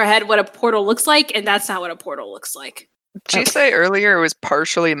has it in her head what a portal looks like, and that's not what a portal looks like. Did you say earlier it was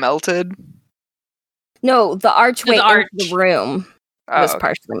partially melted? No, the archway the arch. into the room Oh, was okay.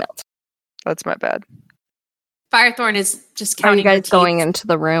 partially melted. That's my bad. Firethorn is just Are counting. you guys her teeth. going into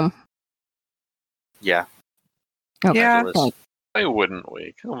the room? Yeah. Okay. Yeah. Nigel is- I wouldn't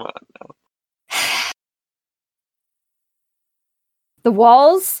wait. Come on now. The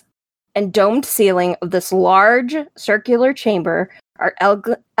walls and domed ceiling of this large circular chamber are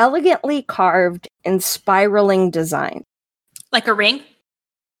elegantly carved in spiraling design. Like a ring?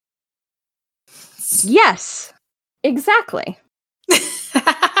 Yes, exactly.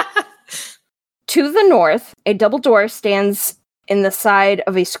 To the north, a double door stands in the side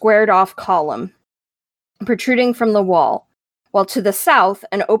of a squared off column, protruding from the wall, while to the south,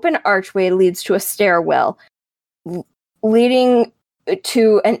 an open archway leads to a stairwell, leading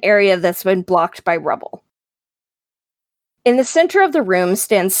to an area that's been blocked by rubble. In the center of the room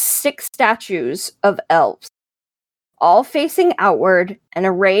stands 6 statues of elves, all facing outward and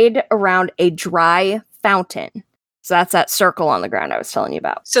arrayed around a dry fountain. So that's that circle on the ground I was telling you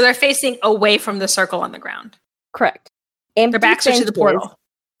about. So they're facing away from the circle on the ground. Correct. Empty Their backs are to the benches- portal.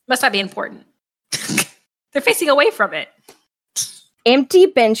 Must not be important. They're facing away from it. Empty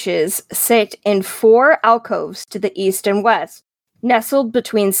benches sit in 4 alcoves to the east and west, nestled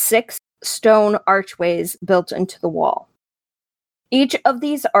between 6 stone archways built into the wall. Each of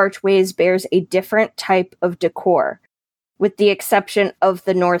these archways bears a different type of decor, with the exception of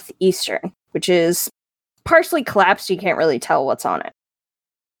the northeastern, which is partially collapsed. You can't really tell what's on it.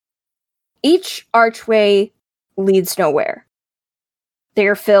 Each archway leads nowhere. They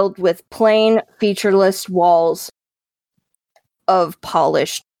are filled with plain, featureless walls of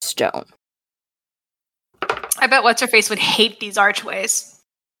polished stone. I bet What's-Her-Face would hate these archways.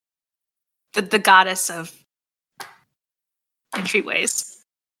 The goddess of entryways.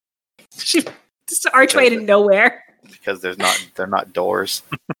 Just an archway to nowhere. Because they're not doors.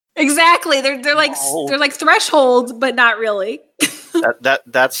 Exactly. They're like thresholds, but not really.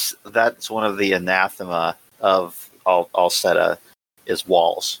 That's one of the anathema of Alceta is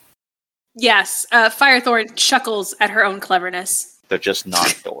walls. Yes. Firethorn chuckles at her own cleverness. They're just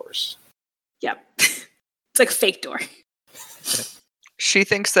not doors. Yep. It's like a fake door. She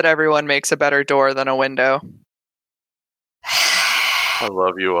thinks that everyone makes a better door than a window. I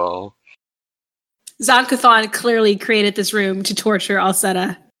love you all. Zon-Kuthon clearly created this room to torture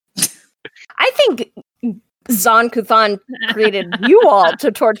Alceta. I think Zon-Kuthon created you all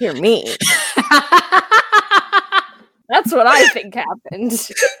to torture me. That's what I think happened.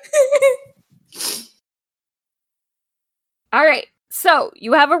 All right, so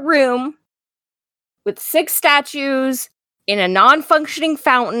you have a room with 6 statues in a non-functioning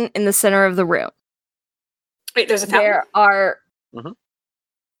fountain in the center of the room. Wait, there's a fountain? There are... Mhm.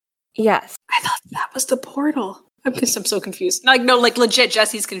 Yes. I thought that was the portal. I'm so confused. No, legit,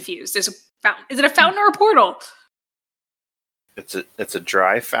 Jesse's confused. There's a fountain. Is it a fountain or a portal? It's a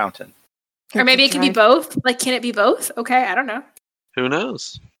dry fountain. Or maybe it could be both? Like, can it be both? Okay, I don't know. Who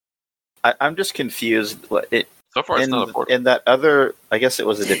knows? I'm just confused. So far, it's not a portal. In that other, I guess it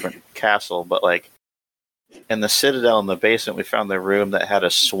was a different castle, but like in the Citadel in the basement, we found the room that had a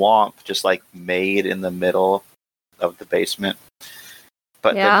swamp just like made in the middle of the basement.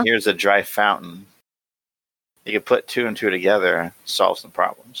 But then here's a dry fountain. You could put 2 and 2 together, solve some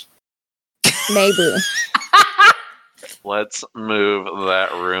problems. Maybe. Let's move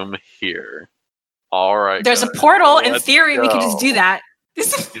that room here. All right. There's guys, a portal. In let's theory, we could just go. do that.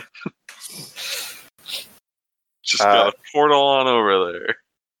 Just got a portal on over there.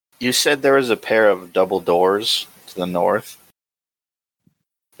 You said there was a pair of double doors to the north.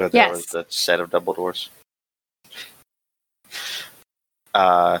 But there was a set of double doors.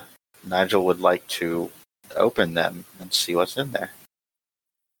 Nigel would like to open them and see what's in there.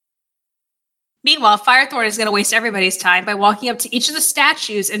 Meanwhile, Firethorn is going to waste everybody's time by walking up to each of the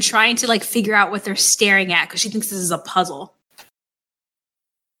statues and trying to figure out what they're staring at because she thinks this is a puzzle.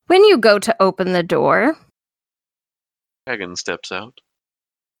 When you go to open the door, Dragon steps out.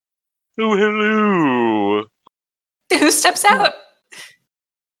 Oh, hello. Who steps out?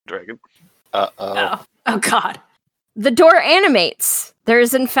 Dragon. Uh-oh. Oh, God. the door animates. There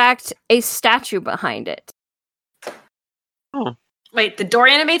is, in fact, a statue behind it. Oh. Wait, the door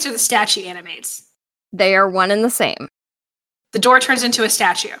animates or the statue animates? They are one and the same. The door turns into a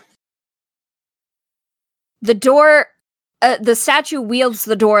statue. The door, the statue wields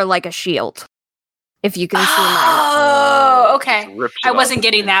the door like a shield. If you can see my... Oh, okay. Rips it I off wasn't the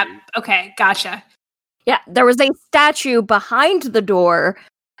getting that. hinges. Okay, gotcha. Yeah, there was a statue behind the door,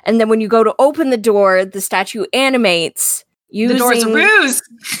 and then when you go to open the door, the statue animates using... The door's a ruse!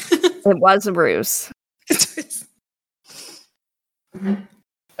 It was a ruse.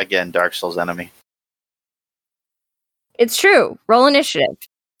 Again, Dark Souls enemy. It's true. Roll initiative.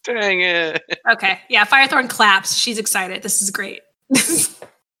 Dang it. Okay, yeah, Firethorn claps. She's excited. This is great.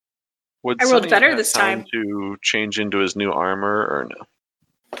 Would I rolled Sonny better have this time time. to change into his new armor or no?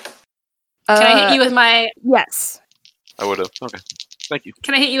 Can I hit you with my... Yes. I would have. Okay. Thank you.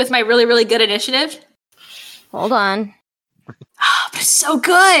 Can I hit you with my really, really good initiative? Hold on. Oh, but it's so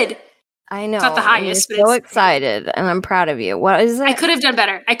good! I know. It's not the highest, I'm but so it's- excited, and I'm proud of you. What is it? I could have done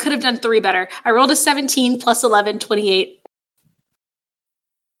better. I could have done 3 better. I rolled a 17 plus 11, 28.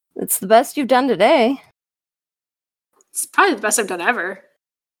 It's the best you've done today. It's probably the best I've done ever.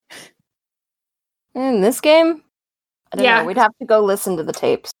 In this game? I don't Yeah. know. We'd have to go listen to the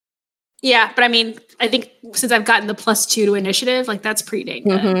tapes. Yeah, but I mean, I think since I've gotten the +2 to initiative, like that's pretty dang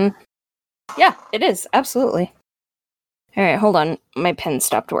good. Mm-hmm. Yeah, it is. Absolutely. All right, hold on. My pen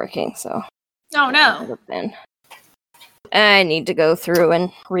stopped working, so... Oh no. Pen. I need to go through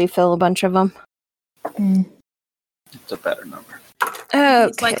and refill a bunch of them. It's a better number. Okay.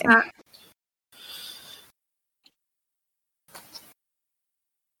 It's like that.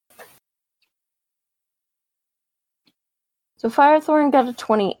 So Firethorn got a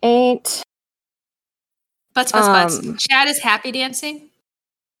 28. Butts. Chad is happy dancing.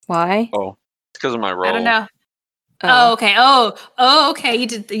 Why? Oh, it's because of my roll. I don't know. Oh, okay. Oh, okay. You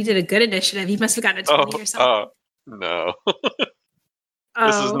did a good initiative. You must have gotten a 20 or something. No. Oh.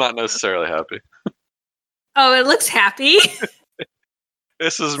 This is not necessarily happy. Oh, it looks happy.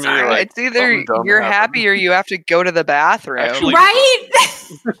 This is me Sorry, like It's either something dumb you're happened. happy or you have to go to the bathroom. Actually- Right?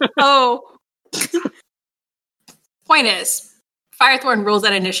 Oh. Point is, Firethorn rules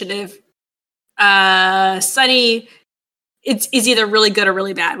that initiative. Sunny, is either really good or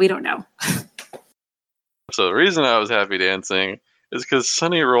really bad. We don't know. So the reason I was happy dancing is because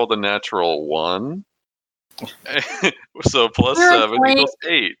Sunny rolled a natural 1. So plus Hero 7 point. equals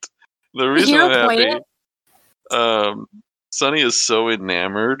 8. The reason Hero I'm happy, point. Sunny is so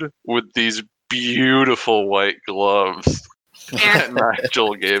enamored with these beautiful white gloves Fair. that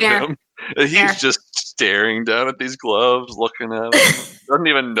Nigel gave Fair. him. And he's Fair. just staring down at these gloves, looking at them. Doesn't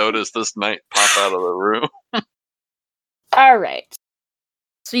even notice this knight pop out of the room. All right.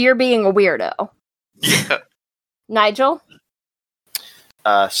 So you're being a weirdo. Yeah. Nigel?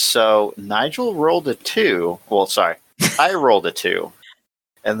 So Nigel rolled a 2. Well, sorry, I rolled a 2,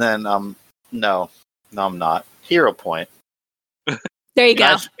 and then no, I'm not. Hero point. There you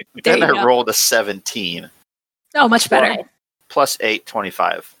go. There Then you I go. rolled a 17 Oh, much better. Right. plus 8,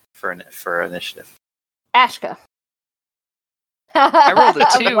 25 for initiative. Ashka. I rolled a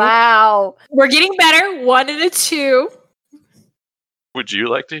 2. Wow. We're getting better. 1 and a 2. Would you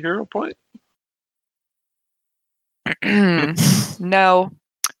like to hear a point? No.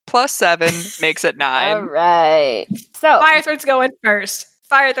 Plus 7 makes it 9. All right. So, Firethorn's going first.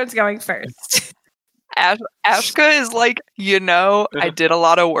 Firethorn's going first. Ashka is like, I did a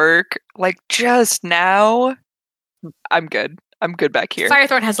lot of work. Like, just now. I'm good. I'm good back here.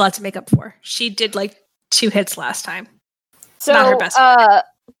 Firethorn has a lot to make up for. She did like 2 hits last time. so not her best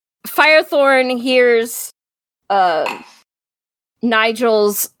Firethorn hears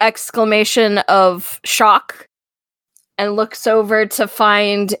Nigel's exclamation of shock and looks over to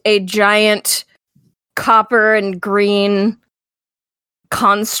find a giant copper and green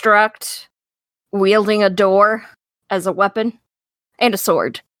construct wielding a door as a weapon and a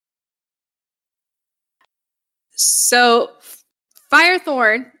sword. So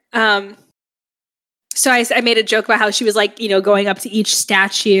Firethorn, so I made a joke about how she was like, going up to each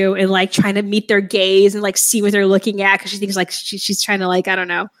statue and like trying to meet their gaze and like see what they're looking at because she thinks like she's trying to like, I don't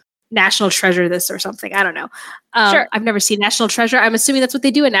know, National Treasure this or something. I don't know. Sure. I've never seen National Treasure. I'm assuming that's what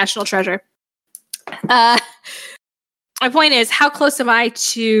they do in National Treasure. My point is, how close am I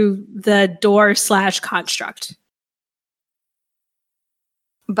to the door / construct?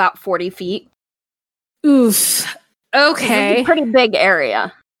 About 40 feet. Oof. It's Okay. a pretty big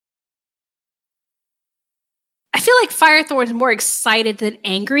area. I feel like Firethorn's more excited than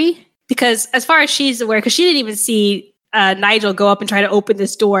angry because, as far as she's aware, because she didn't even see Nigel go up and try to open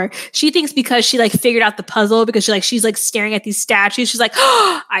this door. She thinks because she like figured out the puzzle because she's like staring at these statues. She's like,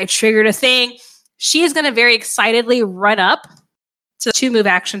 oh, I triggered a thing. She is going to very excitedly run up. So 2 move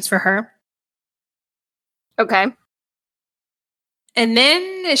actions for her. Okay. And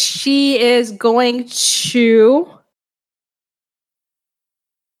then she is going to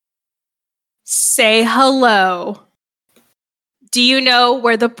say hello. Do you know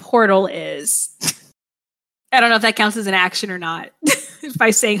where the portal is? I don't know if that counts as an action or not. By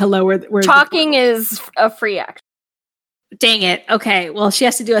saying hello, where Talking is a free action. Dang it. Okay. Well, she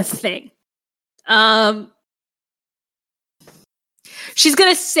has to do a thing. She's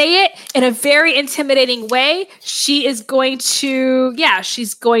going to say it in a very intimidating way. She's going to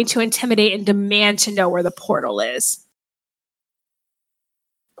intimidate and demand to know where the portal is.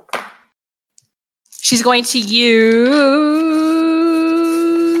 She's going to use...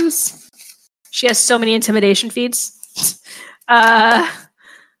 She has so many intimidation feeds.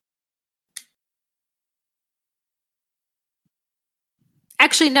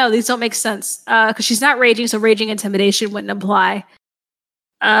 Actually, no, these don't make sense. Because she's not raging, so raging intimidation wouldn't apply.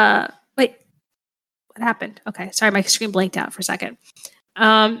 Wait. What happened? Okay, sorry, my screen blanked out for a second.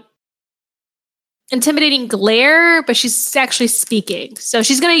 Intimidating glare, but she's actually speaking. So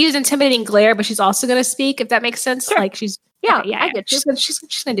she's going to use intimidating glare, but she's also going to speak, if that makes sense. Sure. Like she's... Yeah, okay, I get you. She's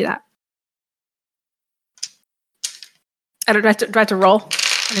going to do that. I don't do I have to roll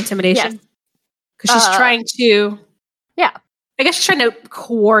an intimidation? Because she's trying to... Yeah. I guess she's trying to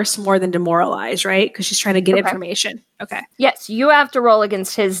coerce more than demoralize, right? Because she's trying to get Okay. information. Okay. Yes, you have to roll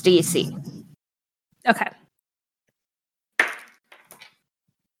against his DC. Okay.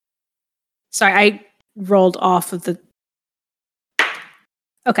 Sorry, I rolled off of the...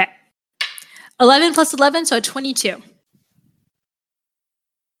 Okay. 11 plus 11, so 22.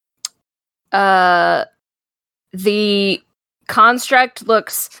 The construct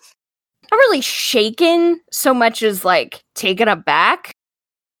looks not really shaken so much as like taken aback,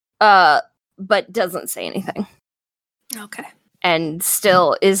 but doesn't say anything. Okay. And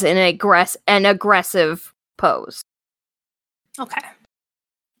still is in an aggressive pose. Okay.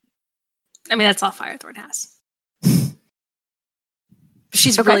 I mean, that's all Firethorn has.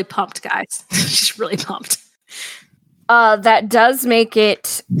 She's Okay. really pumped, guys. She's really pumped. That does make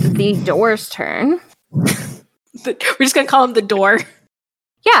it the door's turn. We're just gonna call him the door.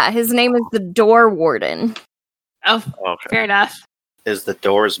 Yeah, his name is the Door Warden. Oh, Okay. fair enough. Is the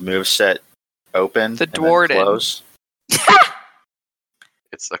door's moveset open? The and then Dwarden. close?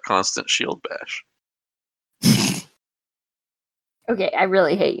 It's a constant shield bash. Okay, I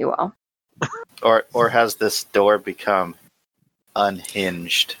really hate you all. Or has this door become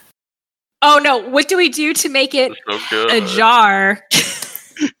unhinged? Oh no! What do we do to make it So good. ajar?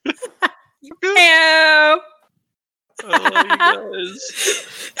 Ew. I love you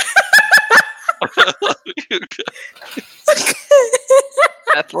guys. I love you guys.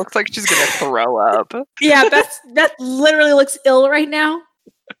 Beth looks like she's gonna throw up. Yeah, Beth literally looks ill right now.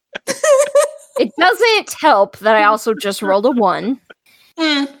 It doesn't help that I also just rolled a 1.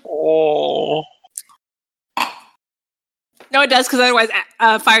 Oh. No, it does, because otherwise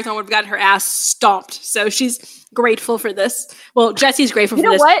Firethorn would have gotten her ass stomped. So she's grateful for this. Well, Jesse's grateful You for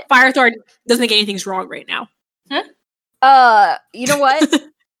know this. what? Firethorn doesn't think anything's wrong right now. You know what?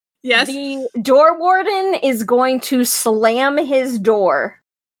 Yes. The Door Warden is going to slam his door.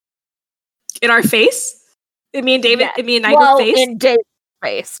 In our face? In me and David, Yeah. in me and Nigel's Well, face? in David's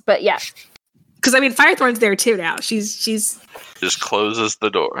face, but yes. Because I mean Firethorn's there too now. She's Just closes the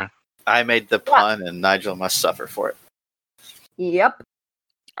door. I made the pun, and Nigel must suffer for it. Yep.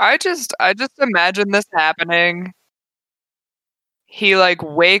 I just imagine this happening. He like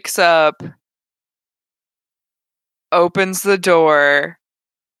wakes up, opens the door.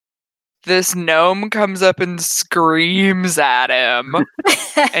 This gnome comes up and screams at him,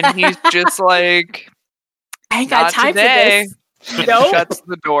 and he's just like, I ain't got "Not time today." for this. Nope. Shuts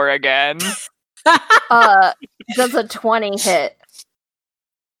the door again. Does a 20 hit?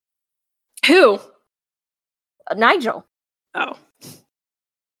 Who? Nigel. Oh.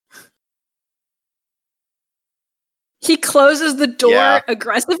 He closes the door Yeah.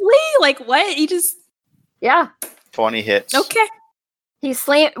 aggressively? Like what? He just Yeah. 20 hits. okay.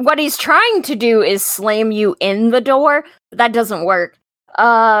 What he's trying to do is slam you in the door, but that doesn't work.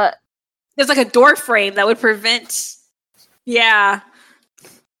 There's like a door frame that would prevent. Yeah.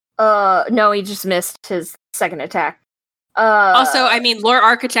 No, he just missed his second attack. Also, I mean, lore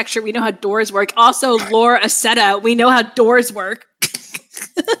architecture, we know how doors work. Also, lore Asceta, we know how doors work.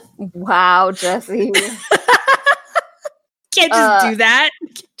 Wow, Jesse. Can't just do that.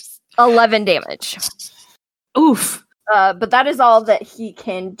 11 damage. Oof. But that is all that he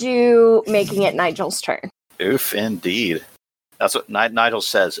can do, making it Nigel's turn. Oof, indeed. That's what Nigel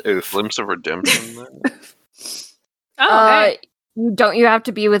says. Oof. Glimpse of redemption. There. Oh, hey. Don't you have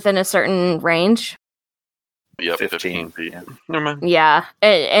to be within a certain range? Yep, 15 15 feet. yeah. Never mind. Yeah, I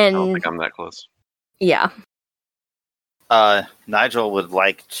don't and think I'm that close. yeah. Nigel would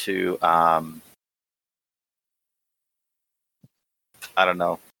like to, I don't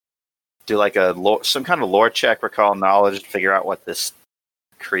know, do like some kind of lore check, recall knowledge, figure out what this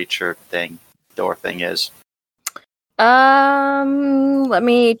creature thing, door thing is. Let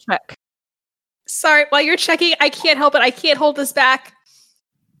me check. Sorry, while you're checking, I can't help it. I can't hold this back.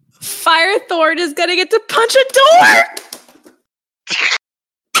 Firethorn is gonna get to punch a door!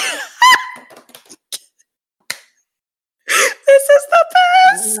 This is the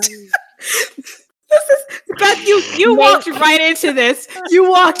best! This is Beth, you walked right into this. You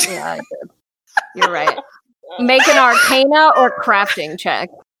walked. Yeah, I did. You're right. Make an Arcana or crafting check.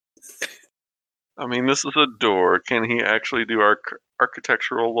 I mean, this is a door. Can he actually do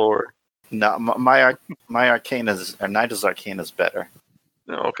architectural lore? No, my Arcana's, or Nigel's Arcana's better.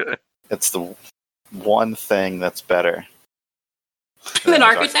 No, okay. It's the one thing that's better Than his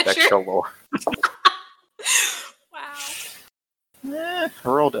architecture? architectural lore. Wow.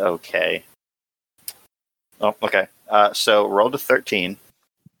 Rolled okay. Oh, okay. So rolled a 13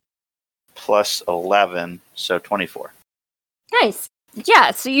 plus 11, so 24. Nice.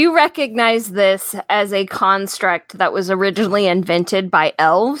 Yeah, so you recognize this as a construct that was originally invented by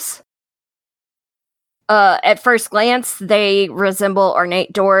elves. At first glance, they resemble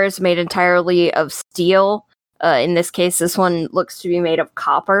ornate doors made entirely of steel. In this case, this one looks to be made of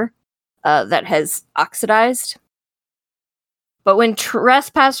copper that has oxidized. But when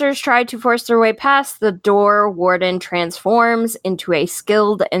trespassers try to force their way past, the door warden transforms into a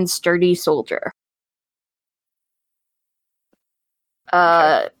skilled and sturdy soldier.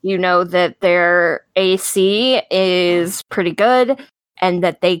 You know that their AC is pretty good, and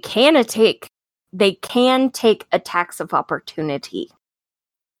that they can take attacks of opportunity.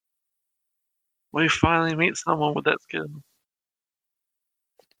 We finally meet someone with that skill.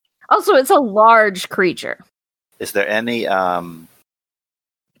 Also, it's a large creature. Is there any Firethorn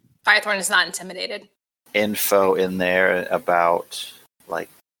is not intimidated. info in there about like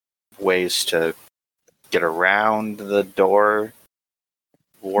ways to get around the door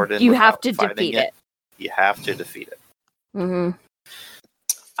warden? You have without to fighting defeat it. You have to defeat it. Mm-hmm.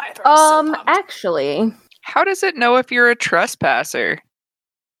 Firethorn is so pumped. Actually, How does it know if you're a trespasser?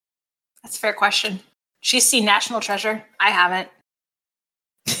 That's a fair question. She's seen National Treasure. I haven't.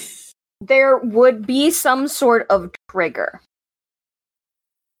 there would be some sort of trigger.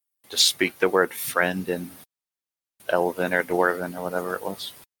 To speak the word friend in Elven or Dwarven or whatever it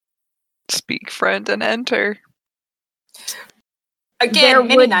was. Speak, friend, and enter. Again, There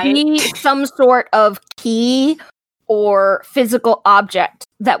mini would night. be some sort of key or physical object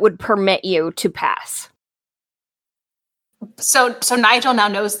that would permit you to pass. So Nigel now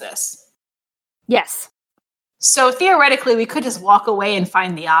knows this. Yes. So theoretically, we could just walk away and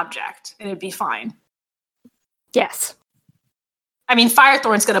find the object, and it'd be fine. Yes. I mean,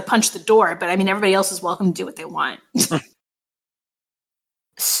 Firethorn's going to punch the door, but I mean, everybody else is welcome to do what they want.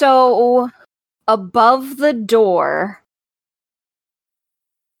 So, above the door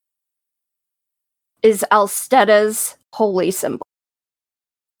is Alsteda's holy symbol.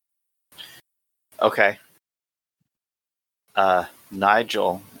 Okay.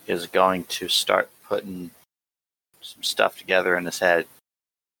 Nigel is going to start putting some stuff together in his head.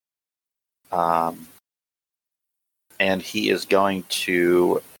 And he is going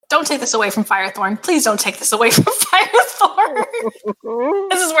to... Don't take this away from Firethorn. Please don't take this away from Firethorn.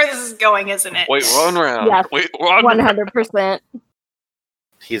 This is where this is going, isn't it? Wait, one round. Yes. Wait, one round. 100%.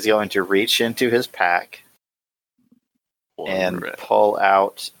 He's going to reach into his pack and round. pull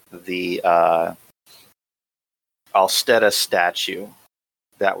out the Alsteda statue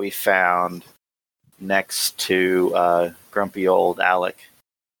that we found next to grumpy old Alec.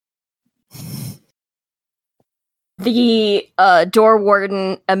 The door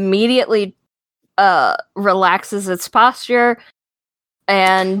warden immediately relaxes its posture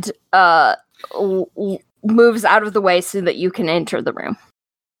and moves out of the way so that you can enter the room.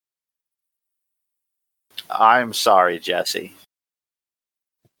 I'm sorry, Jesse.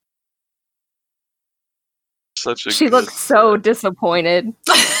 Such a She good looks so disappointed.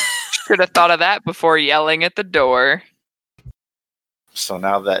 Should have thought of that before yelling at the door. So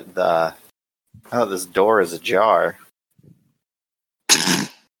now that this door is ajar,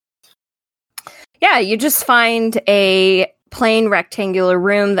 Yeah, you just find a plain rectangular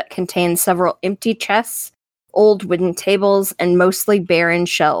room that contains several empty chests, old wooden tables, and mostly barren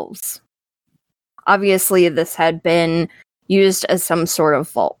shelves. Obviously, this had been used as some sort of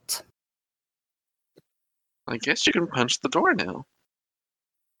vault. I guess you can punch the door now.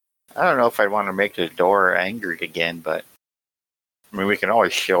 I don't know if I'd want to make the door angry again, but I mean, we can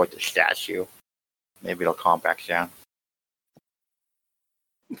always show it the statue. Maybe it'll calm back down.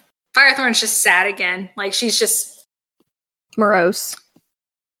 Firethorn's just sad again. Like, she's just... Morose.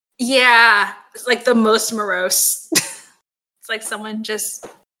 Yeah, it's like the most morose. It's like someone just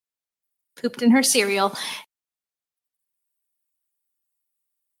pooped in her cereal.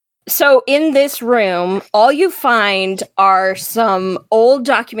 So in this room, all you find are some old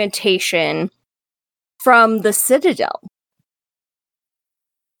documentation from the Citadel.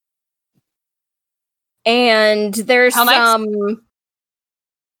 And there's Hell Knights? some...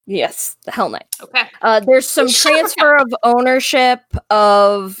 Yes, the Hell Knight. Okay. There's some Sure. transfer of ownership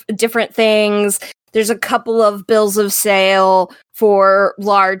of different things. There's a couple of bills of sale for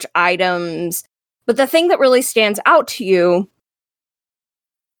large items. But the thing that really stands out to you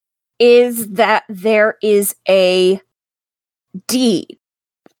is that there is a deed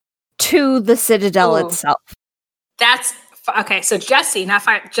to the Citadel Ooh. itself. That's... Okay, so Jesse, not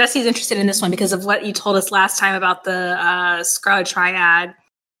Fire... Jesse's interested in this one because of what you told us last time about the Scarlet Triad.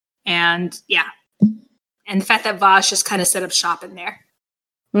 And, yeah. And the fact that Vaz just kind of set up shop in there.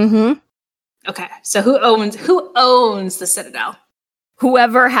 Mm-hmm. Okay, so who owns the Citadel?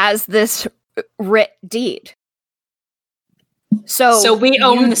 Whoever has this writ deed. So we you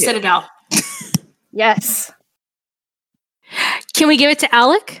own the do. Citadel. Yes. Can we give it to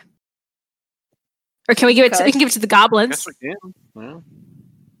Alec? Or can we give it to, Okay. we can give it to the I goblins? guess we can. Yeah.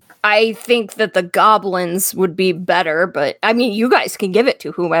 I think that the goblins would be better, but I mean, you guys can give it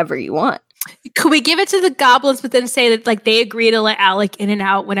to whoever you want. Could we give it to the goblins, but then say that like they agree to let Alec in and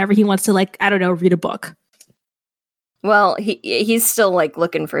out whenever he wants to, like, I don't know, read a book? Well, he's still like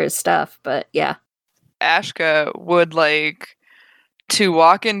looking for his stuff, but yeah. Ashka would like to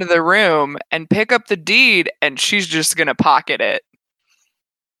walk into the room and pick up the deed, and she's just gonna pocket it.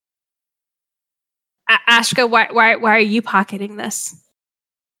 Ashka, why are you pocketing this?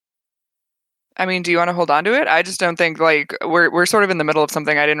 I mean, do you want to hold on to it? I just don't think like we're sort of in the middle of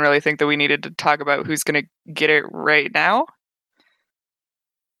something. I didn't really think that we needed to talk about who's gonna get it right now.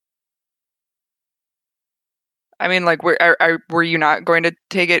 I mean, like, were you not going to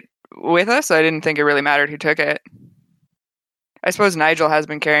take it with us? I didn't think it really mattered who took it. I suppose Nigel has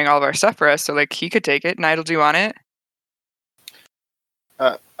been carrying all of our stuff for us, so like he could take it. Nigel, do you want it?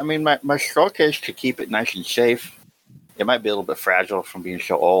 I mean, my scroll case to keep it nice and safe. It might be a little bit fragile from being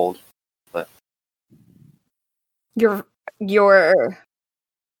so old, but the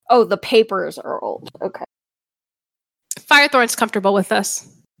papers are old. Okay. Firethorn's comfortable with us.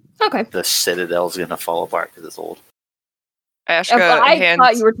 Okay. the Citadel's gonna fall apart because it's old. Ashka I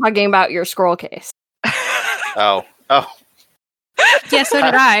thought you were talking about your scroll case. Oh. Yeah, so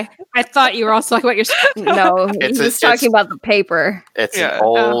did I. I thought you were also talking about your. No, he's talking about the paper. It's Yeah.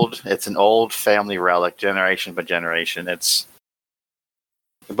 It's an old family relic, generation by generation.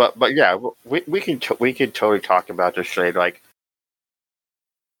 But yeah, we can totally talk about this trade. Like,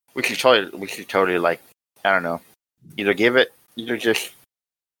 we could totally like, I don't know, either just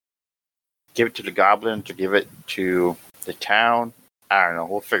give it to the goblins or give it to the town. I don't know.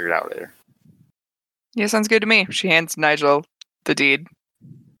 We'll figure it out later. Yeah, sounds good to me. She hands Nigel the deed.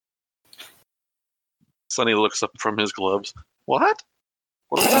 Sonny looks up from his gloves. What?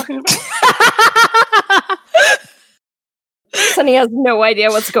 What are we talking about? Sonny has no idea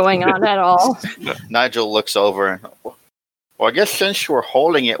what's going on at all. Nigel looks over and, well, I guess since we're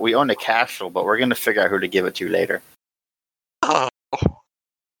holding it, we own the castle, but we're going to figure out who to give it to later. Oh,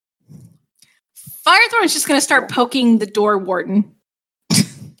 Firethorn's just going to start poking the door warden. He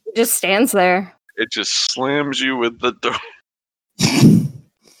just stands there. it just slams you with the door.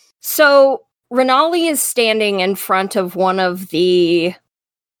 So Renali is standing in front of one of the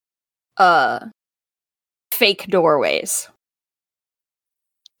fake doorways.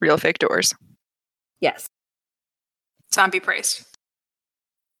 Real fake doors. Yes. Zombie praise.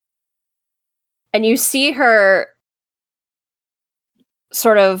 And you see her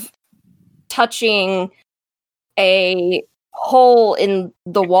sort of touching a hole in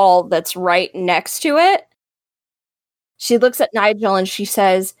the wall that's right next to it. She looks at Nigel and she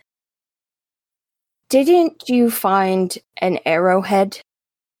says, "Didn't you find an arrowhead?"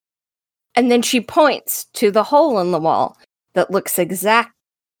 And then she points to the hole in the wall that looks exact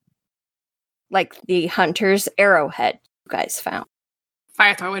like the hunter's arrowhead you guys found.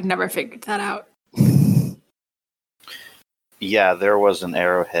 Firethorn would never figured that out. Yeah, there was an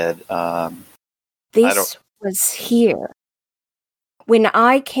arrowhead. This was here. When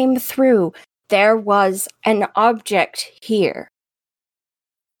I came through, there was an object here.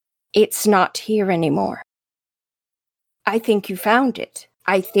 It's not here anymore. I think you found it.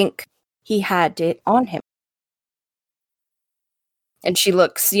 I think he had it on him. And she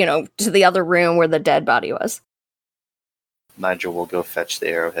looks, to the other room where the dead body was. Nigel will go fetch the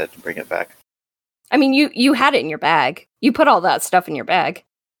arrowhead and bring it back. I mean, you had it in your bag. You put all that stuff in your bag.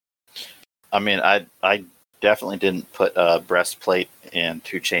 I mean, I definitely didn't put a breastplate and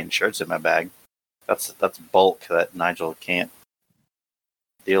 2 chain shirts in my bag. That's bulk that Nigel can't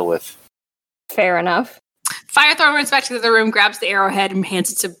deal with. Fair enough. Firethorn runs back to the other room, grabs the arrowhead, and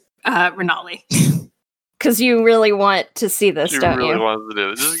hands it to Renali. Because you really want to see this, don't really you? wanted to do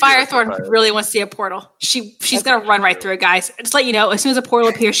it. Just give us the Firethorn fire. really wants to see a portal. She's gonna run right through it, guys. Just let you know, as soon as a portal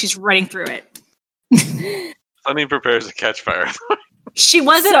appears, she's running through it. Sonny prepares to catch fire. She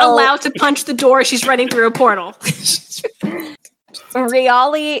wasn't allowed to punch the door. She's running through a portal.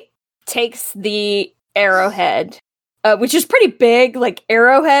 Riali takes the arrowhead, which is pretty big. Like,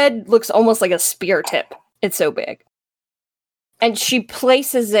 arrowhead looks almost like a spear tip. It's so big. And she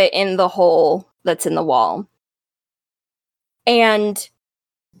places it in the hole that's in the wall. And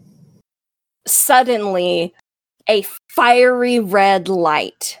suddenly, a fiery red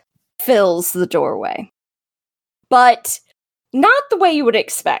light fills the doorway. But not the way you would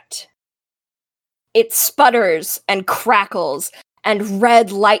expect. It sputters and crackles, and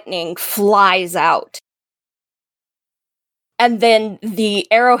red lightning flies out. And then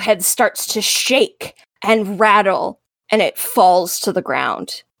the arrowhead starts to shake and rattle, and it falls to the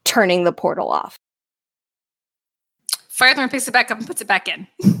ground, turning the portal off. Firethorn picks it back up and puts it back in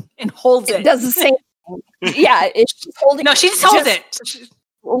and holds it. It does the same thing. Yeah, it's just holding. No, she just holds it.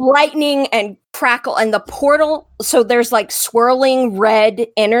 Lightning and crackle, and the portal, so there's like swirling red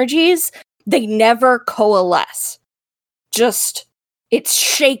energies. They never coalesce. just, it's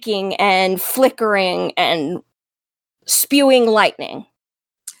shaking and flickering and spewing lightning.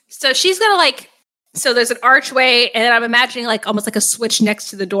 So she's gonna like, so there's an archway, and I'm imagining like almost like a switch next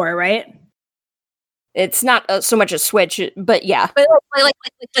to the door, right? It's not so much a switch, but yeah. But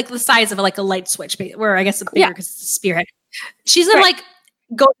like the size of like a light switch, where I guess it's bigger because it's a spearhead. She's gonna like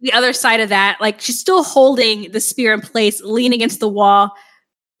go to the other side of that. Like she's still holding the spear in place, leaning against the wall.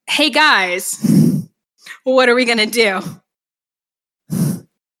 Hey guys, what are we gonna do?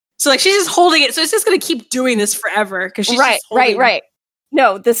 So like she's just holding it. So it's just gonna keep doing this forever because she's right.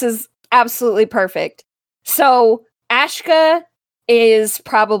 No, this is absolutely perfect. So Ashka is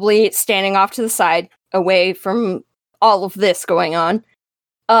probably standing off to the side, away from all of this going on.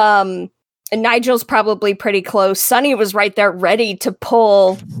 And Nigel's probably pretty close. Sunny was right there, ready to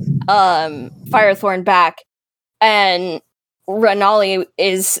pull Firethorn back, and Renali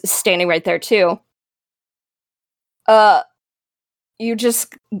is standing right there too. You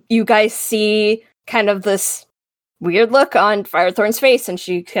guys see kind of this weird look on Firethorn's face, and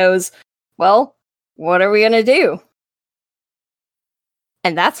she goes, well, what are we gonna do?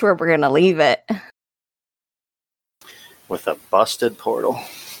 And that's where we're gonna leave it. With a busted portal.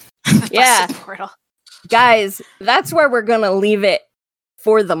 Yeah. Busted portal. Guys, that's where we're gonna leave it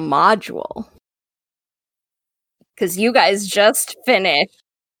for the module. Because you guys just finished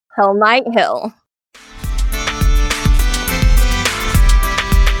Hell Knight Hill.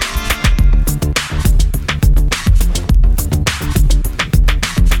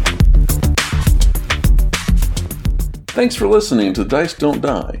 Thanks for listening to Dice Don't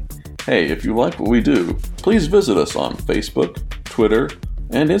Die. Hey, if you like what we do, please visit us on Facebook, Twitter,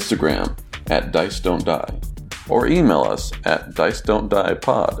 and Instagram at Dice Don't Die, or email us at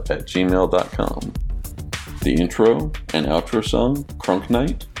dicedon'tdiepod@gmail.com. The intro and outro song, Crunk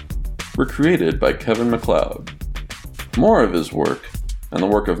Knight, were created by Kevin MacLeod. More of his work, and the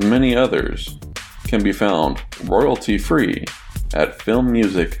work of many others, can be found royalty-free at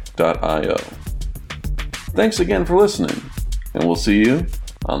filmmusic.io. Thanks again for listening, and we'll see you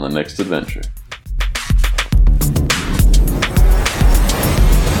on the next adventure.